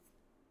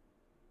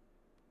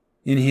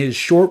In his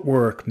short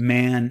work,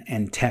 Man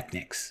and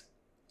Technics,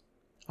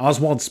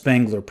 Oswald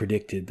Spengler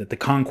predicted that the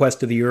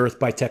conquest of the earth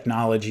by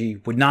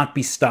technology would not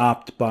be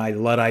stopped by the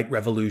Luddite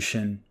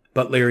Revolution,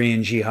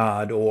 Butlerian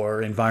Jihad,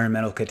 or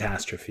environmental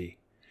catastrophe,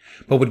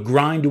 but would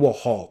grind to a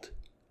halt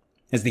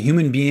as the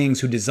human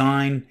beings who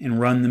design and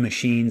run the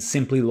machines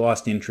simply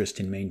lost interest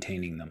in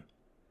maintaining them.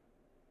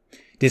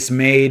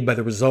 Dismayed by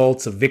the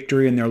results of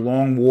victory in their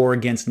long war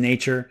against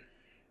nature,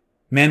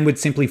 men would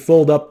simply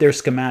fold up their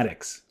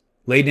schematics,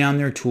 lay down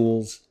their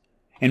tools,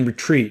 and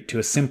retreat to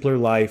a simpler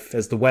life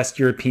as the West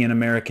European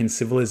American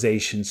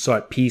civilization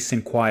sought peace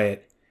and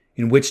quiet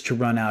in which to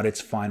run out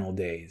its final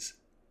days.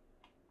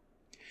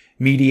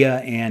 Media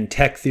and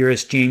tech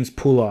theorist James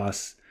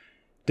Poulos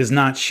does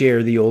not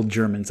share the old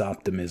German's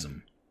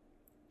optimism.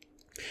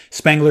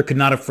 Spengler could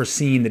not have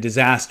foreseen the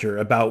disaster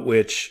about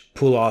which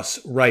Poulos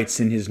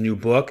writes in his new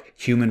book,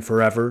 Human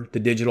Forever: The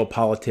Digital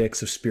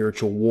Politics of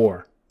Spiritual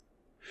War.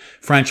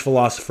 French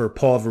philosopher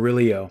Paul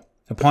Virilio,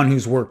 upon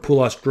whose work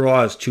Poulos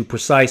draws to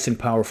precise and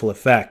powerful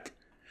effect,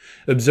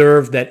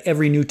 observed that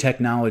every new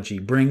technology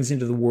brings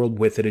into the world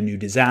with it a new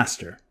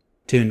disaster.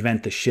 To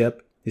invent the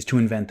ship is to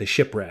invent the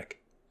shipwreck.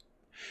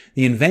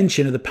 The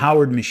invention of the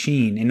powered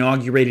machine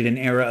inaugurated an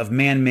era of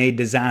man-made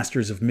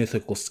disasters of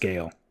mythical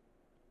scale.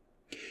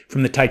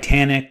 From the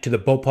Titanic to the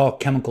Bhopal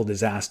chemical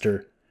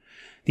disaster,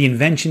 the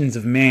inventions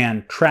of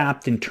man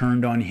trapped and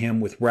turned on him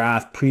with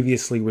wrath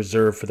previously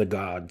reserved for the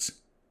gods.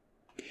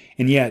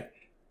 And yet,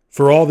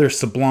 for all their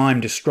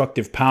sublime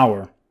destructive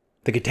power,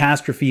 the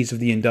catastrophes of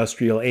the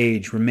industrial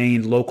age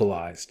remained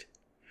localized.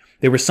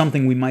 They were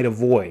something we might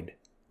avoid,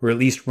 or at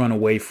least run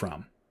away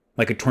from,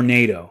 like a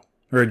tornado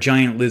or a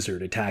giant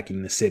lizard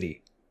attacking the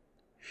city.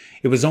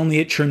 It was only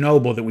at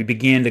Chernobyl that we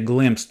began to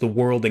glimpse the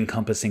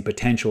world-encompassing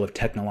potential of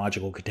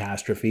technological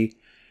catastrophe,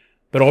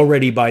 but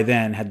already by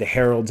then had the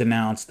heralds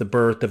announced the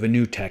birth of a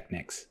new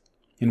technics,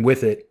 and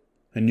with it,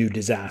 a new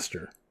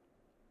disaster.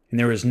 And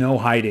there is no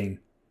hiding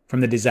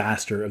from the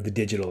disaster of the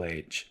digital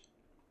age.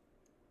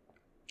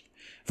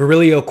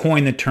 Virilio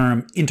coined the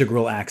term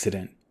integral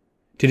accident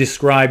to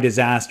describe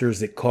disasters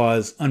that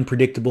cause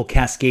unpredictable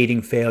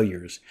cascading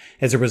failures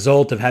as a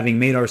result of having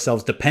made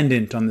ourselves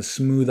dependent on the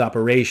smooth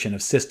operation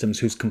of systems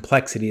whose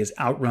complexity has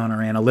outrun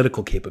our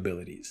analytical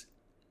capabilities.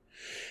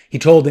 He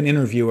told an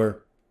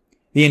interviewer,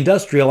 "The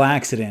industrial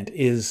accident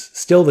is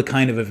still the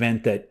kind of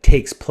event that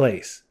takes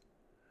place.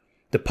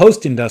 The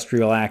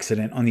post-industrial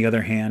accident, on the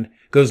other hand,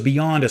 goes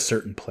beyond a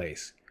certain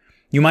place.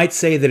 You might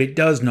say that it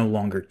does no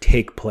longer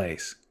take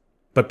place,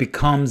 but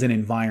becomes an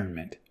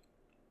environment."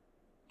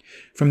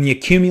 From the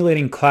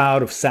accumulating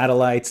cloud of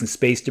satellites and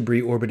space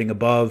debris orbiting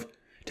above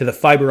to the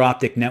fiber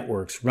optic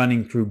networks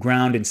running through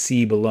ground and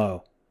sea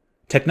below,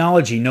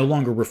 technology no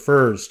longer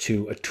refers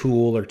to a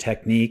tool or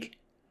technique,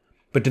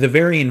 but to the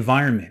very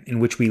environment in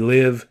which we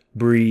live,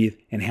 breathe,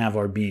 and have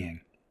our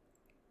being.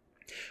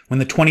 When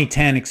the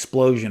 2010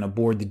 explosion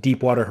aboard the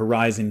Deepwater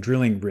Horizon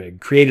drilling rig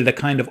created a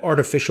kind of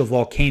artificial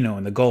volcano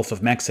in the Gulf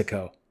of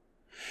Mexico,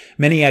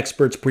 many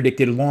experts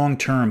predicted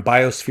long-term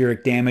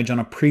biospheric damage on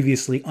a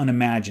previously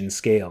unimagined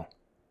scale.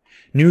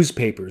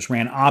 Newspapers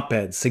ran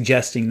op-eds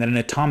suggesting that an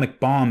atomic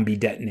bomb be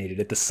detonated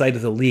at the site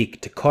of the leak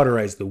to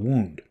cauterize the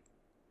wound.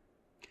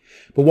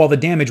 But while the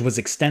damage was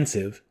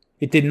extensive,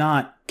 it did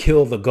not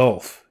kill the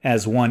Gulf,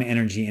 as one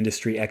energy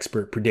industry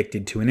expert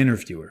predicted to an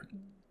interviewer.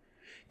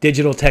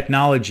 Digital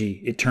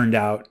technology, it turned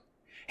out,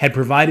 had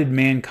provided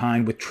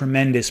mankind with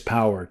tremendous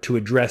power to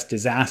address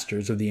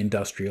disasters of the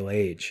industrial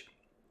age.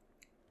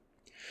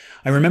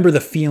 I remember the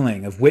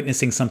feeling of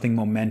witnessing something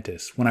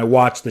momentous when I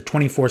watched the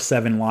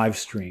 24/7 live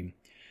stream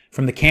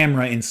from the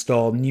camera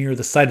installed near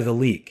the site of the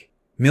leak.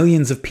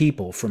 Millions of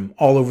people from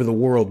all over the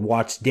world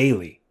watched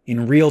daily,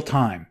 in real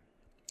time,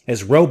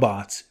 as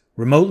robots,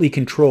 remotely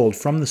controlled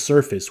from the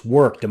surface,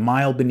 worked a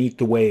mile beneath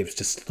the waves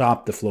to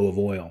stop the flow of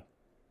oil.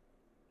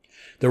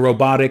 The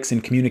robotics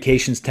and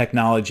communications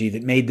technology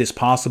that made this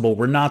possible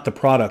were not the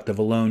product of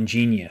a lone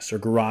genius or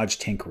garage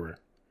tinkerer,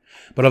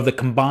 but of the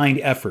combined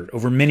effort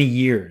over many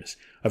years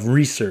of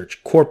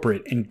research,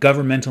 corporate, and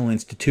governmental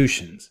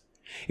institutions.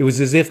 It was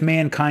as if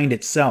mankind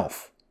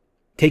itself,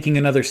 taking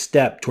another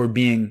step toward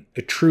being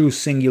a true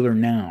singular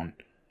noun,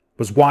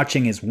 was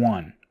watching as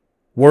one,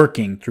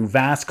 working through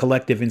vast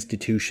collective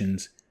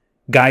institutions,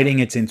 guiding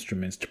its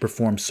instruments to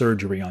perform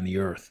surgery on the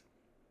earth.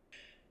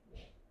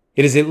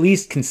 It is at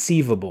least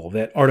conceivable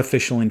that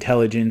artificial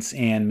intelligence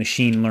and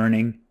machine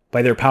learning,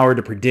 by their power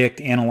to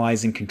predict,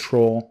 analyze, and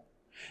control,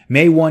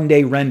 may one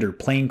day render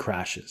plane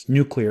crashes,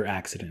 nuclear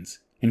accidents,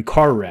 and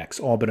car wrecks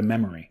all but a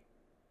memory.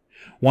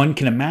 One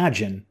can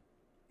imagine,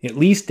 at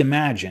least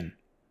imagine,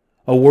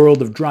 a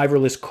world of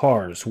driverless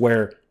cars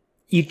where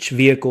each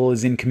vehicle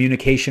is in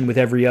communication with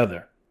every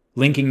other,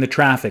 linking the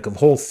traffic of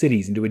whole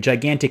cities into a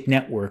gigantic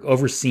network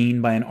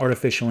overseen by an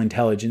artificial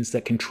intelligence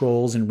that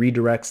controls and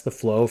redirects the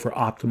flow for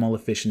optimal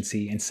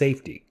efficiency and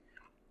safety.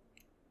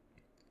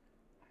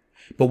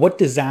 But what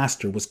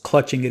disaster was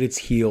clutching at its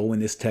heel when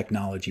this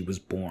technology was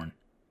born?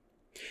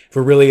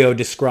 Virilio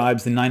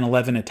describes the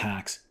 9/11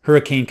 attacks,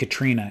 Hurricane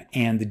Katrina,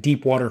 and the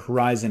Deepwater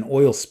Horizon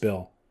oil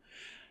spill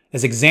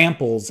as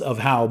examples of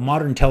how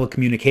modern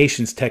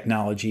telecommunications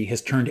technology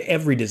has turned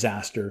every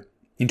disaster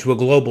into a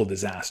global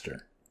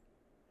disaster.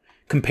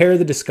 Compare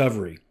the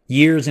discovery,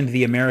 years into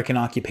the American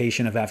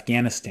occupation of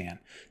Afghanistan,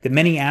 that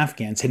many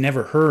Afghans had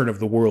never heard of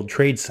the World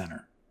Trade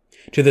Center,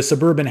 to the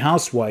suburban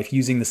housewife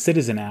using the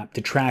Citizen app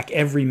to track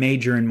every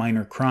major and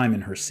minor crime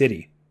in her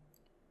city.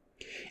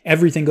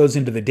 Everything goes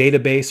into the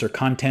database or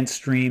content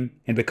stream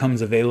and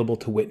becomes available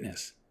to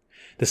witness.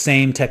 The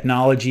same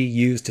technology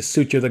used to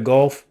suture the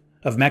Gulf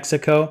of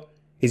Mexico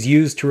is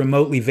used to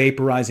remotely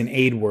vaporize an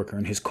aid worker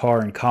in his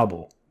car in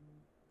Kabul.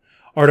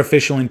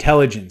 Artificial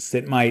intelligence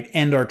that might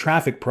end our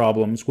traffic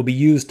problems will be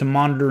used to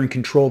monitor and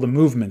control the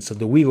movements of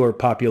the Uyghur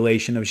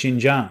population of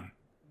Xinjiang.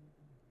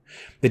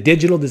 The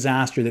digital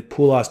disaster that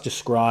Poulos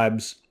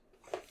describes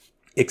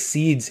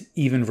exceeds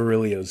even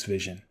Virilio's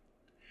vision.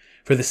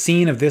 For the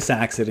scene of this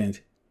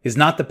accident is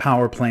not the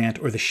power plant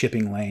or the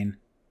shipping lane,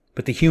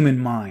 but the human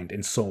mind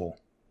and soul.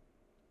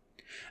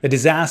 A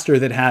disaster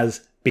that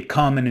has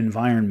become an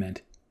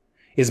environment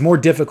is more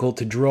difficult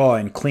to draw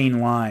in clean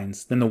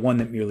lines than the one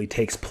that merely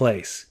takes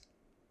place,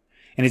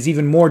 and is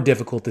even more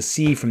difficult to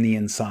see from the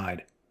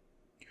inside.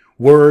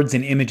 Words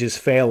and images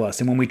fail us,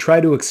 and when we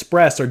try to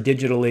express our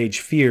digital age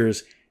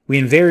fears, we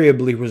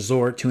invariably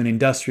resort to an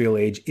industrial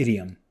age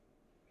idiom.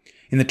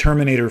 In the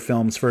Terminator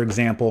films, for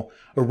example,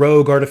 a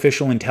rogue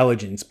artificial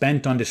intelligence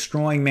bent on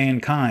destroying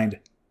mankind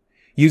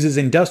uses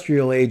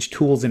industrial age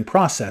tools and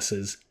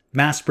processes,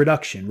 mass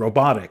production,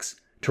 robotics,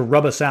 to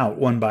rub us out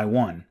one by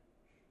one.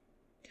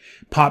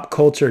 Pop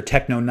culture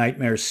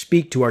techno-nightmares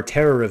speak to our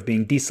terror of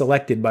being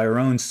deselected by our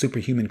own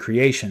superhuman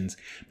creations,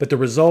 but the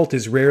result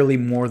is rarely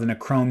more than a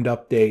chromed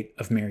update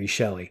of Mary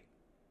Shelley.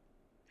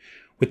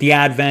 With the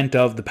advent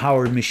of the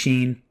powered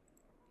machine,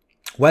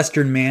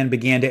 Western man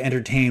began to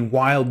entertain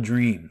wild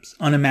dreams,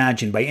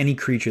 unimagined by any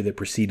creature that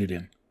preceded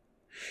him.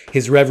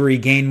 His reverie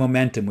gained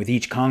momentum with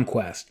each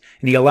conquest,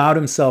 and he allowed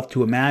himself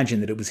to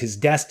imagine that it was his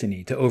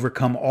destiny to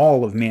overcome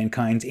all of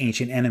mankind's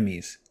ancient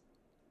enemies.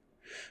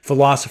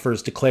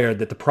 Philosophers declared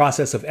that the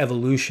process of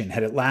evolution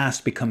had at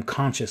last become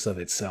conscious of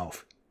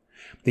itself.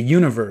 The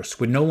universe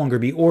would no longer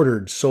be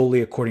ordered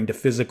solely according to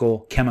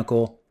physical,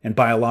 chemical, and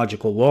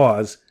biological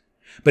laws,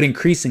 but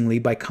increasingly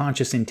by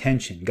conscious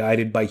intention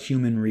guided by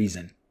human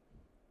reason.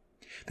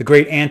 The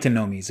great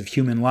antinomies of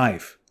human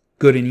life,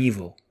 good and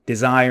evil,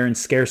 desire and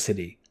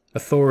scarcity,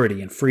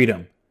 authority and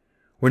freedom,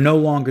 were no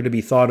longer to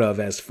be thought of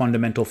as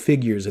fundamental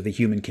figures of the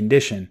human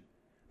condition,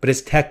 but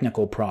as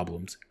technical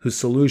problems whose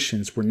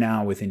solutions were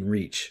now within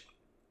reach.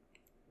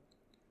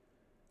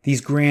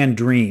 These grand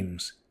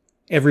dreams,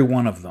 every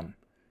one of them,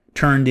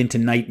 turned into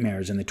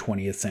nightmares in the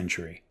 20th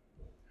century.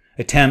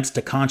 Attempts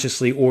to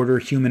consciously order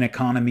human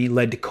economy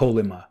led to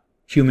Kolyma,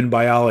 human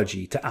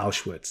biology to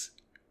Auschwitz.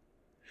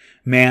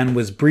 Man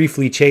was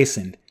briefly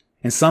chastened,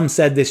 and some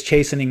said this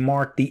chastening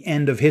marked the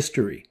end of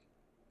history.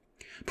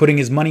 Putting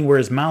his money where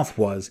his mouth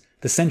was,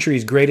 the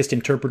century's greatest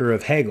interpreter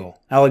of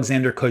Hegel,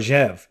 Alexander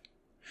Kojève,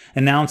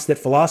 announced that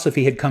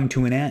philosophy had come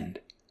to an end,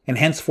 and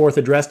henceforth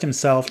addressed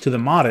himself to the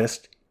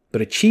modest,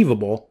 but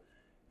achievable,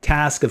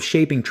 task of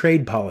shaping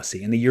trade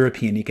policy in the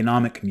European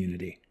economic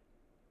community.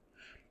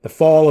 The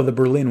fall of the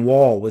Berlin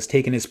Wall was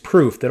taken as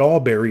proof that all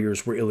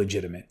barriers were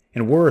illegitimate,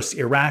 and worse,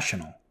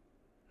 irrational.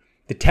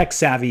 The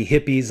tech-savvy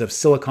hippies of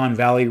Silicon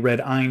Valley read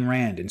Ayn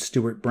Rand and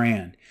Stuart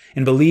Brand,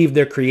 and believed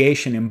their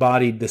creation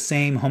embodied the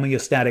same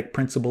homeostatic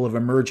principle of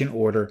emergent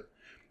order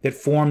that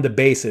formed the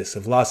basis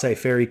of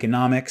laissez-faire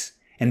economics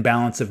and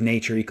balance of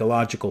nature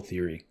ecological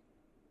theory.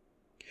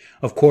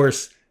 Of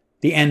course,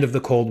 the end of the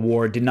Cold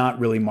War did not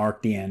really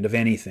mark the end of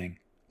anything,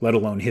 let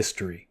alone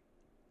history.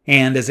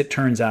 And, as it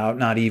turns out,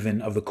 not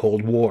even of the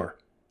Cold War.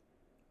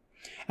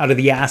 Out of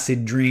the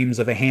acid dreams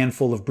of a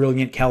handful of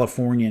brilliant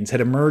Californians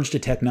had emerged a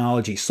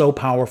technology so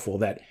powerful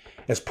that,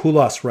 as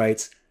Poulos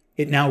writes,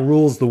 it now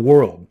rules the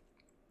world.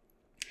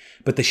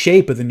 But the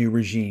shape of the new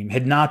regime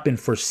had not been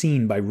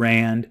foreseen by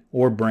Rand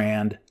or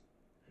Brand,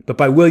 but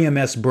by William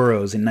S.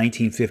 Burroughs in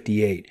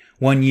 1958,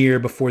 1 year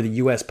before the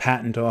U.S.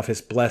 Patent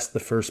Office blessed the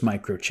first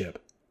microchip.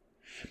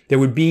 There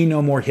would be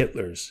no more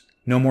Hitlers,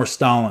 no more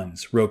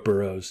Stalins, wrote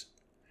Burroughs.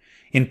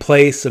 In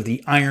place of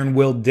the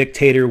iron-willed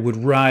dictator would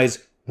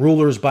rise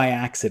rulers by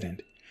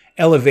accident,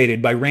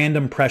 elevated by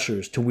random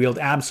pressures to wield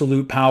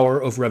absolute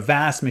power over a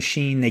vast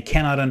machine they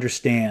cannot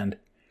understand,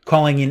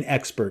 calling in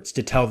experts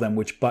to tell them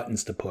which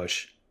buttons to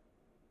push.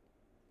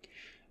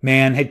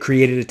 Man had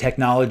created a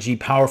technology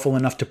powerful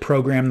enough to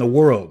program the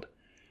world,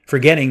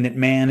 forgetting that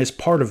man is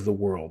part of the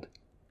world.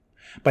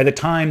 By the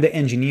time the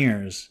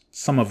engineers,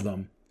 some of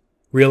them,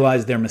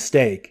 realized their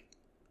mistake,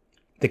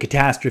 the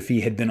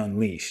catastrophe had been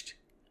unleashed.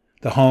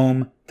 The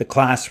home, the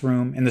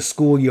classroom, and the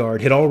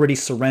schoolyard had already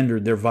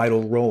surrendered their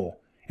vital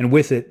role, and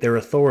with it their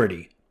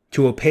authority,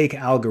 to opaque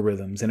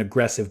algorithms and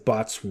aggressive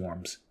bot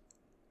swarms.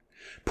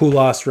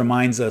 Poulos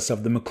reminds us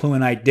of the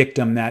McLuhanite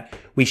dictum that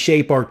we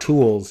shape our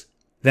tools,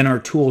 then our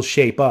tools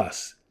shape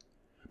us.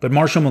 But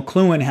Marshall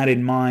McLuhan had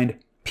in mind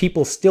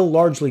people still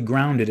largely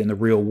grounded in the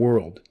real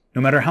world,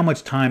 no matter how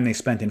much time they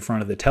spent in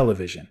front of the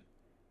television.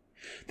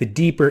 The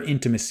deeper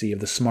intimacy of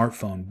the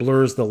smartphone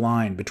blurs the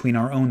line between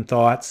our own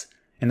thoughts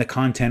and the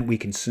content we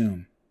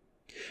consume.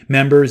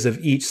 Members of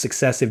each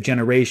successive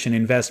generation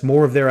invest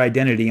more of their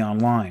identity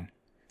online,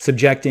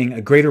 subjecting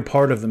a greater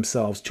part of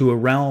themselves to a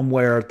realm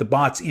where the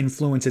bot's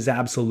influence is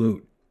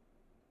absolute.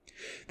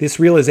 This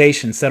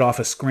realization set off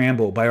a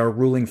scramble by our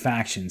ruling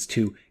factions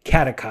to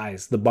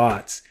catechize the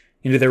bots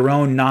into their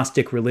own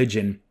Gnostic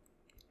religion,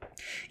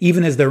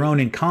 even as their own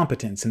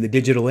incompetence in the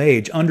digital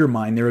age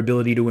undermined their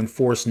ability to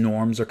enforce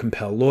norms or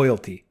compel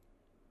loyalty.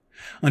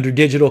 Under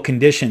digital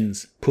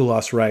conditions,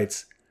 Poulos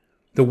writes,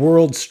 the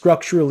world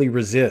structurally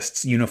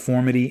resists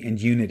uniformity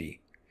and unity.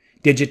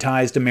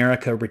 Digitized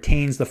America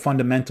retains the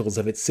fundamentals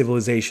of its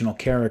civilizational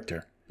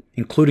character,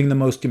 including the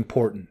most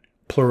important,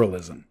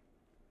 pluralism.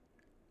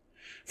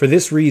 For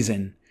this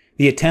reason,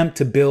 the attempt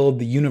to build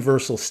the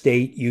universal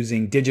state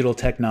using digital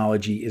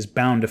technology is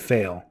bound to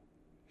fail.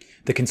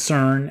 The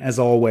concern, as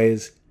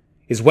always,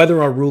 is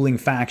whether our ruling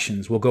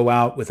factions will go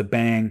out with a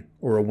bang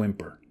or a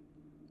whimper.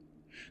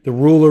 The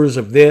rulers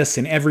of this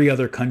and every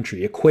other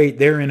country equate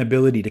their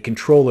inability to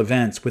control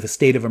events with a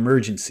state of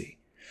emergency,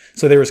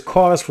 so there is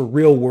cause for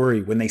real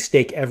worry when they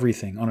stake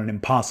everything on an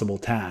impossible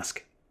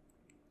task.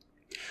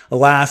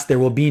 Alas, there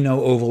will be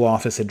no Oval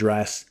Office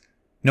address,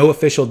 no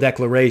official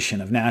declaration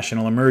of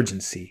national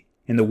emergency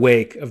in the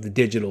wake of the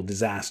digital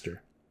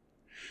disaster.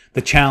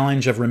 The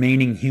challenge of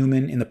remaining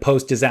human in the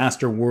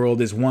post-disaster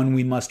world is one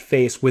we must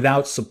face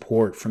without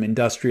support from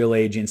industrial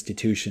age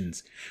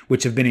institutions,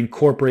 which have been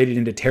incorporated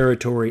into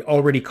territory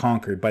already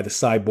conquered by the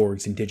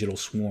cyborgs and digital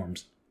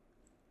swarms.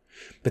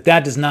 But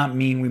that does not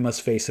mean we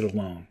must face it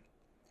alone.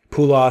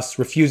 Poulos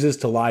refuses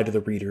to lie to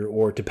the reader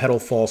or to peddle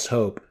false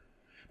hope,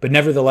 but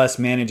nevertheless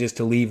manages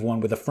to leave one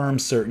with a firm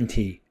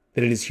certainty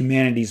that it is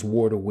humanity's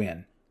war to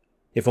win,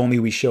 if only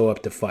we show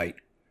up to fight.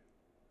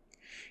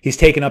 He's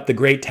taken up the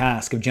great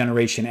task of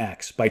Generation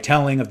X by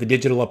telling of the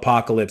digital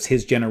apocalypse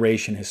his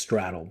generation has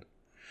straddled.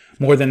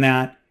 More than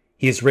that,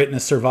 he has written a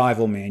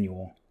survival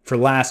manual for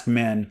last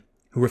men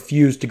who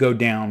refuse to go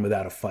down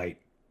without a fight.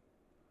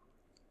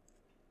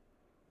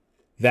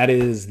 That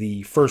is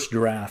the first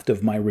draft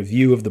of my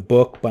review of the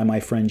book by my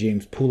friend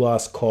James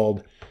Poulos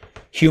called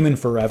Human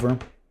Forever,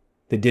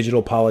 The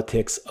Digital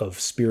Politics of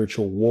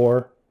Spiritual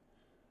War,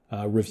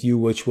 a review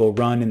which will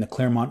run in the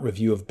Claremont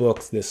Review of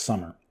Books this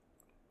summer.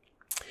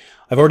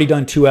 I've already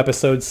done 2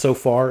 episodes so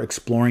far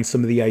exploring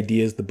some of the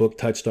ideas the book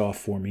touched off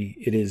for me.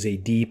 It is a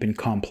deep and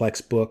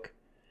complex book,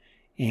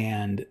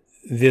 and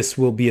this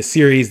will be a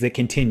series that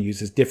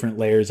continues as different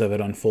layers of it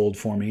unfold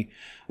for me.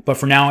 But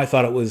for now, I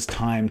thought it was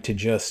time to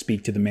just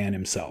speak to the man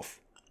himself.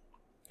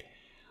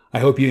 I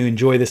hope you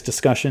enjoy this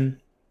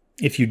discussion.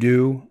 If you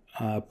do,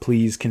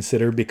 please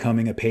consider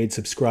becoming a paid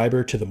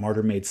subscriber to the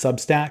MartyrMade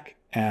Substack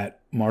at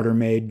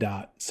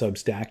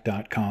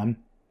martyrmade.substack.com.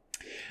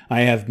 I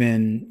have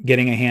been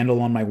getting a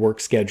handle on my work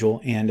schedule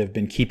and have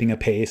been keeping a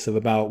pace of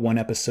about 1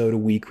 episode a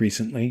week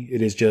recently.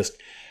 It is just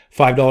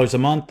 $5 a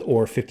month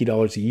or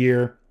 $50 a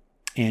year,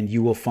 and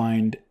you will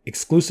find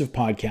exclusive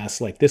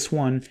podcasts like this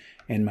one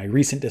and my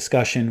recent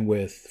discussion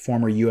with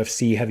former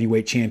UFC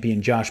heavyweight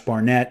champion Josh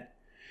Barnett,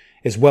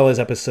 as well as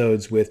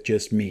episodes with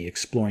just me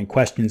exploring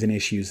questions and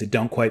issues that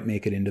don't quite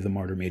make it into the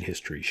MartyrMade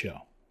History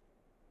Show.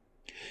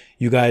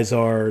 You guys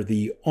are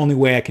the only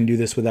way I can do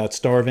this without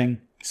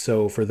starving.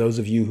 So for those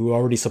of you who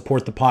already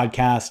support the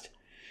podcast,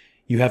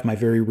 you have my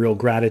very real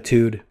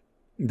gratitude.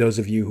 Those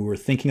of you who are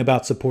thinking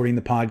about supporting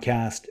the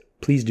podcast,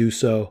 please do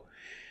so.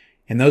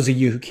 And those of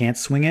you who can't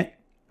swing it,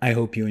 I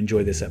hope you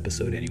enjoy this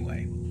episode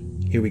anyway.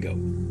 Here we go.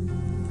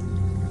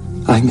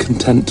 I'm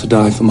content to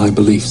die for my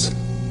beliefs.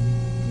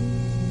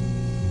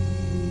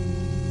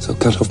 So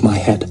cut off my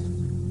head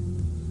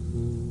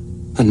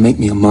and make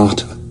me a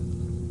martyr.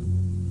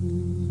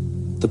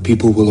 The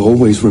people will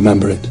always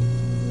remember it.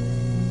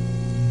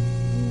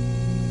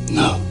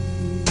 No.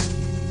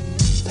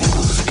 They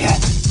will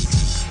forget.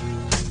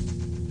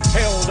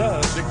 Hell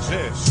does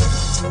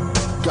exist.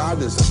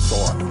 God is a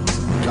thought.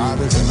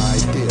 God is an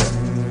idea.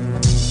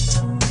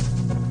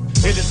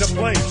 It is a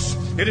place.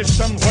 It is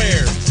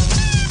somewhere.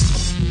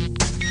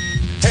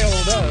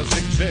 Hell does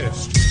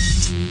exist.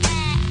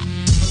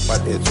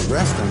 But its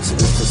reference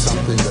is to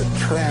something that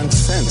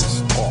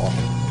transcends all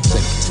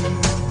thinking.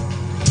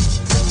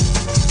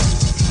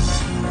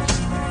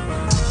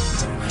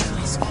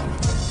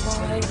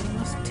 Why we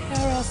must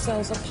tear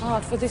ourselves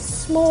apart for this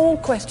small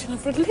question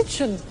of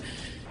religion.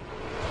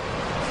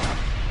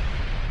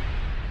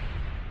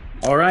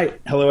 All right.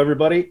 Hello,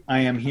 everybody. I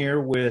am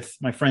here with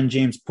my friend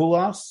James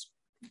Poulos.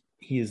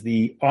 He is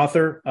the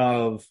author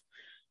of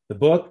the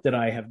book that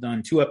I have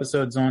done 2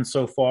 episodes on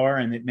so far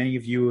and that many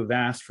of you have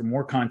asked for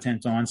more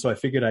content on. So I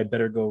figured I'd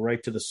better go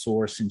right to the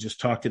source and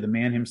just talk to the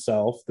man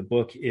himself. The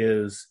book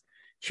is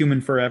Human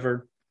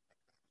Forever,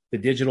 The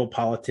Digital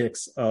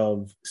Politics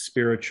of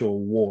Spiritual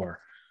War.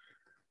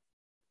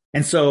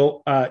 And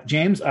so,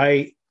 James,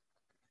 I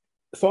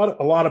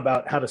thought a lot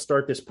about how to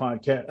start this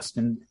podcast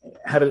and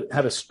how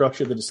to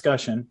structure the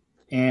discussion.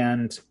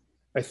 And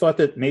I thought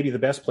that maybe the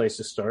best place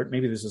to start,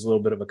 maybe this is a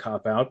little bit of a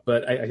cop out,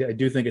 but I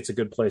do think it's a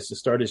good place to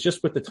start, is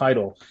just with the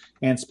title,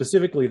 and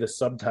specifically the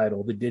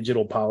subtitle, The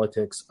Digital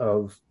Politics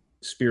of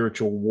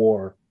Spiritual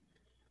War.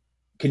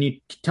 Can you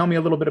tell me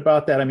a little bit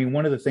about that? I mean,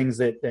 one of the things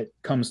that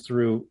comes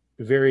through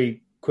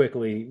very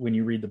quickly when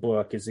you read the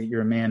book is that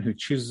you're a man who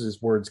chooses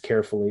his words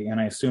carefully, and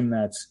I assume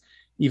that's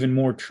even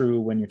more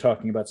true when you're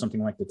talking about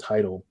something like the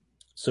title.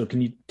 So can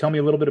you tell me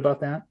a little bit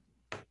about that?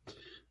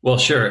 Well,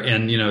 sure.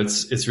 And,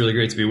 it's really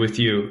great to be with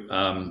you.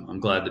 I'm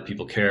glad that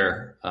people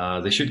care.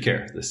 They should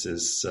care. This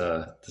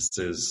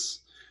is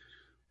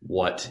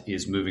what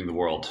is moving the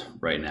world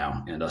right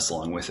now, and us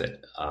along with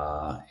it.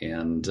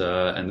 And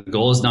the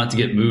goal is not to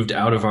get moved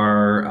out of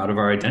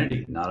our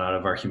identity, not out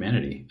of our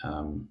humanity.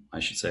 I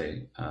should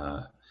say,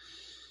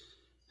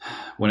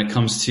 when it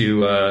comes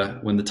to,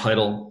 when the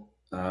title,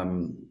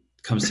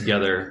 comes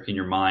together in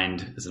your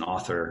mind as an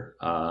author,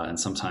 and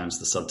sometimes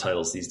the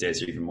subtitles these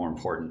days are even more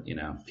important.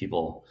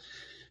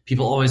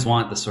 People always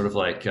want the sort of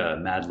like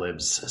Mad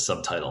Libs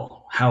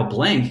subtitle. How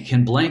blank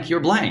can blank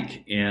your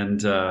blank?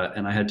 And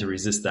I had to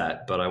resist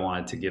that, but I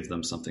wanted to give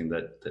them something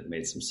that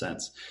made some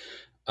sense.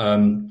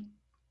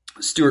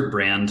 Stuart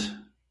Brand,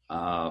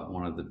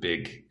 one of the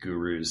big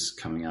gurus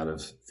coming out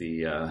of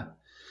the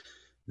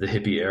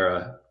hippie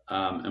era,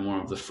 and one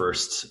of the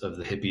first of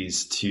the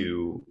hippies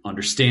to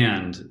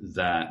understand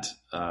that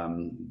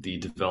the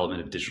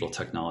development of digital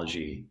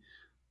technology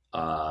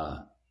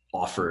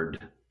offered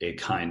a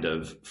kind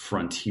of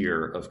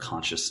frontier of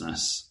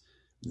consciousness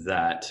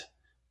that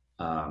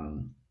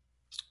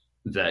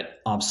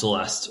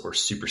obsolesced or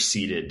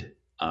superseded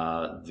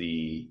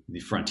the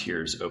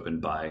frontiers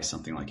opened by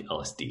something like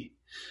LSD.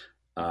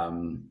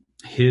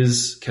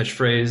 His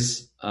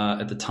catchphrase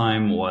at the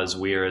time was,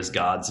 "We are as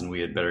gods, and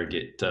we had better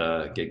get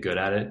good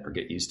at it or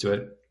get used to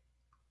it."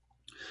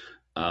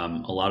 A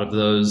lot of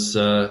those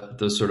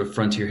sort of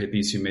frontier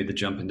hippies who made the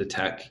jump into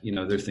tech,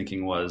 their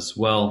thinking was,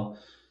 well,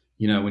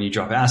 when you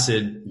drop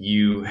acid,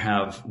 you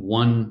have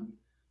one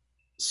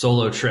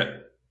solo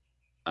trip,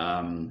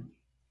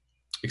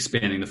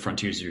 expanding the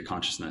frontiers of your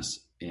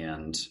consciousness,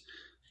 and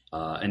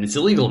it's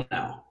illegal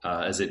now,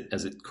 as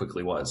it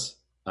quickly was.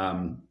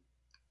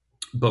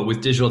 But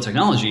with digital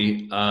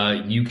technology,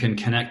 you can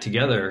connect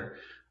together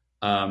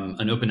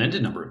an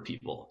open-ended number of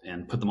people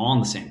and put them all on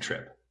the same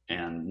trip.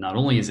 And not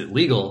only is it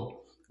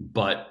legal,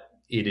 but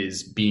it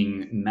is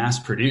being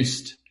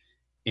mass-produced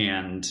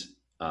and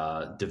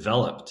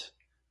developed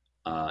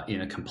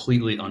in a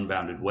completely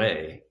unbounded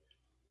way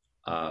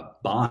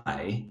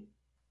by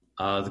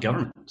the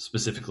government,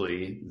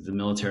 specifically the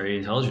military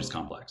intelligence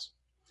complex.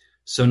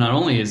 So not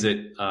only is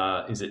it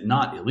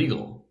not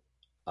illegal,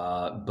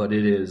 but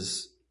it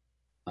is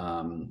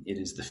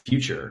the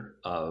future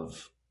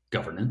of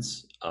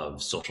governance,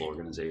 of social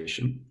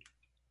organization,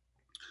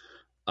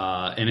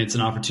 and it's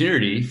an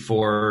opportunity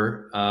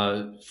for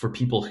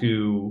people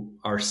who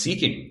are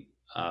seeking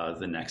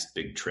the next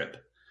big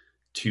trip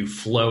to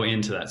flow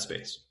into that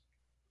space.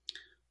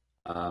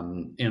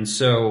 And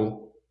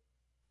so,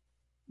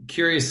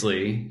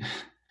 curiously,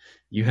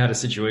 you had a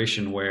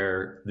situation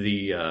where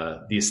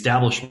the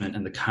establishment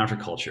and the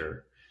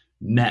counterculture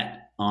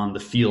met on the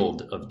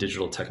field of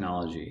digital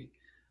technology.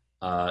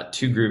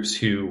 Two groups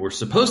who were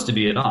supposed to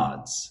be at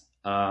odds,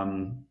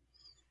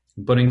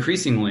 but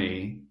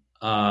increasingly,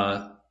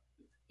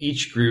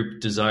 each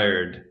group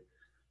desired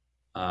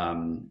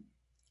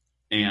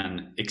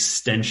an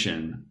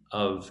extension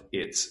of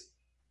its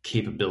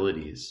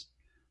capabilities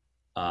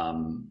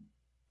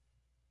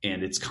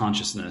and its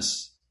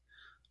consciousness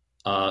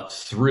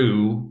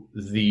through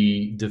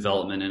the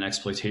development and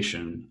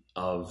exploitation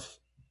of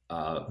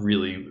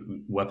really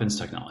weapons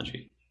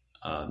technology,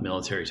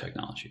 military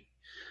technology.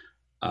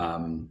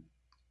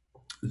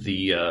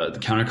 The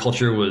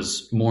counterculture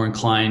was more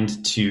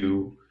inclined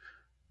to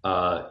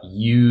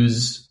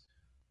use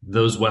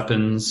those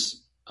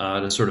weapons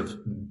to sort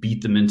of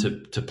beat them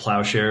into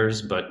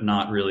plowshares, but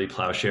not really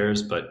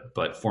plowshares,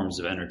 but forms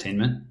of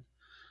entertainment.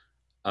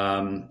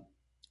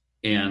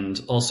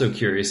 And also,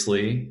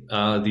 curiously,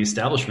 the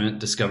establishment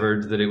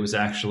discovered that it was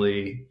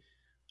actually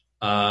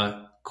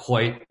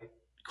quite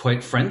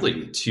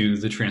friendly to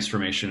the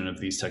transformation of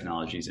these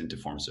technologies into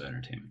forms of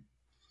entertainment.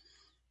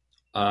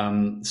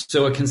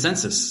 So a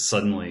consensus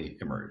suddenly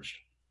emerged.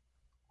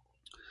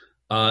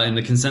 And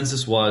the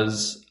consensus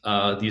was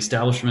the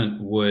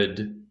establishment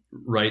would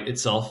write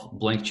itself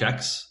blank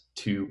checks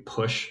to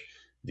push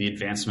the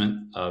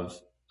advancement of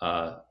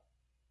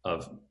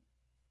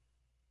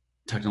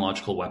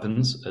technological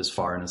weapons as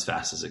far and as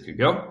fast as it could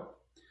go.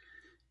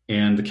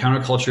 And the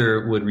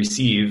counterculture would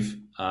receive,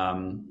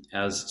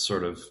 as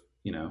sort of,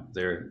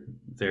 their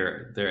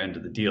end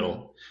of the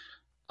deal,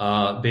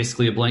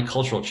 basically a blank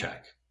cultural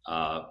check.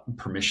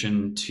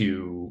 Permission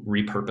to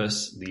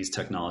repurpose these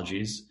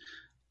technologies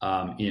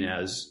in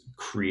as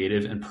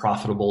creative and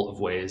profitable of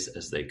ways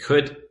as they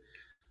could.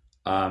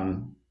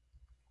 And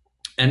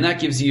that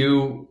gives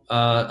you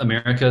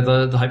America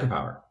the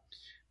hyperpower,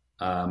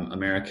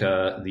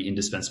 America the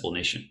indispensable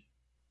nation.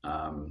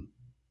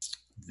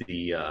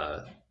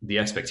 The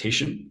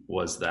expectation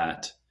was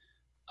that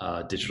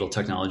digital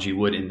technology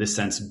would, in this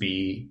sense,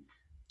 be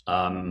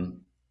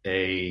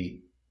a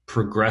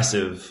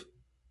progressive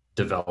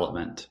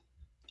development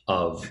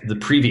of the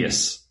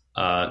previous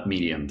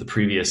medium, the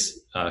previous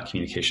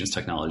communications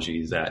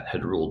technology that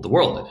had ruled the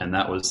world, and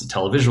that was the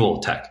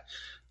televisual tech,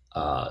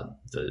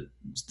 the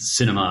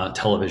cinema,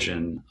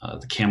 television,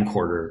 the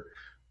camcorder.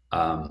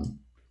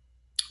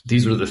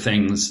 These were the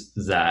things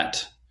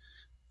that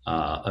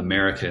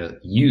America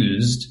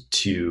used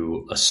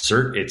to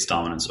assert its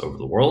dominance over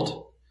the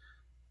world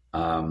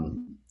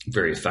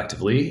very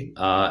effectively.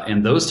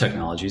 And those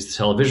technologies,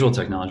 the televisual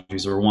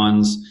technologies, are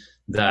ones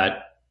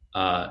that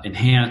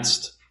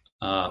enhanced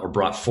or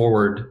brought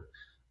forward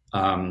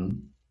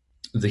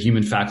the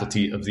human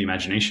faculty of the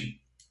imagination.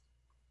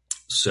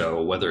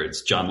 So whether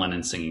it's John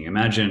Lennon singing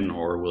Imagine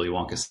or Willy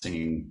Wonka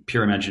singing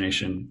Pure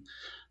Imagination,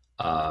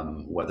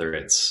 whether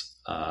it's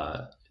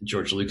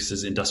George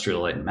Lucas's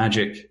Industrial Light and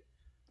Magic,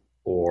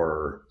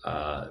 or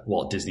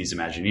Walt Disney's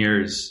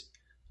Imagineers,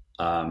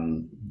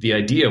 the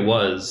idea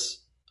was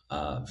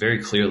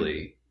very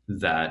clearly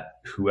that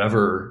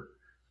whoever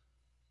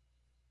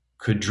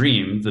could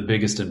dream the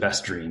biggest and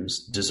best dreams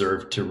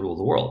deserved to rule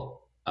the world.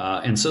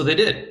 And so they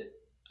did.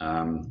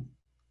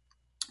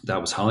 That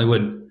was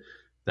Hollywood.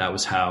 That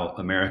was how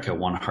America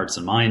won hearts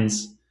and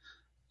minds.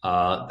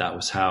 That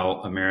was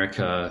how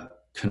America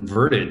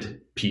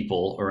converted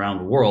people around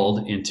the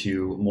world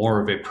into more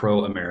of a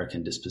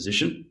pro-American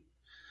disposition.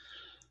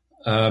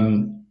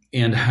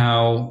 And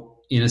how,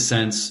 in a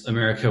sense,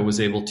 America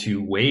was able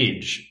to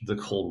wage the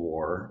Cold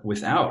War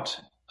without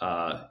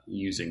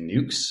using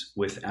nukes,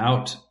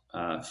 without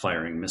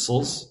firing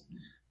missiles,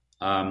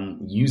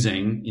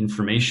 using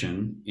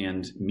information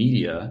and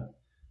media,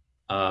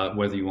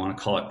 whether you want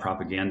to call it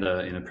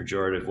propaganda in a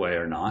pejorative way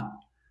or not,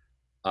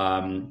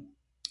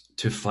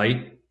 to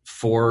fight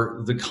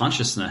for the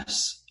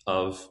consciousness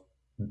of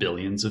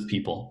billions of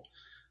people,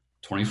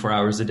 24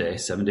 hours a day,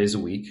 7 days a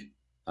week,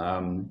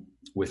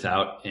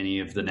 without any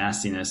of the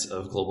nastiness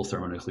of global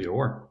thermonuclear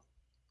war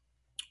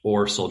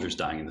or soldiers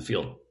dying in the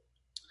field.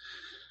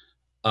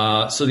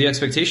 So the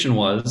expectation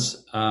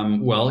was,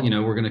 well,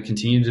 we're going to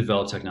continue to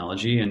develop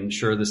technology, and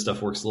sure, this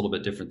stuff works a little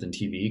bit different than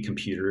TV,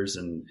 computers,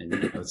 and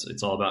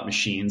it's all about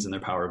machines and their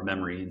power of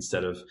memory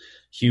instead of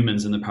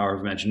humans and the power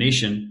of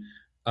imagination.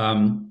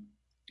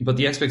 But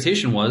the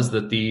expectation was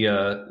that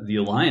the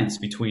alliance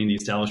between the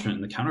establishment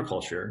and the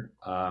counterculture,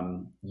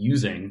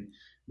 using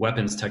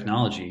weapons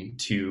technology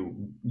to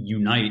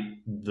unite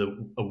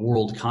a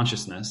world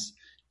consciousness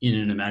in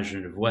an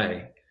imaginative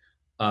way,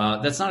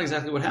 that's not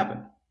exactly what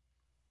happened.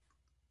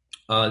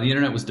 The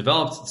internet was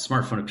developed, the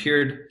smartphone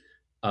appeared.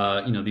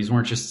 These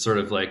weren't just sort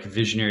of like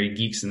visionary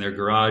geeks in their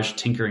garage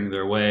tinkering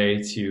their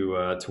way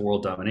to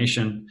world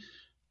domination.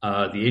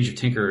 The age of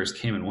tinkerers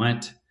came and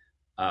went.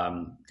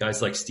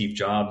 Guys like Steve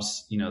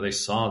Jobs, they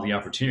saw the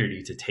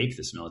opportunity to take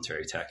this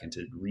military tech and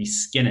to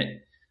reskin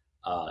it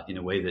in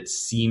a way that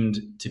seemed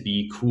to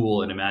be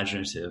cool and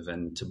imaginative,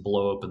 and to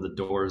blow open the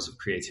doors of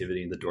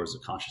creativity and the doors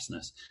of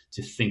consciousness,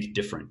 to think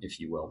different,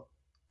 if you will.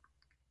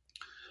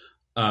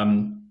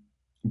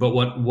 But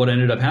what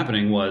ended up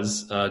happening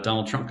was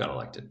Donald Trump got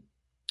elected,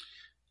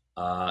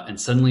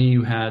 and suddenly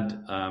you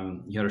had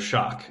a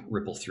shock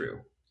ripple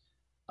through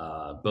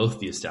both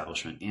the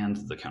establishment and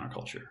the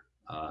counterculture,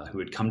 who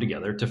had come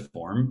together to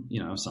form,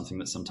 something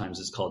that sometimes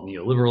is called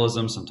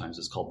neoliberalism, sometimes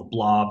it's called the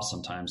blob,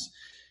 sometimes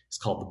it's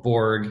called the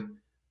Borg,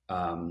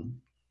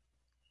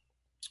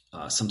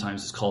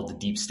 sometimes it's called the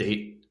deep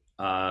state.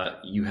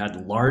 You had a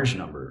large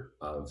number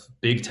of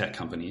big tech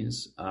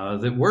companies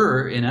that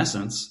were, in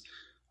essence,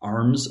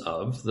 arms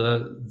of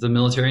the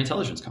military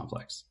intelligence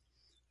complex.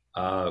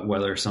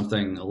 Whether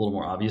something a little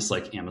more obvious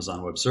like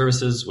Amazon Web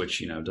Services,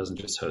 which doesn't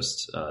just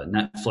host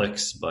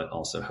Netflix, but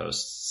also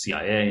hosts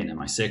CIA and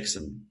MI6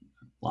 and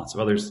lots of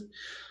others,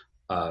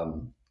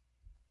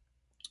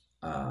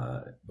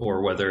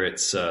 or whether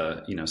it's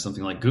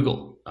something like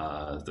Google.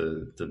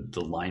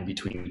 The line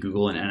between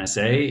Google and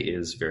NSA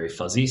is very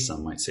fuzzy.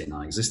 Some might say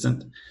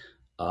non-existent.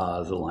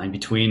 The line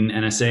between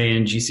NSA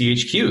and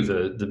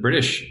GCHQ, the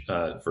British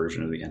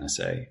version of the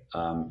NSA,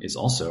 is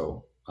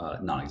also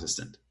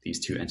non-existent.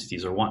 These two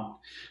entities are one.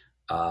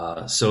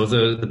 So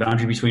the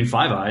boundary between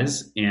Five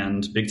Eyes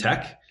and big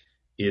tech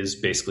is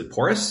basically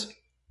porous.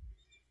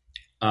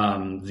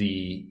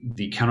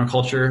 The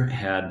counterculture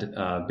had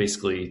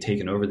basically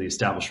taken over the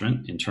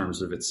establishment in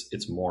terms of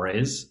its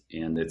mores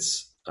and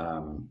its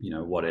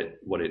what it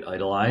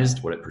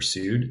idolized, what it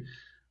pursued.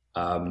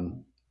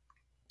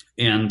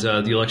 And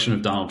the election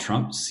of Donald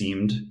Trump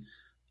seemed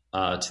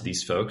to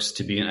these folks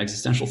to be an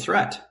existential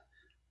threat,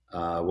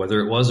 whether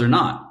it was or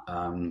not.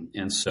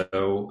 And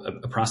so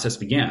a process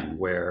began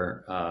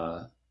where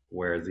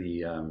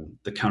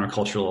the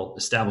countercultural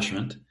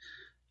establishment,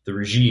 the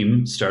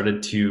regime,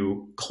 started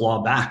to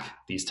claw back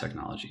these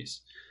technologies.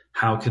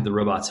 How could the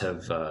robots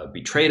have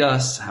betrayed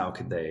us? How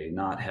could they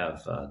not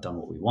have done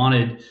what we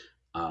wanted?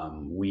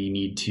 We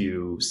need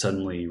to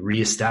suddenly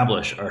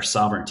reestablish our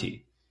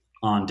sovereignty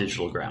on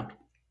digital ground.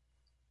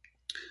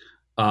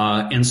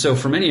 And so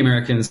for many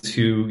Americans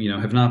who,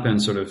 have not been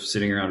sort of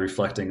sitting around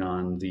reflecting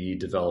on the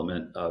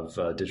development of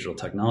digital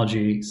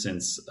technology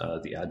since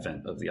the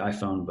advent of the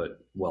iPhone, but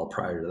well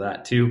prior to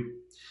that too,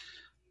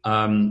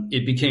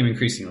 it became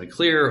increasingly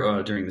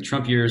clear during the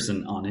Trump years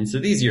and on into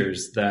these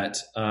years that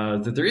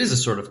there is a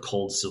sort of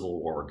cold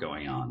civil war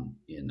going on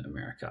in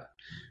America,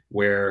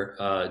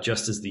 where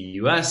just as the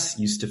U.S.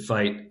 used to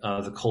fight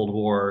the Cold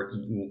War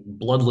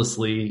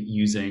bloodlessly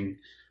using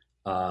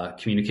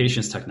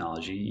communications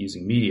technology,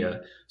 using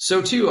media,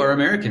 so too are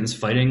Americans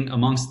fighting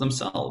amongst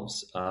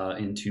themselves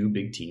in two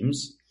big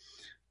teams,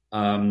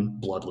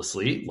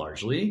 bloodlessly,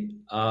 largely,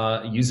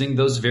 using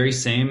those very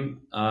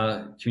same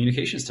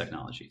communications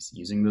technologies,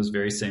 using those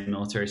very same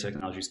military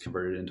technologies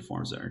converted into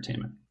forms of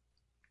entertainment.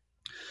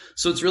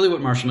 So it's really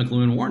what Marshall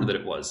McLuhan warned that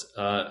it was.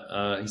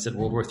 He said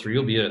World War III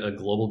will be a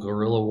global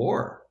guerrilla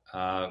war,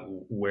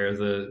 where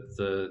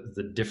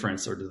the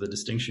difference or the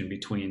distinction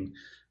between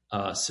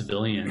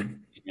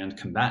civilian and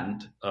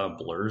combatant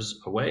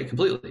blurs away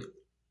completely.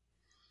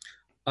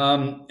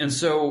 And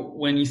so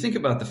when you think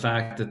about the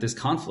fact that this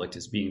conflict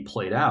is being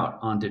played out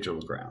on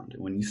digital ground,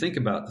 when you think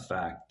about the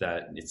fact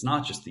that it's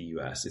not just the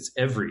US, it's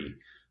every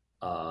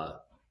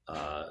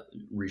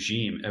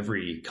regime,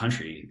 every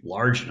country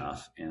large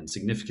enough and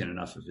significant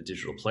enough of a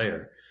digital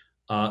player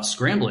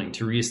scrambling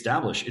to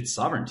reestablish its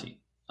sovereignty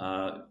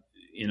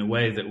in a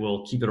way that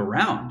will keep it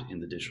around in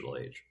the digital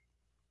age,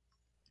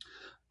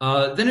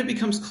 then it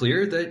becomes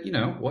clear that,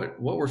 what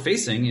we're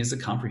facing is a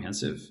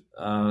comprehensive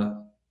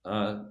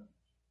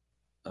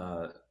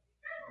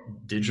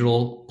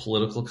digital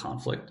political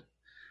conflict.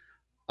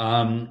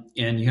 And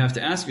you have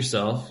to ask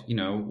yourself,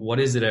 what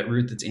is it at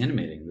root that's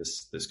animating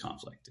this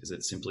conflict? Is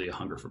it simply a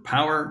hunger for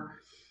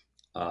power?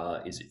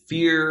 Is it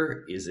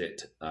fear? Is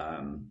it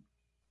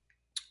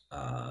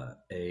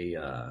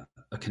a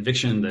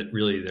conviction that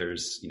really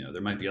there's,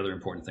 there might be other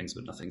important things,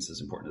 but nothing's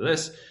as important to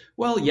this?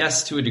 Well,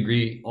 yes, to a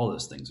degree, all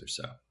those things are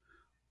so.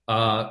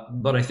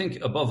 But I think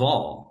above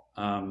all,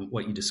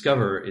 what you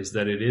discover is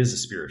that it is a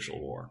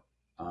spiritual war.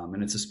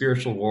 And it's a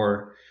spiritual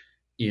war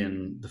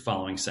in the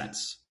following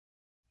sense.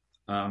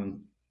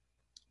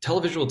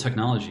 Televisual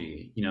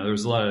technology, there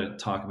was a lot of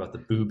talk about the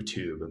boob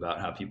tube, about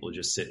how people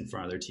just sit in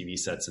front of their TV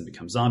sets and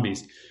become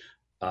zombies.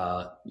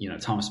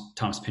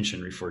 Thomas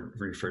Pynchon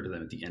referred to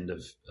them at the end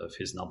of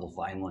his novel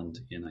Vineland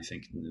in, I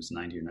think it was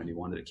 90 or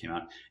 91 that it came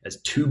out,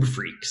 as tube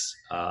freaks,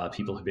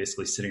 people who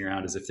basically sitting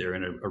around as if they're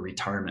in a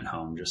retirement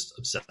home, just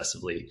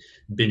obsessively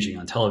binging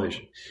on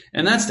television.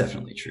 And that's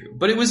definitely true.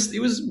 But it was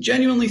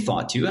genuinely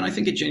thought to, and I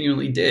think it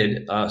genuinely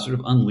did sort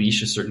of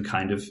unleash a certain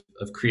kind of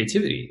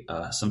creativity,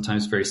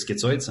 sometimes very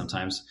schizoid,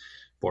 sometimes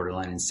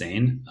borderline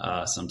insane,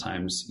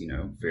 sometimes,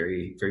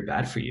 very, very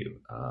bad for you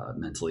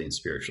mentally and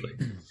spiritually.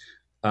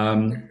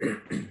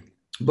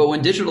 But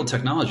when digital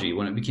technology,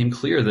 when it became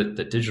clear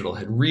that digital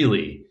had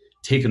really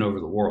taken over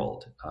the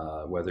world,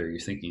 whether you're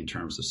thinking in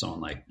terms of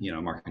someone like,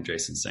 Mark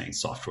Andreessen saying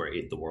software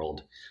ate the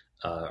world,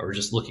 or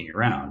just looking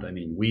around,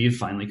 we've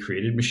finally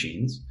created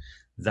machines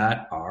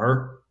that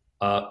are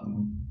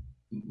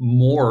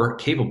more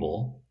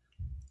capable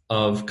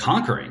of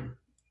conquering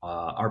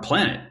our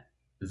planet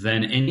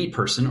than any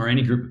person or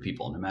any group of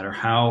people, no matter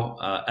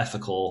how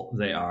ethical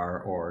they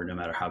are, or no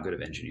matter how good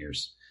of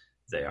engineers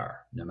they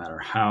are, no matter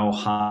how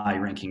high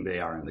ranking they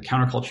are in the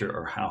counterculture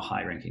or how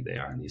high ranking they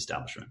are in the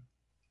establishment.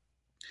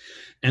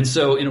 And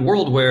so in a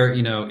world where,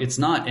 it's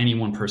not any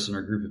one person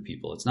or group of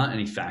people, it's not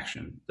any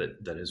faction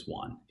that has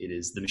won, it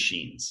is the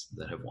machines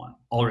that have won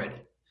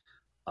already.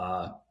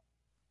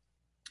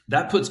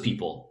 That puts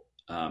people,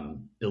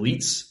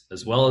 elites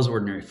as well as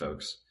ordinary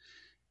folks,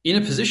 in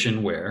a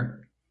position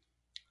where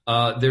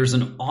there's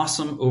an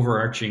awesome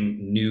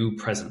overarching new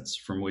presence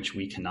from which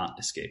we cannot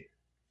escape.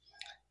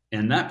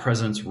 And that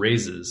presence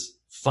raises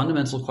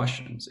fundamental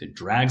questions. It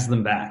drags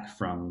them back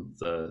from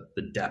the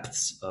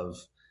depths of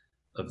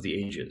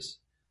the ages.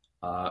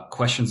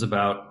 Questions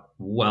about,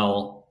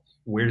 well,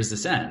 where does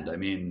this end?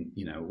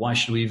 Why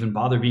should we even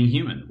bother being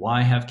human?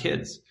 Why have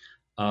kids?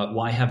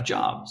 Why have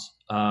jobs?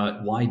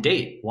 Why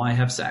date? Why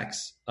have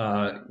sex?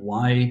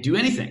 Why do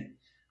anything?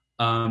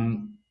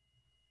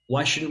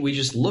 Why shouldn't we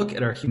just look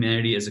at our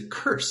humanity as a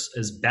curse,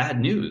 as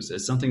bad news,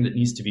 as something that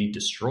needs to be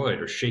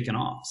destroyed or shaken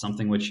off,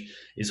 something which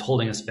is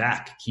holding us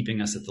back, keeping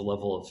us at the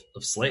level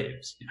of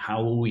slaves?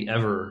 How will we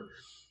ever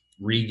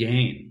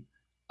regain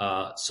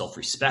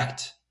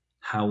self-respect?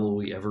 How will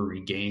we ever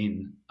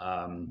regain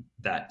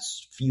that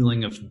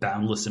feeling of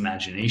boundless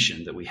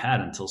imagination that we had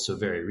until so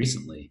very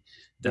recently?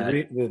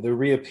 The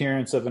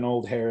reappearance of an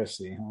old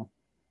heresy, huh?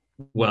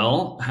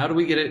 Well, how do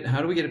we get it?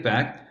 How do we get it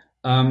back?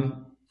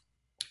 And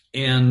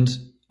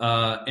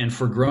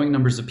for growing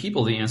numbers of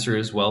people, the answer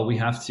is, well, we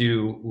have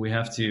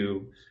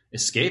to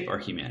escape our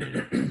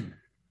humanity.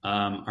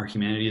 Our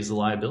humanity is a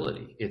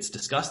liability. It's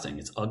disgusting.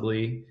 It's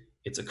ugly.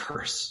 It's a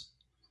curse.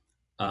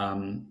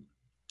 And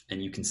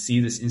you can see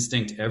this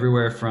instinct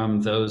everywhere, from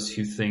those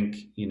who think,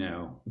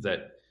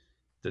 that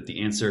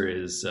the answer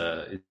is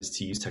to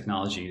use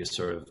technology to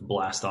sort of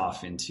blast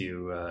off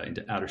into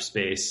outer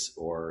space,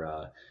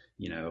 or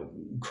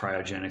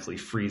cryogenically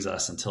freeze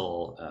us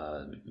until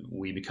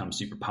we become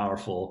super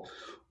powerful,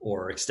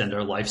 or extend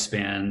our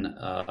lifespan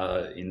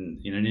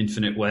in an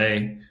infinite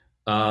way,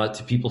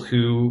 to people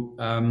who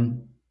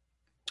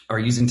are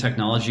using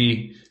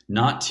technology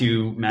not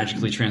to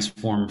magically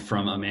transform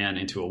from a man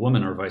into a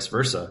woman or vice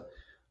versa,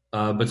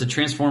 but to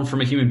transform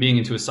from a human being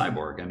into a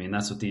cyborg. I mean,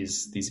 that's what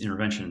these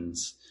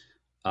interventions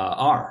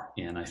are.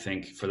 And I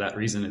think for that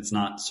reason, it's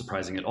not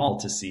surprising at all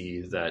to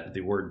see that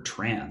the word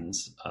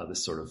trans,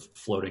 this sort of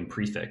floating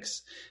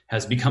prefix,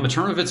 has become a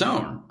term of its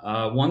own,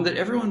 one that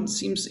everyone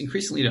seems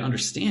increasingly to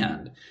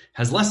understand,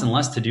 has less and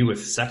less to do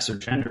with sex or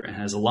gender, and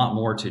has a lot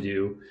more to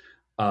do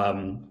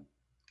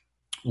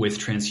with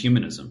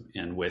transhumanism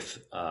and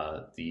with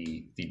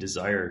the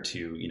desire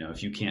to,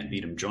 if you can't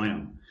beat them,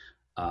 join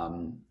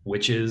them,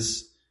 which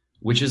is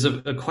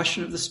a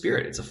question of the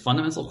spirit. It's a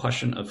fundamental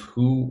question of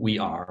who we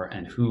are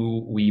and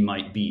who we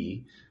might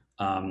be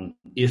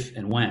if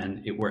and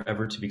when it were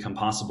ever to become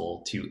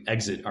possible to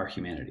exit our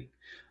humanity.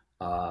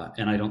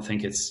 And I don't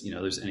think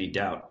there's any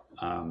doubt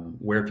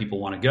where people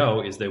want to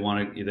go is they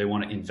want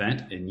to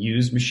invent and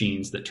use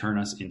machines that turn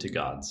us into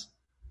gods,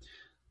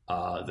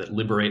 that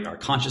liberate our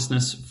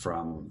consciousness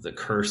from the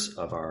curse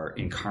of our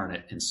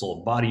incarnate and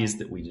souled bodies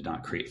that we did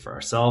not create for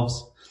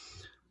ourselves.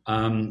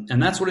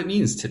 And that's what it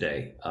means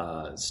today.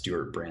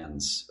 Stuart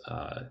Brand's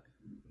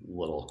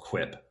little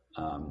quip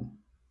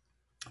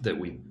that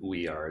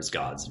we are as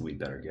gods and we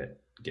better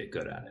get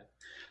good at it.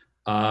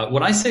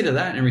 What I say to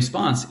that in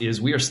response is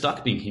we are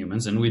stuck being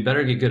humans and we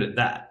better get good at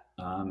that.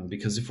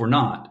 Because if we're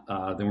not,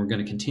 then we're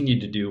going to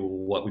continue to do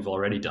what we've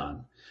already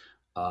done,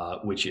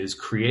 which is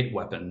create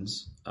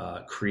weapons,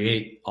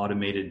 create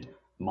automated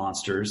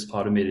monsters,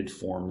 automated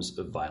forms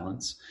of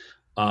violence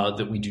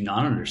that we do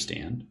not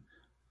understand.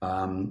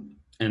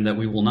 And that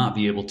we will not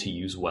be able to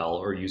use well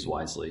or use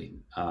wisely,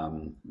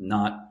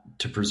 not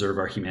to preserve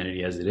our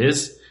humanity as it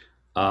is,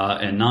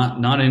 and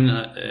not in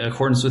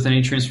accordance with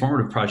any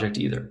transformative project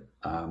either.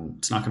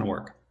 It's not going to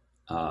work,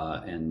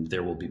 and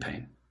there will be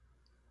pain.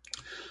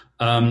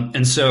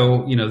 And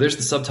so, there's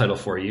the subtitle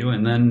for you,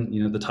 and then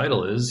the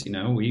title is,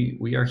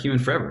 we are human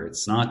forever.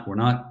 It's not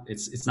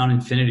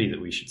infinity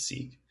that we should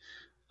seek.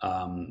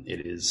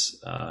 It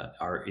is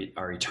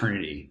our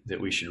eternity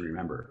that we should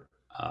remember.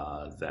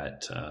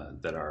 That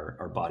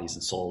our bodies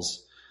and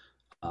souls,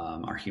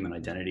 our human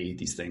identity,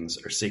 these things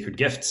are sacred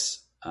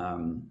gifts,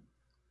 and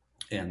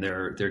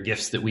they're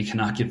gifts that we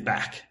cannot give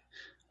back,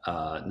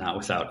 not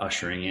without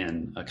ushering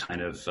in a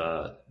kind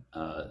of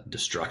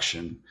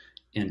destruction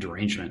and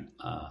derangement,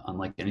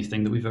 unlike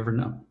anything that we've ever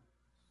known.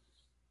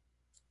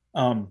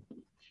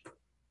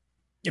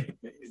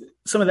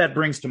 Some of that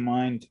brings to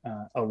mind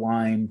a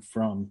line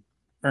from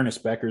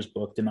Ernest Becker's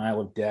book,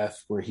 Denial of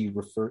Death, where he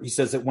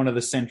says that one of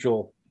the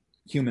central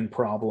human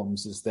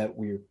problems is that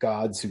we're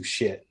gods who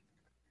shit.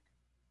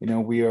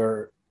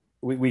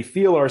 We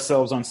feel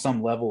ourselves on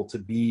some level to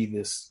be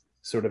this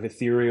sort of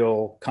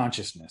ethereal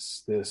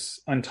consciousness, this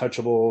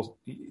untouchable,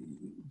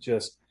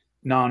 just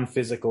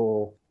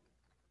non-physical,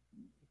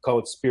 call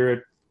it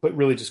spirit, but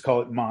really just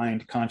call it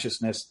mind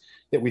consciousness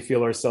that we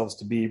feel ourselves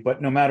to be.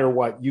 But no matter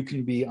what, you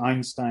can be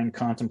Einstein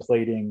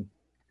contemplating,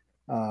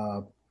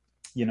 the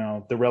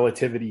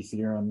relativity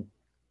theorem.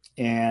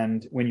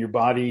 And when your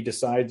body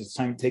decides it's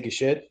time to take a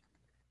shit,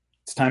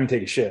 it's time to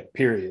take a shit,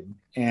 period.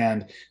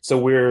 And so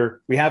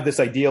we have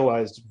this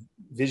idealized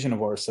vision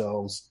of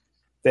ourselves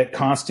that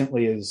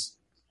constantly is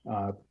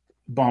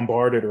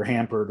bombarded or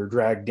hampered or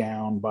dragged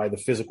down by the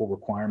physical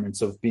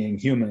requirements of being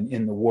human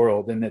in the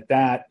world. And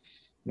that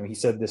he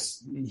said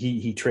this,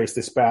 he traced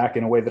this back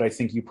in a way that I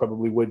think you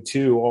probably would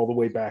too, all the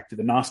way back to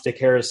the Gnostic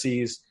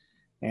heresies.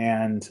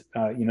 And,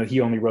 he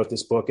only wrote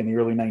this book in the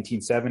early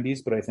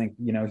 1970s, but I think,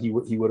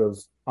 he would have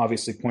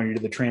obviously pointed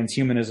to the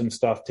transhumanism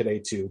stuff today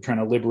too, trying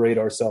to liberate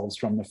ourselves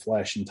from the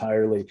flesh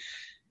entirely.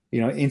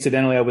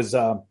 Incidentally,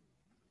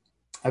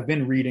 I've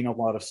been reading a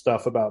lot of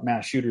stuff about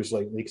mass shooters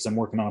lately because I'm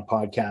working on a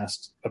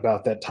podcast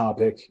about that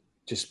topic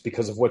just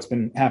because of what's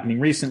been happening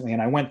recently.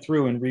 And I went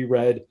through and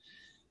reread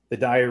the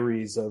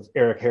diaries of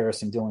Eric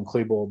Harris and Dylan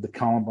Klebold, the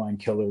Columbine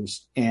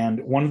killers.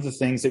 And one of the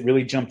things that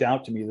really jumped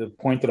out to me, the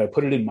point that I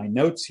put it in my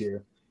notes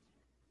here,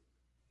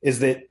 is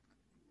that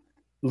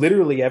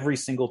literally every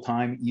single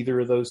time either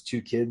of those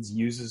two kids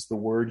uses the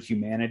word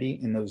humanity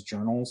in those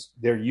journals,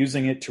 they're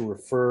using it to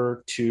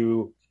refer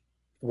to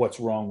what's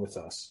wrong with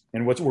us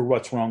and what's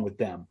wrong with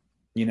them.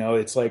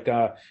 It's like,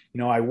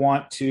 I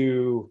want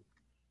to,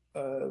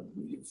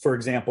 for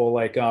example,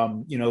 like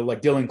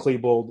Dylan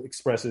Klebold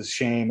expresses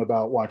shame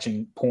about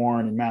watching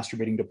porn and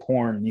masturbating to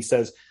porn. And he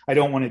says, I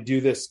don't want to do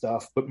this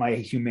stuff, but my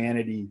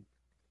humanity,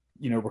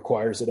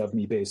 requires it of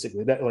me,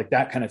 basically,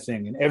 that kind of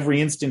thing. And every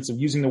instance of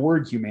using the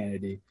word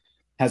humanity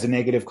has a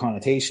negative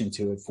connotation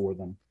to it for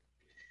them.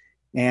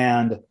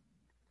 And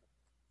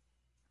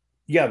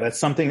yeah, that's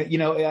something that,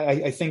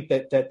 I think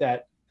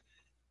that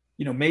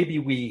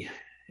maybe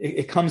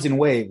it comes in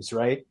waves,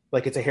 right?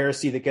 Like it's a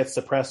heresy that gets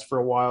suppressed for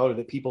a while or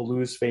that people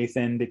lose faith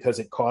in because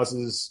it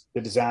causes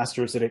the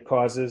disasters that it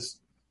causes.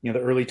 The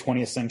early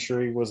 20th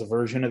century was a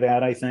version of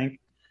that, I think.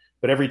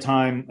 But every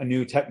time a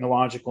new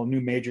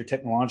major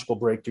technological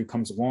breakthrough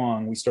comes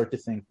along, we start to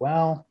think,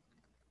 well,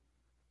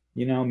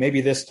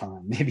 maybe this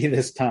time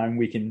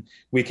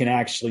we can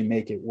actually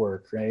make it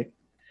work, right?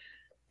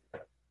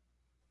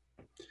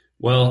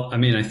 Well, I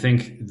mean, I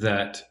think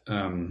that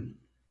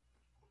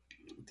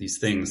these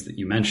things that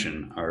you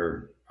mention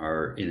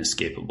are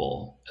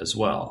inescapable as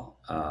well.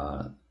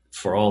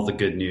 For all the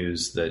good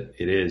news that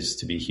it is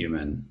to be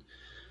human,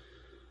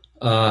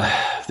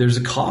 there's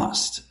a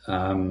cost.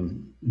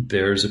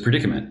 There's a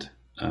predicament,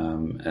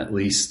 at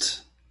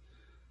least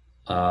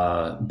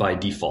by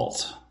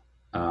default.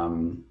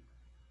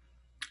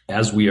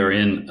 As we are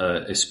in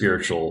a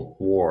spiritual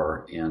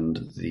war,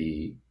 and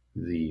the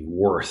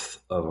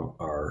worth of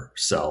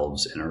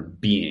ourselves and our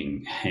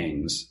being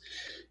hangs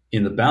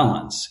in the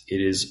balance, it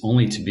is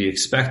only to be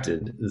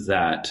expected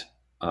that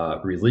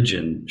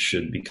religion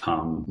should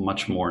become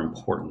much more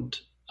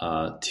important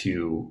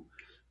to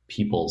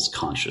people's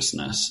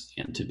consciousness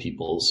and to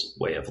people's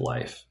way of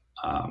life.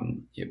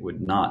 It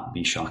would not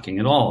be shocking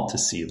at all to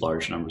see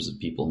large numbers of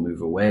people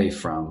move away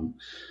from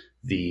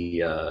the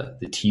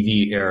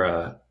TV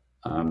era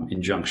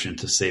injunction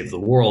to save the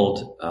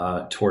world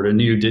toward a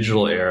new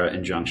digital era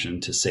injunction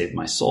to save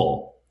my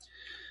soul.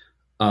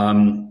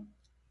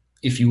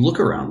 If you look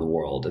around the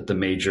world at the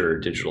major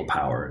digital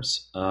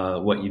powers,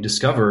 what you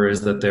discover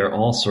is that they're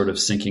all sort of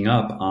syncing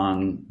up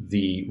on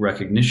the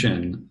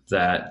recognition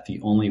that the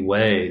only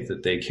way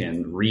that they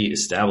can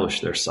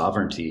reestablish their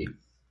sovereignty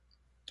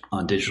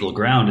on digital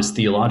ground is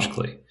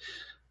theologically.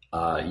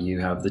 You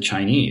have the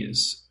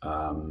Chinese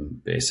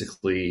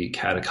basically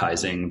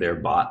catechizing their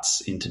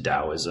bots into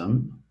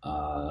Taoism.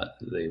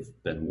 They've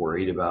been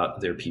worried about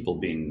their people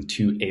being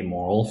too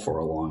amoral for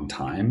a long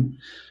time.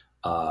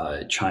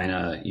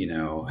 China,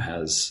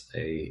 has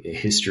a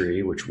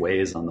history which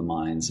weighs on the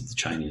minds of the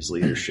Chinese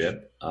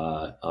leadership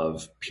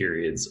of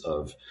periods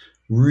of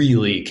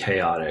really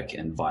chaotic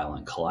and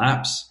violent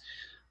collapse.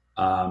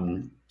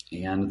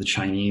 And the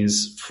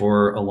Chinese,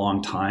 for a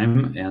long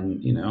time,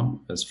 and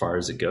as far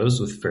as it goes,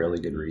 with fairly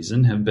good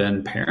reason, have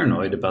been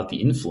paranoid about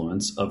the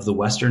influence of the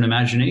Western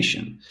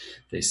imagination.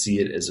 They see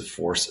it as a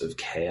force of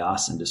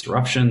chaos and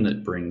disruption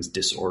that brings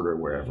disorder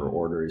wherever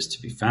order is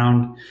to be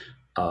found.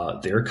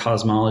 Their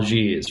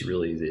cosmology is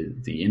really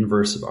the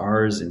inverse of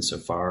ours,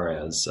 insofar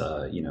as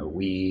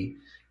we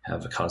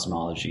have a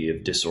cosmology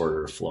of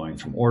disorder flowing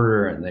from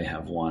order, and they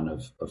have one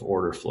of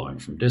order flowing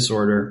from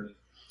disorder.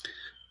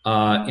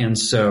 And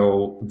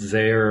so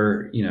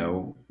their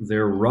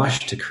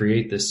rush to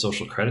create this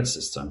social credit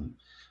system,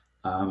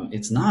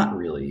 it's not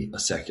really a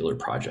secular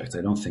project.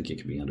 I don't think it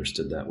can be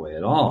understood that way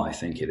at all. I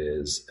think it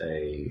is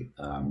a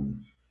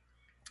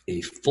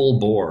full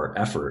bore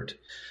effort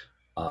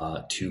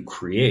to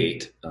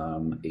create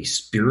a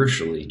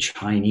spiritually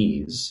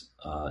Chinese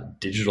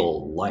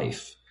digital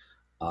life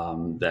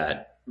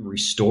that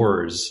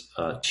restores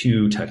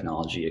to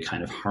technology a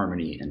kind of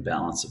harmony and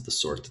balance of the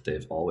sort that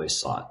they've always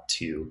sought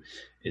to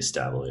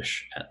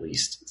establish, at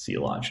least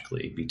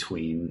theologically,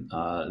 between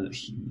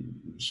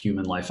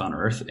human life on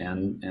Earth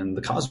and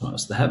the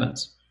cosmos, the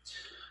heavens.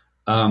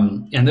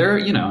 And there,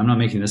 I'm not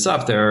making this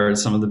up. There are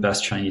some of the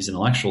best Chinese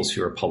intellectuals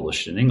who are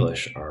published in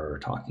English are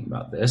talking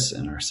about this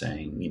and are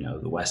saying,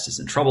 the West is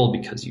in trouble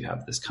because you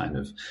have this kind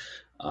of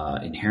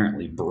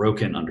inherently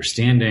broken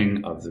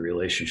understanding of the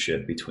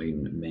relationship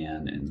between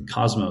man and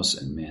cosmos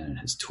and man and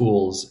his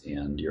tools,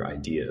 and your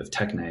idea of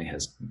techne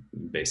has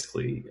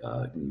basically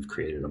you've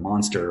created a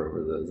monster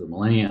over the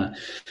millennia,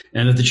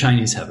 and that the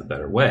Chinese have a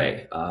better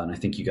way. And I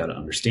think you got to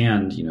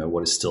understand,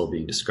 what is still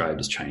being described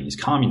as Chinese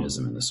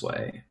communism in this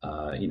way.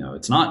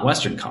 It's not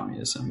Western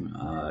communism.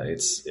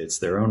 It's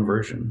their own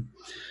version,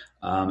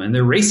 and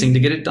they're racing to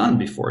get it done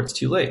before it's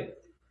too late.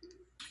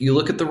 You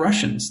look at the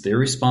Russians; their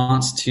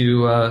response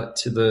to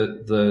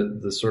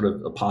the sort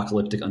of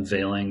apocalyptic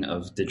unveiling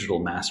of digital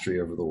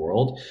mastery over the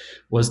world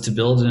was to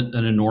build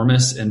an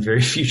enormous and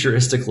very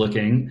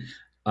futuristic-looking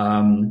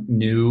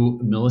new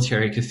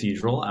military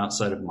cathedral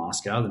outside of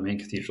Moscow, the main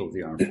cathedral of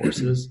the armed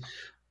forces,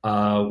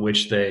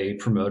 which they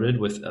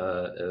promoted with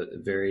a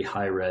very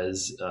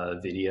high-res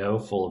video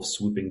full of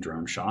swooping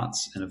drone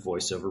shots and a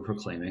voiceover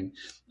proclaiming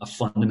a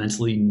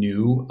fundamentally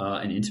new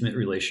and intimate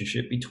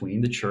relationship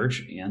between the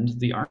church and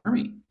the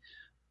army,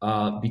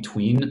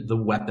 between the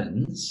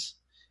weapons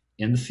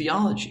and the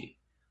theology.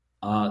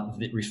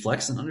 That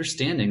reflects an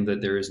understanding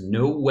that there is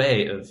no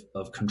way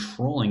of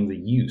controlling the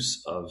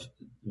use of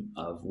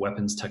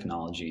weapons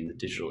technology in the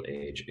digital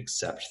age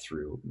except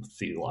through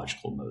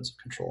theological modes of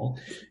control.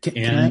 Can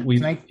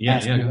I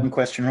ask you one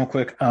question real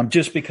quick?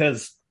 Just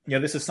because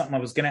this is something I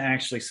was going to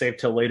actually save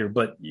till later,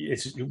 but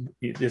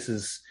this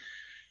is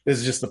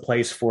just the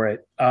place for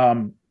it.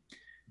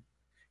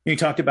 You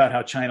talked about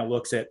how China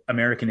looks at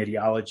American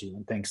ideology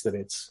and thinks that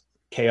it's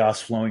chaos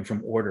flowing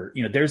from order.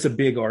 There's a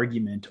big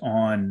argument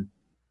on,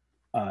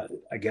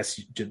 I guess,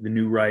 the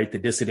new right, the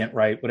dissident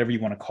right, whatever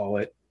you want to call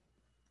it,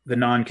 the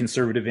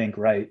non-conservative Inc.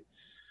 right,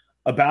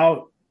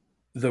 about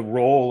the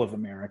role of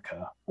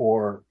America,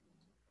 or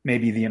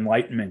maybe the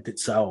Enlightenment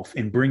itself,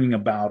 in bringing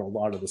about a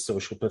lot of the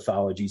social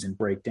pathologies and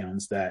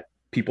breakdowns that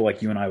people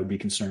like you and I would be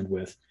concerned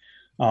with.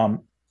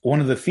 One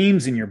of the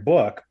themes in your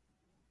book,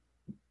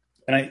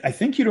 and I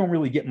think you don't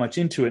really get much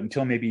into it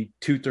until maybe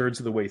 2/3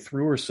 of the way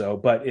through or so,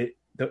 but it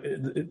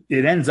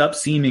ends up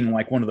seeming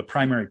like one of the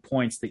primary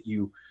points that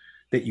you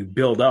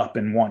build up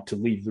and want to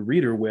leave the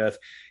reader with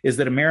is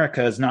that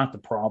America is not the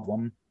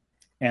problem,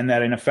 and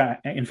that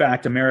in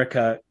fact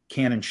America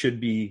can and should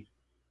be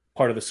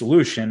part of the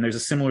solution. There's a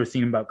similar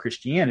theme about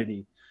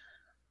Christianity.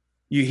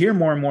 You hear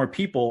more and more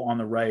people on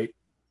the right,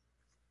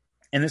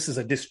 and this is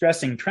a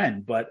distressing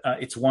trend, but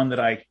it's one that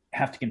I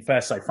have to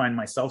confess I find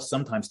myself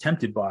sometimes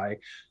tempted by,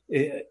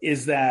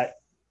 is that,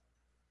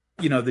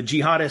 the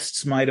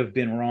jihadists might have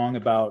been wrong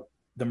about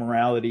the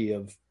morality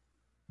of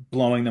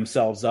blowing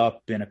themselves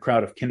up in a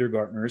crowd of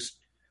kindergartners,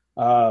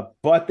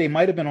 but they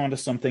might have been onto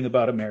something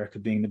about America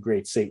being the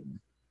great Satan.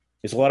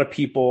 There's a lot of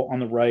people on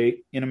the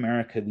right in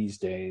America these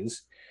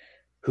days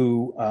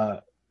who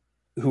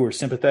are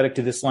sympathetic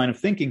to this line of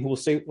thinking, who will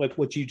say, like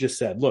what you just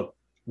said, look,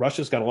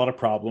 Russia's got a lot of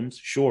problems,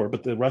 sure,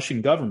 but the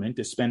Russian government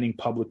is spending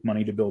public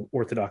money to build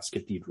Orthodox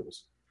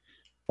cathedrals.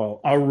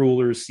 While our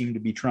rulers seem to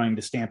be trying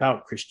to stamp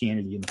out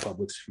Christianity in the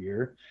public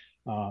sphere,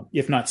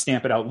 if not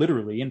stamp it out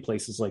literally in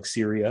places like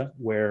Syria,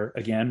 where,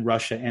 again,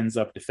 Russia ends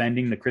up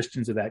defending the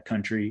Christians of that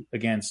country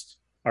against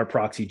our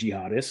proxy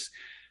jihadists.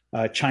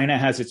 China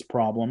has its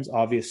problems,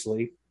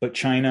 obviously, but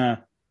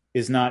China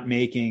is not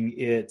making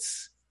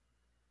its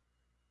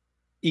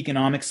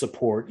economic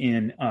support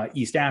in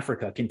East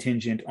Africa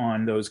contingent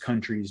on those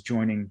countries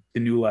joining the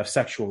New Left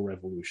sexual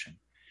revolution.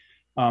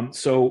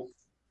 So,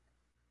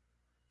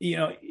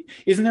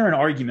 isn't there an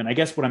argument, I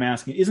guess what I'm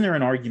asking, isn't there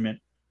an argument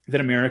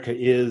that America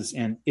is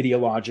an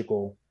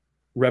ideological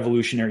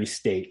revolutionary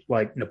state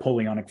like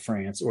Napoleonic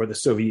France or the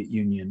Soviet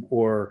Union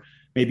or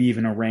maybe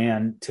even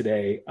Iran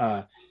today?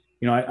 I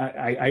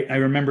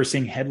remember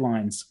seeing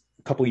headlines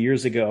a couple of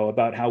years ago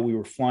about how we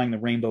were flying the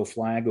rainbow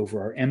flag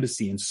over our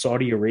embassy in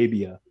Saudi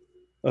Arabia,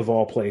 of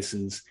all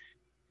places,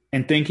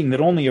 and thinking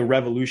that only a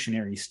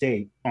revolutionary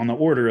state on the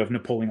order of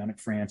Napoleonic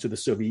France or the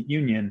Soviet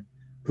Union,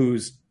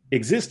 whose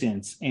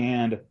existence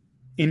and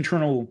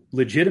internal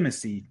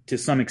legitimacy to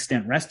some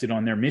extent rested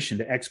on their mission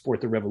to export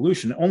the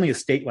revolution, only a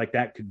state like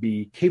that could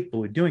be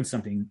capable of doing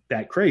something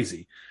that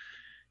crazy.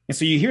 And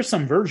so you hear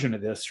some version of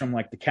this from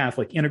like the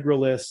Catholic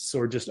integralists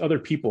or just other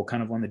people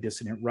kind of on the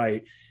dissident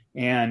right.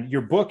 And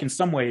your book, in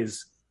some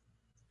ways,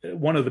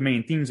 one of the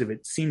main themes of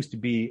it seems to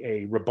be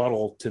a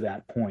rebuttal to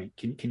that point.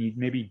 Can you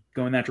maybe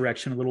go in that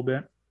direction a little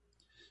bit?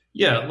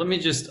 Yeah,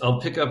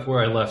 I'll pick up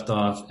where I left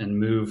off and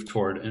move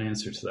toward an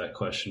answer to that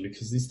question,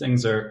 because these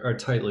things are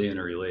tightly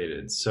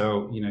interrelated.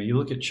 So, you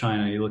look at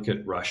China, you look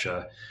at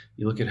Russia,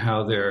 you look at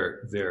how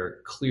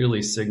they're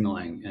clearly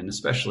signaling, and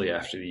especially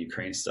after the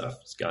Ukraine stuff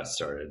got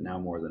started, now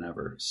more than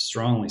ever,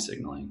 strongly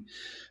signaling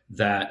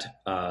that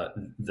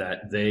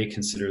they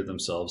consider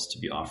themselves to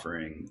be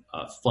offering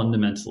a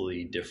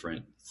fundamentally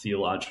different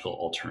theological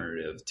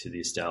alternative to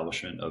the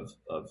establishment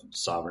of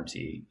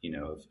sovereignty,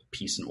 of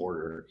peace and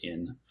order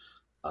in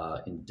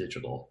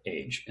digital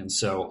age. And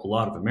so a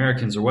lot of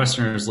Americans or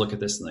Westerners look at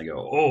this and they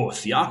go, oh,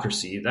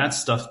 theocracy, that's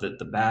stuff that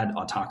the bad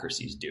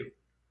autocracies do.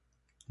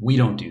 We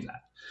don't do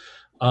that.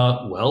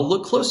 Well,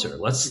 look closer.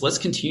 Let's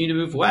continue to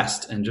move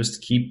west and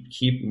just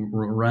keep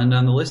run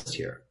down the list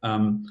here.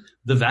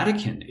 The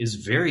Vatican is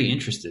very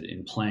interested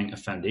in playing a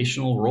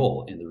foundational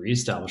role in the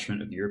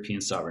reestablishment of European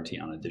sovereignty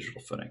on a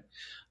digital footing.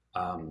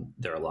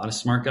 There are a lot of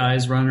smart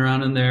guys running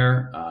around in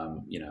there.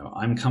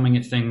 I'm coming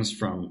at things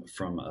from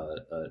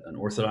an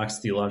Orthodox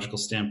theological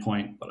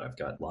standpoint, but I've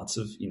got lots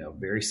of,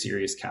 very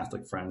serious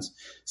Catholic friends,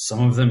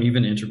 some of them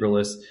even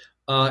integralists.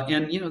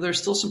 And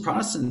there's still some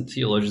Protestant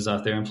theologians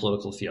out there and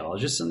political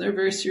theologists, and they're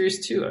very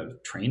serious too.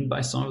 I've trained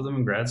by some of them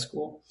in grad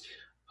school.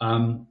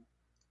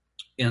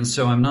 And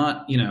so I'm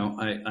not,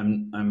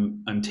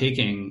 I'm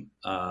taking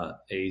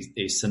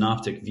a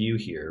synoptic view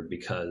here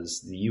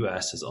because the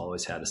U.S. has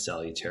always had a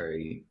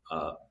salutary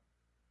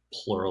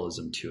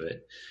pluralism to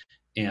it.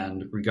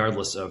 And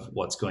regardless of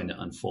what's going to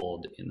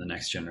unfold in the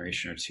next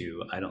generation or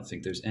two, I don't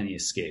think there's any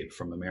escape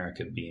from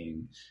America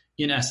being,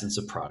 in essence,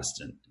 a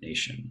Protestant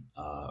nation,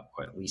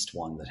 or at least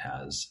one that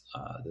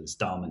is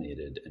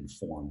dominated and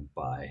formed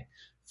by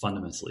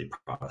fundamentally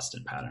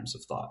Protestant patterns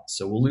of thought.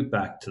 So we'll loop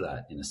back to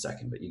that in a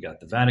second, but you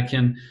got the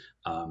Vatican,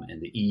 and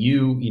the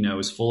EU,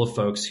 is full of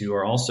folks who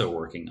are also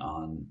working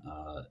on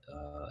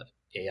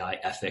AI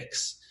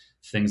ethics,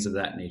 things of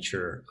that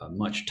nature, a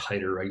much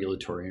tighter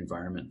regulatory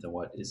environment than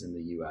what is in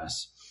the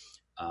US.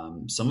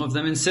 Some of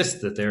them insist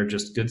that they're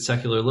just good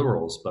secular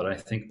liberals, but I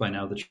think by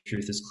now the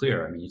truth is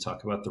clear. I mean, you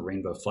talk about the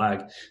rainbow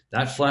flag.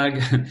 That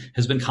flag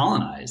has been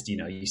colonized.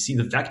 You see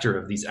the vector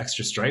of these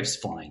extra stripes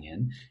flying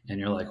in, and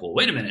you're like, well,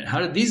 wait a minute, how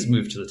did these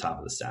move to the top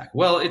of the stack?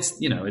 Well, it's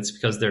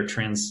because they're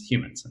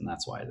transhumans, and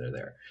that's why they're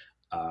there.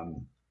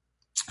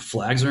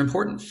 Flags are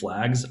important.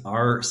 Flags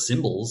are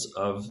symbols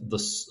of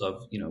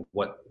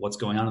what's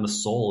going on in the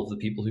soul of the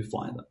people who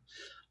fly them.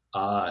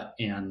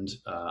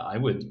 I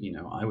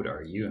would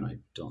argue, and I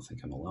don't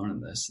think I'm alone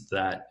in this,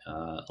 that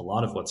a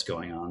lot of what's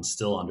going on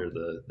still under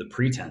the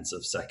pretense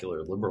of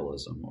secular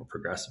liberalism or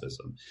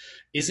progressivism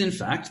is in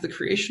fact the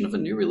creation of a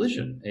new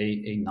religion,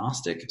 a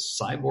Gnostic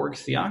cyborg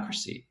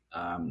theocracy.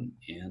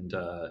 And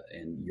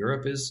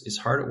Europe is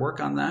hard at work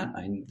on that.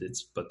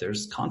 But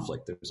there's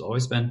conflict. There's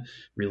always been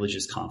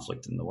religious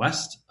conflict in the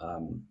West.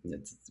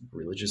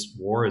 Religious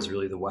war is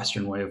really the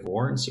Western way of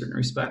war in certain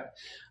respect.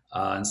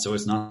 And so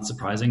it's not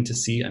surprising to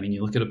see. I mean,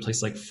 you look at a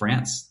place like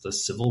France, the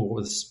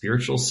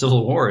spiritual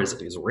civil war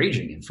is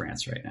raging in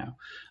France right now.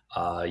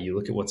 You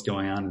look at what's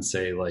going on in,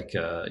 say, like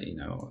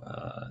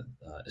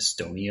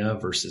Estonia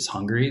versus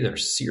Hungary. There are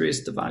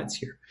serious divides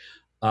here.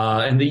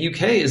 And the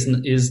UK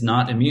is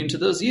not immune to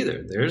those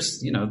either. There's,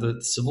 the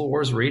civil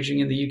wars raging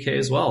in the UK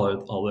as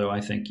well. Although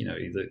I think,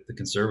 the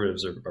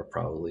conservatives are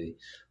probably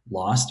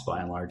lost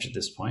by and large at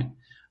this point.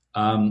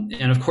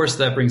 And of course,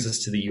 that brings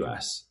us to the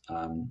US.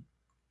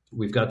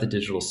 We've got the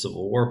digital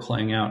civil war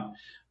playing out.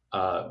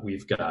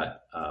 We've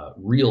got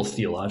real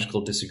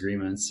theological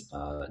disagreements,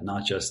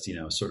 not just,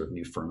 sort of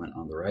new ferment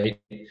on the right.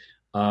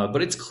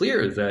 But it's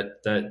clear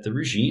that the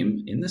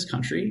regime in this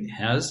country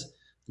has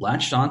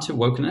latched onto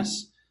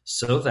wokeness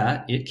so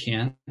that it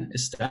can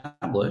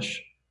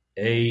establish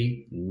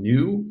a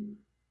new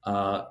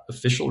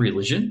official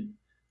religion,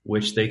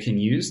 which they can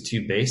use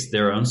to base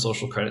their own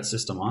social credit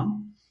system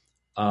on,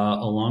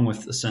 along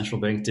with the central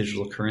bank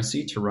digital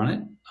currency to run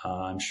it.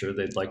 I'm sure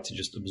they'd like to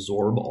just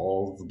absorb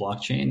all of the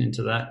blockchain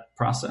into that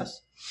process.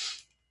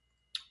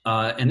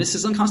 And this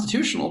is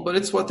unconstitutional, but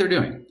it's what they're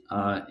doing.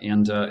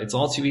 And it's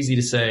all too easy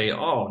to say,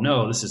 oh,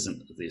 no, this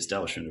isn't the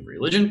establishment of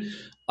religion.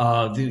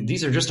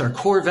 These are just our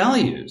core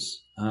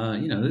values.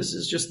 This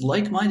is just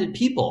like-minded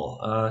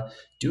people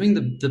doing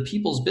the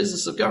people's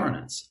business of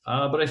governance.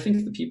 But I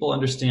think the people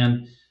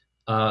understand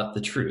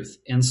the truth.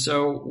 And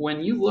so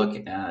when you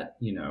look at,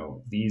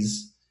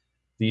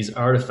 these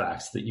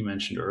artifacts that you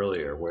mentioned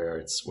earlier, where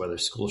it's whether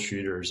school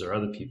shooters or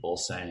other people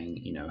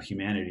saying,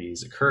 humanity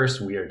is a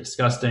curse, we are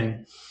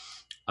disgusting.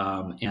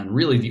 And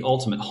really the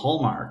ultimate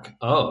hallmark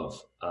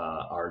of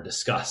our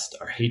disgust,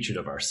 our hatred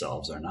of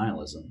ourselves, our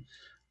nihilism,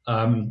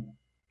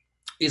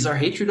 is our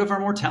hatred of our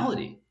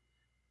mortality.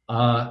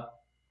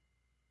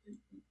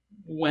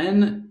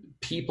 When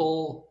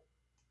people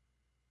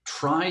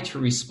try to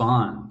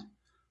respond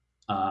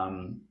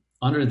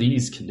under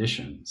these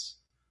conditions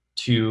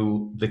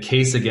to the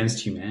case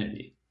against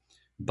humanity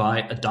by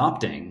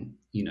adopting,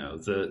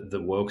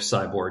 the woke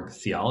cyborg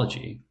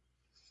theology,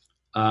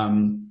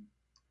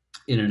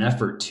 in an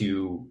effort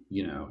to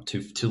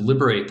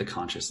liberate the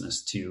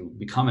consciousness, to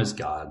become as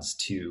gods,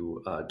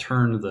 to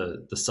turn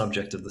the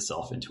subject of the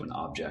self into an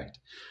object,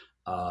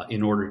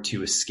 in order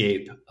to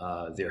escape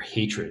their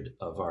hatred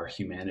of our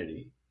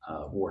humanity,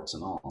 warts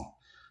and all.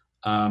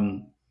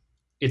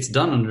 It's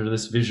done under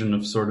this vision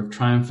of sort of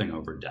triumphing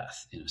over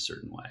death in a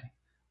certain way,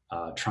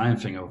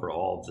 triumphing over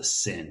all of the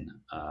sin,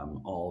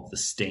 all of the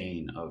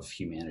stain of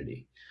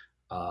humanity.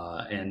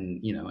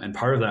 And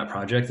part of that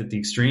project at the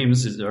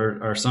extremes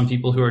are some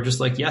people who are just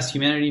like, yes,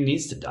 humanity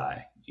needs to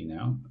die.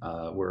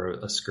 We're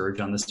a scourge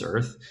on this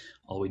earth.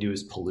 All we do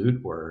is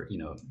pollute. We're,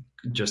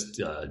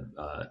 just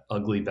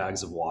ugly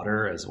bags of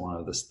water, as one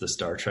of the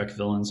Star Trek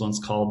villains once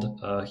called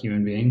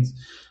human beings.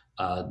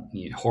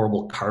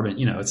 Horrible carbon.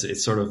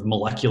 It's sort of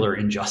molecular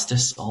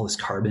injustice. All this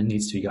carbon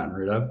needs to be gotten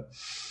rid of.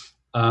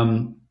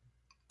 You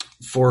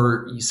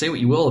say what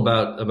you will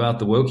about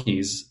the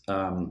wokies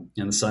and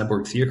the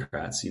cyborg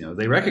theocrats,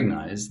 they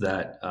recognize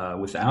that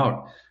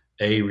without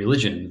a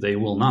religion, they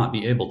will not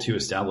be able to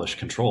establish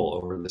control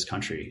over this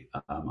country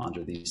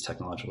under these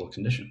technological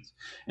conditions.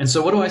 And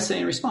so what do I say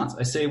in response?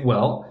 I say,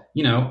 well,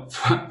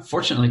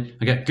 fortunately,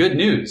 I got good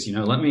news.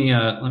 Let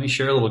me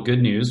share a little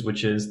good news,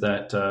 which is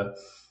that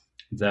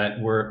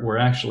we're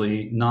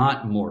actually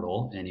not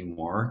mortal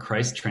anymore.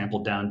 Christ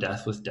trampled down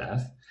death with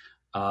death.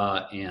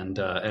 And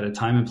at a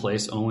time and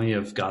place only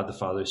of God the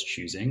Father's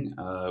choosing,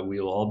 we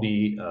will all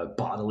be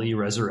bodily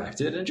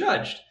resurrected and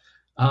judged.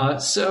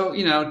 So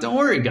don't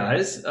worry,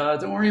 guys.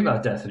 Don't worry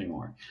about death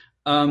anymore.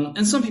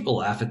 And some people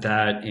laugh at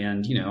that.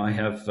 And, I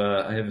have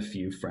a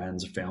few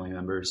friends or family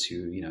members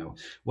who,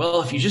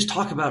 well, if you just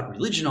talk about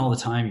religion all the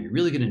time, you're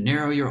really going to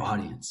narrow your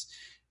audience.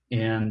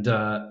 And,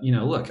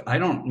 look, I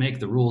don't make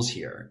the rules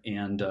here.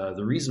 And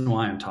the reason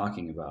why I'm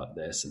talking about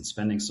this and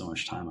spending so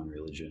much time on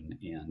religion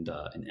and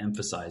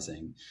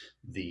emphasizing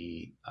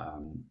the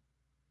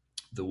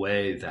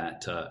way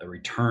that a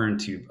return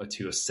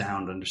to a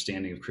sound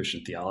understanding of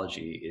Christian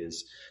theology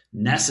is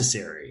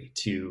necessary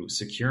to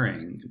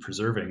securing and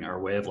preserving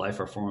our way of life,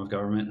 our form of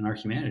government, and our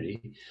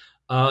humanity,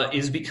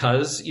 is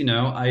because,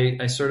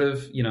 I sort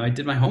of, I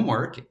did my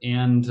homework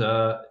and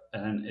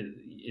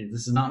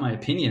this is not my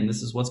opinion.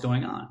 This is what's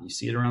going on. You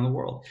see it around the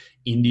world.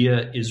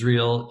 India,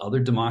 Israel, other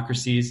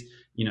democracies,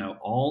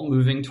 all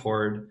moving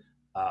toward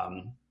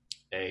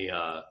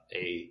a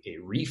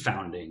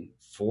refounding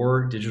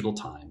for digital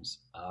times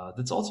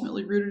that's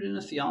ultimately rooted in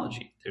a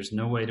theology. There's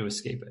no way to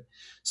escape it.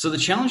 So the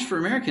challenge for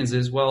Americans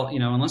is, well,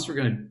 unless we're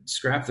going to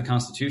scrap the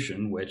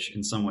Constitution, which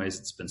in some ways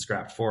it's been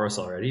scrapped for us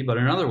already, but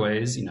in other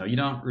ways, you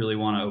don't really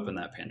want to open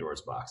that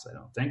Pandora's box, I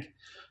don't think.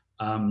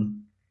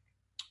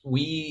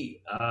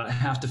 We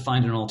have to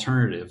find an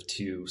alternative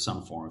to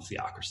some form of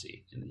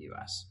theocracy in the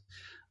U.S.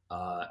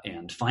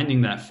 And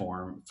finding that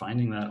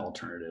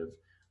alternative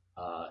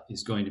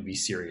is going to be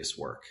serious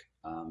work.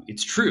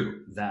 It's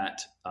true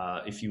that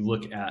if you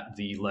look at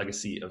the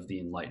legacy of the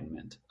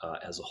Enlightenment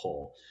as a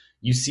whole,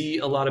 you see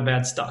a lot of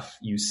bad stuff.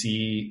 You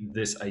see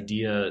this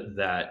idea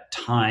that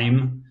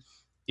time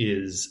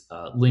is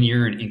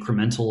linear and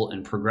incremental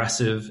and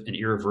progressive and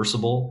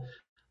irreversible,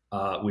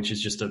 which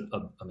is just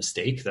a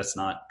mistake. That's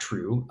not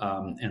true.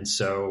 And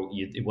so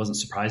it wasn't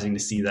surprising to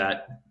see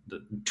that the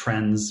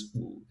trends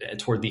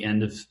toward the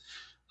end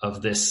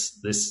of this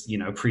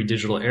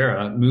pre-digital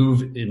era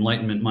move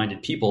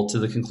Enlightenment-minded people to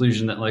the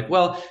conclusion that, like,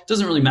 well, it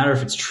doesn't really matter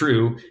if it's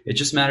true. It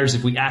just matters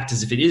if we act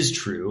as if it is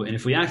true. And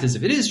if we act as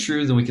if it is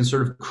true, then we can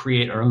sort of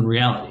create our own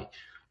reality.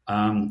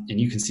 And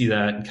you can see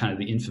that in kind of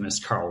the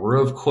infamous Karl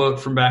Rove quote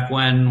from back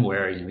when,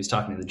 where he's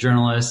talking to the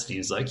journalist. And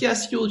he's like,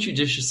 yes, you'll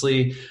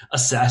judiciously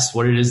assess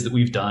what it is that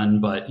we've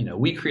done, but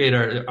we create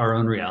our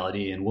own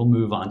reality, and we'll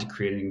move on to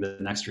creating the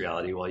next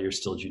reality while you're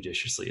still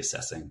judiciously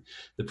assessing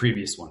the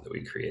previous one that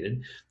we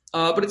created.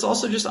 But it's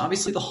also just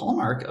obviously the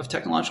hallmark of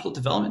technological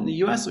development in the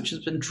U.S., which has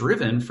been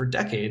driven for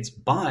decades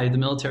by the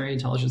military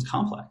intelligence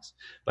complex,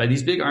 by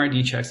these big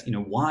R&D checks.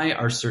 Why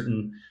are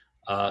certain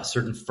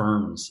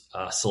firms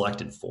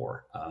selected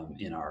for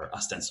in our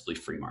ostensibly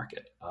free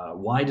market?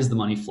 Why does the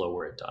money flow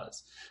where it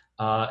does?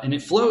 And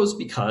it flows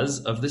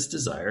because of this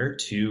desire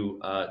to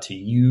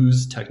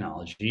use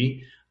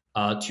technology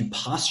to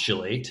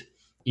postulate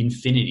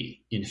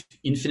infinity,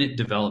 infinite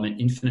development,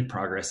 infinite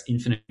progress,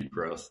 infinite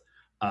growth,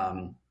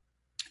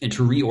 and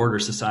to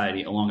reorder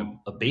society along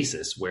a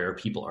basis where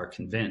people are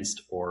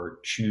convinced or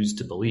choose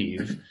to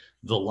believe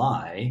the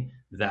lie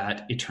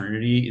that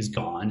eternity is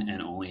gone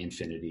and only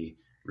infinity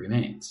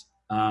remains.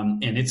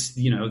 And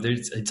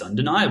it's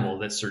undeniable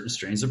that certain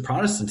strains of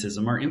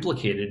Protestantism are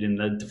implicated in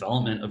the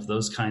development of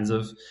those kinds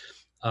of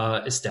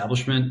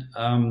establishment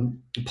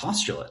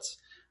postulates.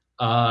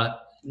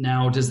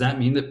 Now, does that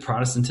mean that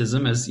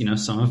Protestantism, as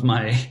some of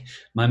my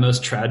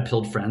most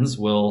trad-pilled friends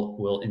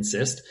will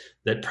insist,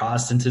 that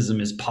Protestantism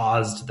is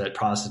paused, that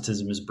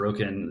Protestantism is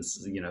broken,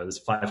 this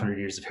 500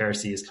 years of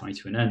heresy is coming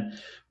to an end?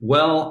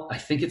 Well, I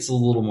think it's a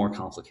little more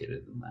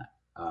complicated than that.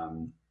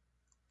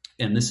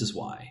 And this is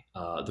why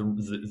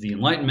the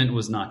Enlightenment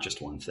was not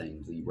just one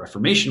thing. The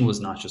Reformation was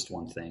not just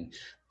one thing.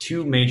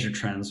 Two major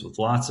trends with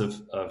lots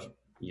of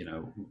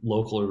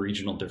local or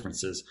regional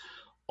differences,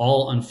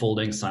 all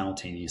unfolding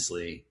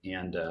simultaneously.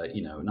 And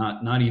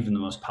not even the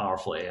most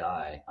powerful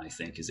AI, I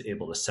think, is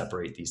able to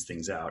separate these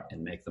things out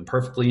and make them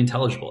perfectly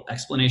intelligible.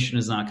 Explanation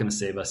is not going to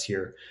save us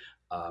here.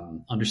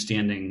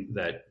 Understanding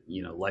that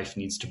life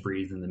needs to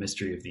breathe and the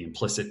mystery of the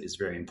implicit is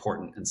very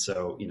important. And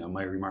so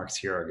my remarks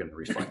here are going to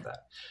reflect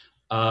that.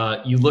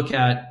 You look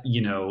at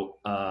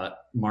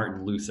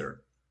Martin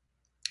Luther.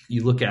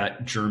 You look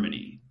at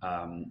Germany,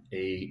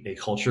 a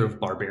culture of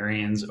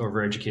barbarians,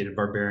 overeducated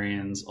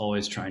barbarians,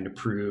 always trying to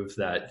prove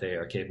that they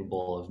are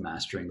capable of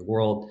mastering the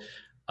world.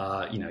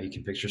 You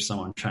can picture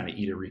someone trying to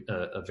eat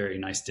a very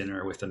nice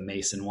dinner with a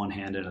mace in one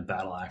hand and a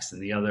battle axe in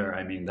the other.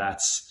 I mean,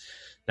 that's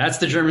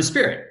the German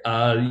spirit.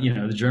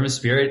 The German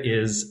spirit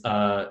is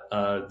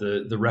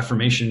the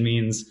Reformation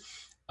means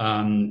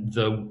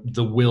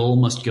the will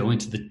must go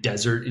into the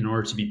desert in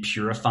order to be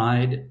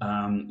purified.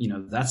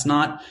 That's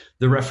not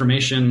the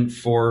Reformation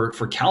for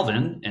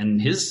Calvin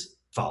and his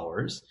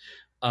followers.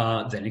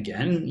 Then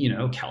again,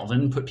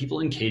 Calvin put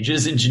people in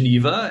cages in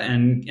Geneva,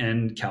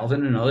 and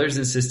Calvin and others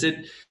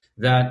insisted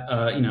that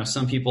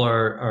some people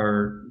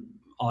are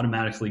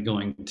automatically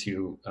going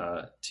to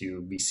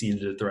be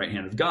seated at the right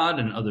hand of God,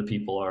 and other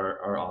people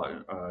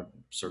are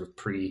sort of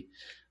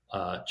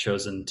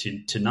chosen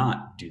to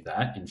not do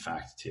that. In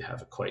fact, to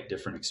have a quite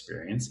different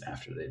experience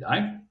after they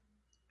die.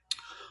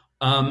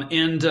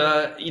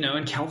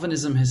 And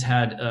Calvinism has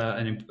had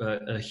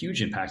a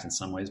huge impact in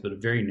some ways, but a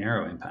very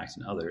narrow impact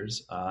in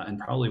others. And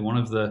probably one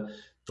of the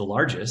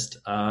largest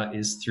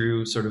is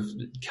through sort of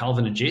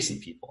Calvin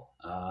adjacent people.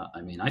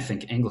 I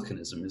think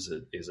Anglicanism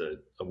is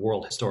a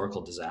world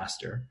historical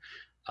disaster.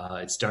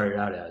 It started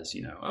out as,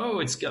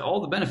 it's got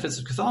all the benefits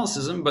of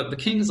Catholicism, but the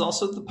king is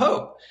also the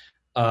Pope.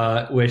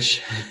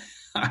 Which,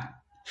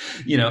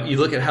 you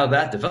look at how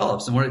that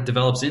develops, and what it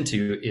develops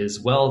into is,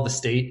 well, the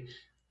state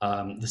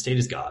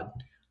is God,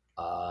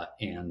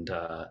 and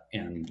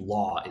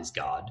law is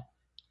God,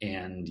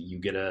 and you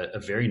get a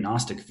very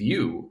Gnostic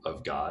view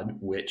of God,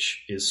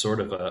 which is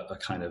sort of a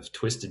kind of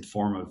twisted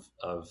form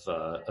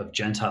of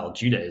Gentile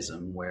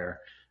Judaism, where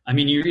I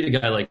mean, you read a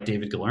guy like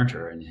David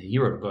Galerner, and he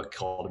wrote a book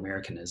called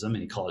Americanism,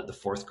 and he called it the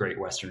fourth great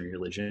Western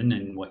religion.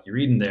 And what you're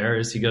reading there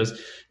is he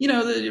goes,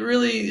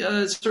 really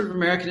sort of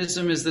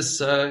Americanism is this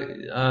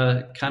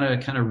kind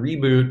of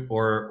reboot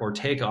or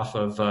take off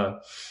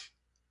of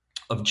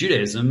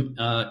Judaism,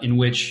 in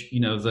which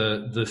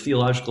the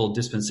theological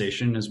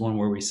dispensation is one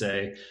where we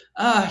say,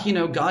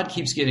 God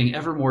keeps getting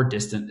ever more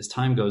distant as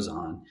time goes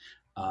on.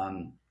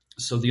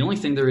 So the only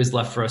thing there is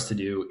left for us to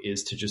do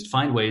is to just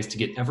find ways to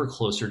get ever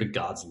closer to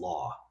God's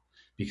law,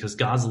 because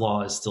God's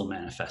law is still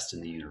manifest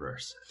in the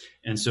universe.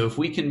 And so if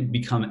we can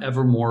become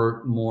ever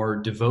more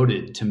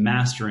devoted to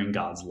mastering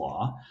God's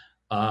law,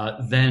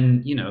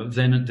 then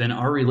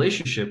our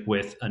relationship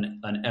with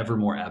an ever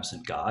more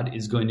absent God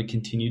is going to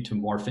continue to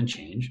morph and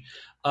change.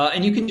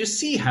 And you can just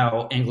see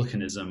how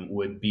Anglicanism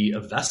would be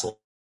a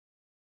vessel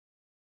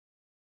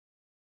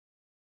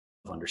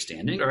of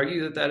understanding. I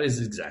argue that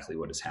is exactly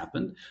what has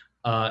happened.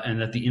 And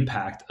that the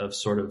impact of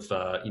sort of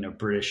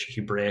British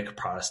Hebraic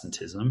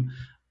Protestantism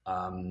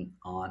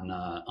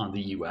on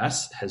the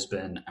U.S. has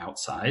been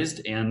outsized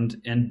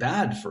and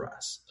bad for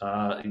us.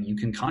 You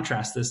can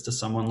contrast this to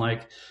someone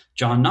like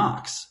John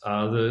Knox,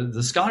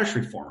 the Scottish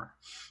reformer.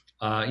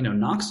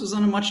 Knox was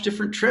on a much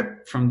different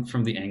trip from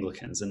the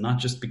Anglicans, and not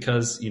just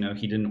because he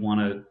didn't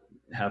want to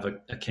have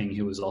a king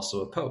who was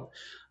also a pope.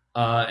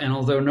 And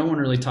although no one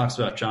really talks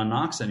about John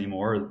Knox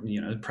anymore,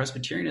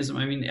 Presbyterianism,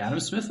 I mean, Adam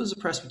Smith was a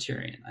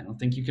Presbyterian. I don't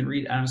think you can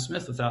read Adam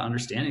Smith without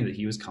understanding that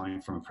he was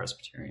coming from a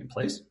Presbyterian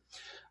place.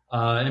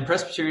 And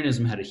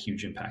Presbyterianism had a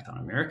huge impact on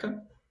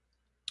America.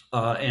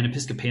 And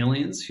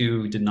Episcopalians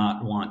who did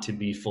not want to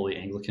be fully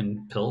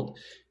Anglican pilled,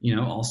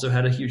 also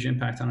had a huge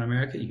impact on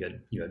America.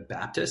 You had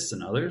Baptists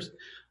and others.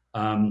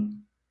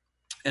 And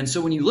so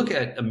when you look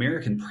at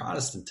American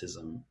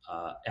Protestantism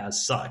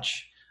as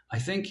such, I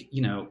think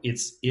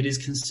it is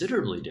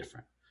considerably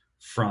different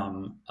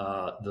from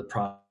the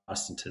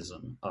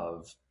Protestantism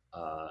of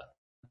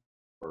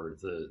or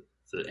the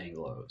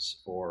Anglos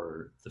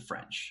or the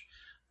French,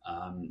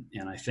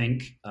 and I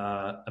think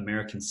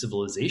American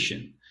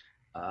civilization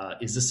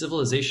is a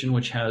civilization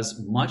which has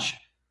much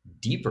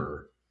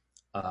deeper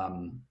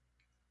and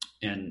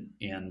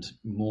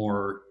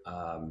more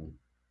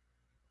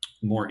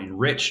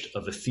enriched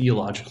of a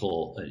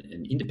theological,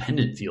 an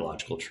independent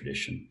theological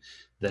tradition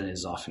than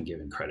is often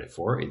given credit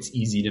for. It's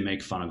easy to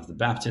make fun of the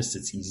Baptists.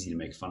 It's easy to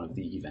make fun of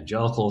the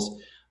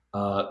evangelicals.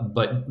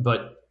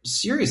 But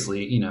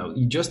seriously,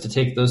 just to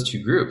take those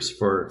two groups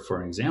for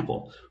an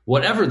example,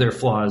 whatever their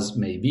flaws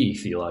may be,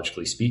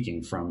 theologically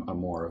speaking, from a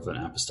more of an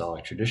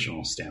apostolic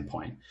traditional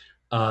standpoint,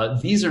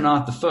 these are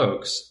not the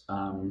folks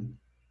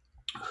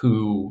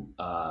who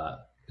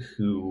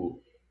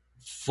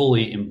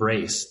fully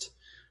embraced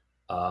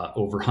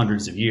over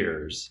hundreds of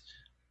years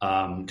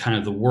kind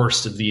of the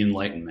worst of the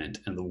Enlightenment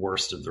and the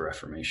worst of the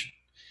Reformation.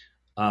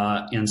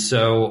 And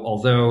so,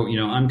 although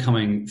I'm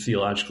coming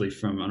theologically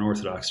from an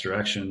Orthodox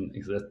direction,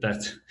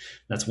 that's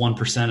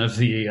 1% of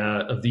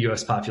the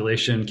U.S.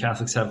 population.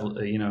 Catholics have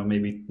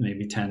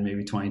maybe 10,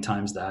 maybe 20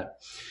 times that.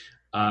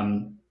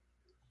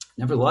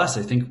 Nevertheless,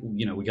 I think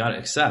we got to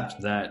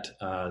accept that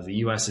the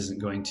U.S. isn't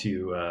going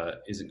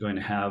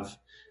to have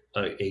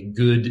a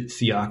good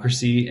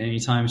theocracy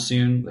anytime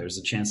soon. There's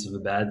a chance of a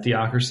bad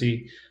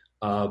theocracy.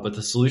 But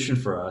the solution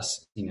for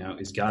us,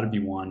 has got to be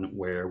one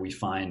where we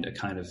find a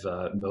kind of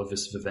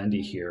modus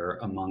vivendi here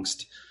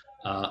amongst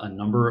a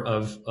number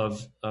of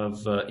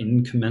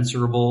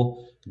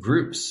incommensurable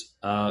groups.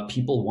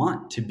 People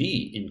want to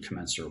be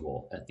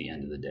incommensurable at the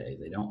end of the day.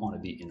 They don't want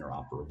to be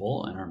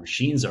interoperable, and our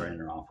machines are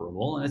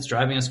interoperable, and it's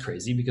driving us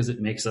crazy because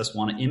it makes us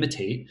want to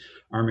imitate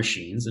our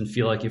machines and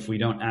feel like if we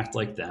don't act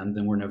like them,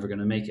 then we're never going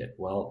to make it.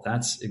 Well,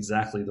 that's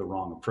exactly the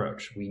wrong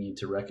approach. We need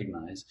to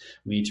recognize,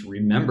 we need to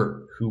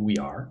remember who we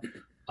are,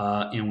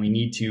 and we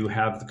need to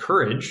have the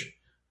courage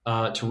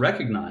to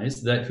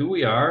recognize that who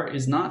we are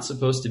is not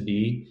supposed to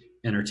be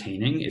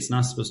entertaining. It's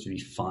not supposed to be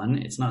fun.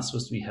 It's not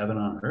supposed to be heaven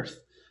on earth.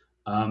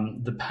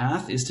 The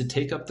path is to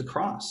take up the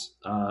cross.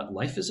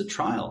 Life is a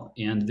trial,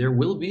 and there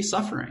will be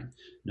suffering,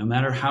 no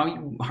matter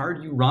how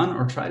hard you run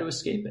or try to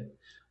escape it.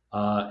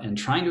 And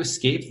trying to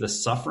escape the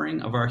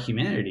suffering of our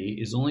humanity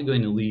is only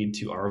going to lead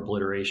to our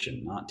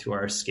obliteration, not to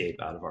our escape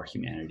out of our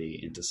humanity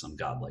into some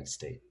godlike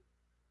state.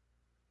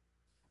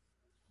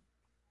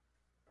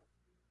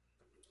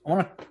 I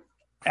want to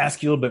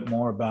ask you a little bit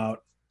more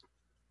about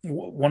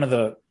one of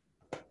the,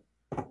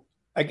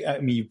 I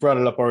mean, you brought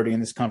it up already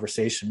in this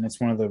conversation. It's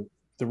one of the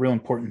real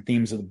important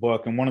themes of the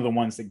book, and one of the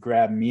ones that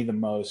grabbed me the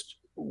most,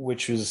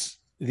 which was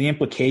the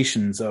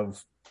implications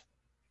of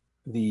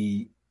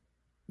the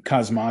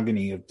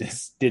cosmogony of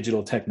this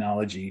digital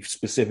technology,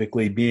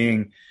 specifically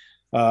being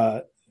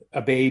a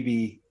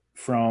baby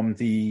from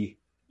the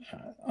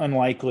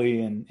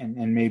unlikely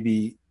and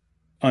maybe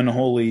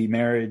unholy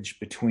marriage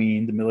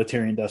between the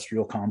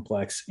military-industrial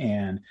complex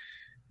and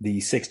the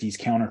 60s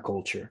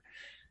counterculture.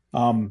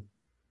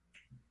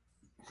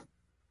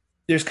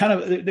 There's kind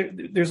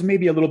of there's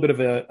maybe a little bit of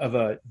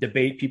a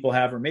debate people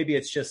have, or maybe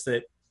it's just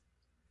that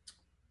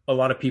a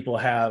lot of people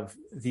have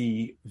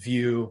the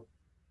view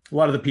a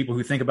lot of the people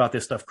who think about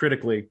this stuff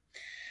critically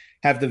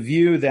have the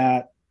view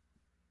that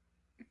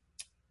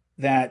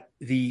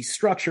the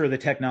structure of the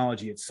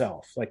technology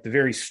itself, like the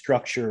very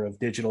structure of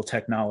digital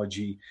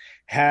technology,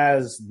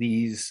 has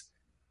these,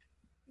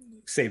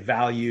 say,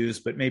 values,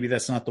 but maybe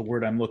that's not the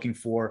word I'm looking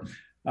for,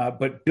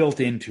 but built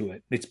into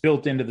it. It's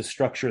built into the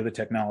structure of the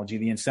technology,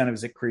 the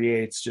incentives it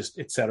creates, just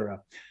et cetera.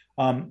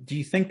 Do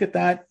you think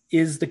that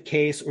is the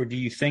case, or do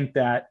you think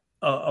that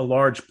a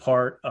large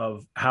part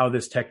of how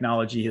this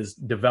technology has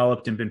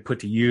developed and been put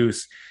to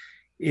use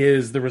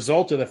is the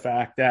result of the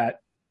fact that,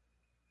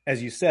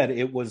 as you said,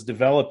 it was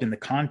developed in the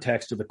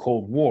context of the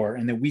Cold War,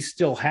 and that we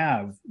still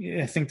have,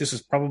 I think this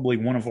is probably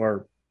one of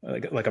our,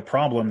 like a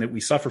problem that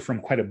we suffer from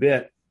quite a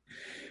bit,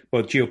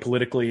 both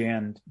geopolitically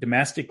and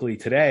domestically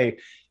today,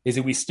 is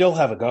that we still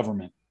have a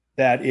government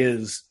that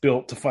is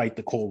built to fight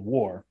the Cold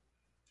War.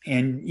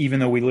 And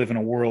even though we live in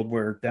a world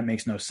where that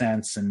makes no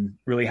sense and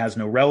really has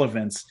no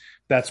relevance,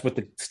 that's what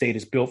the state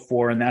is built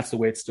for, and that's the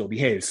way it still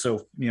behaves.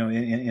 So,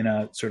 in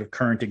a sort of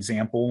current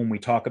example, when we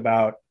talk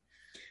about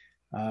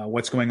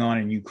what's going on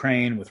in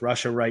Ukraine with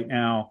Russia right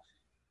now,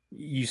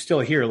 you still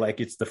hear like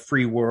it's the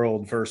free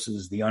world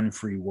versus the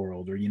unfree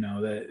world, or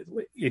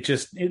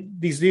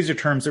these are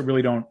terms that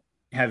really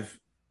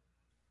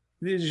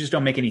just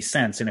don't make any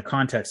sense in a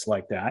context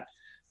like that.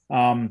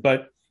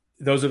 But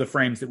those are the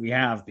frames that we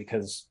have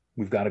because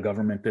we've got a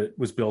government that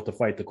was built to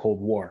fight the Cold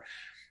War.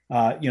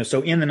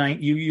 So in the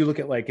you look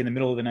at like in the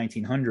middle of the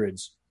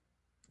 1900s,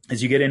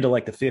 as you get into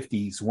like the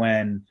 50s,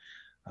 when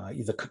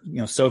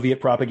Soviet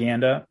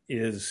propaganda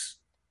is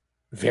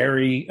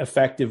very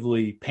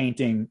effectively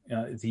painting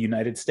the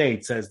United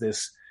States as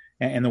this,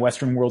 and the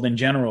Western world in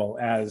general,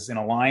 as an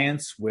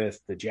alliance with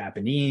the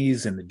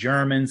Japanese and the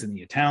Germans and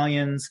the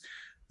Italians,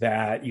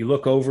 that you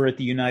look over at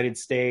the United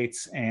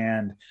States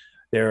and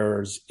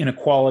there's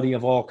inequality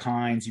of all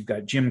kinds. You've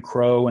got Jim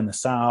Crow in the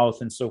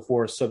South and so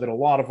forth, so that a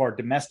lot of our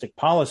domestic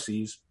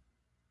policies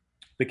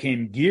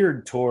became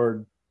geared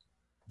toward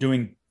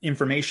doing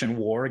information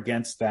war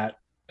against that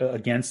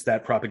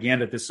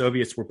propaganda the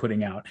Soviets were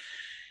putting out.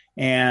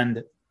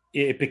 And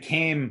it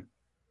became,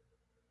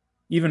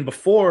 even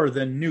before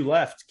the New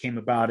Left came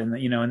about in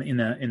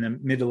the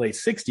mid to late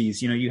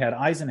 60s, you had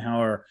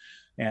Eisenhower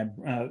and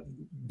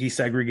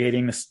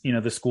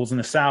desegregating the schools in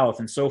the South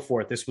and so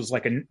forth. This was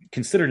like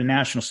considered a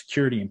national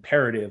security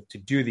imperative to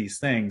do these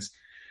things.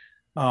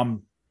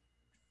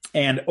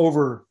 And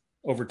over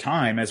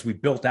time, as we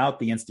built out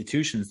the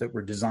institutions that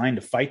were designed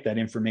to fight that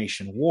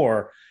information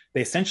war,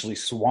 they essentially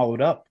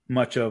swallowed up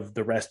much of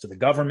the rest of the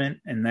government.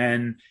 And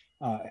then,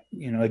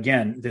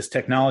 again, this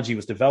technology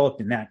was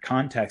developed in that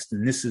context,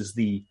 and this is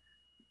the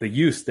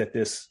use that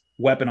this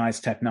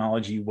weaponized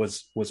technology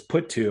was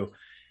put to.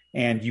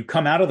 And you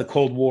come out of the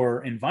Cold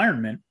War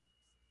environment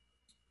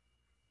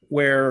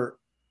where,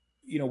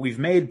 we've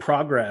made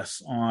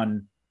progress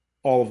on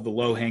all of the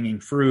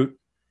low-hanging fruit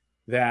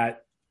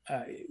that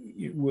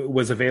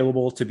was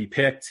available to be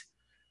picked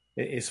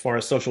as far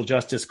as social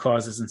justice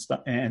causes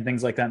and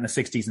things like that in the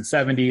 60s and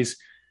 70s.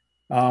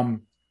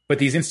 But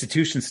these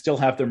institutions still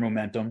have their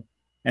momentum,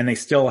 and they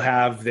still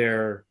have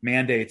their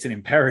mandates and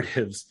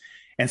imperatives.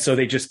 And so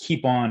they just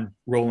keep on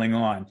rolling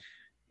on.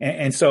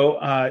 And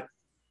so,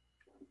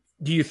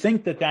 do you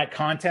think that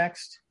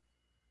context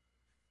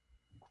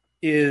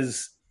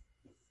is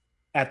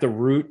at the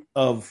root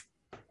of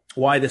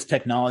why this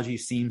technology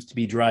seems to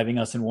be driving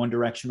us in one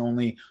direction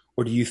only?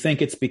 Or do you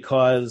think it's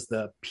because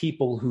the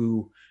people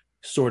who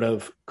sort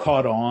of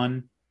caught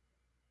on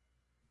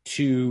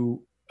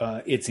to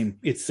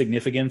its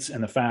significance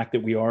and the fact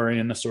that we are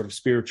in a sort of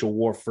spiritual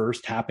war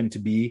first happen to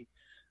be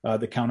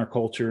the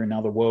counterculture and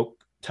now the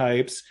woke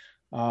types?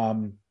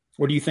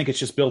 Or do you think it's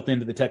just built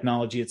into the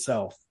technology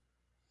itself?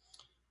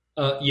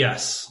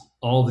 Yes,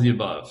 all of the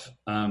above.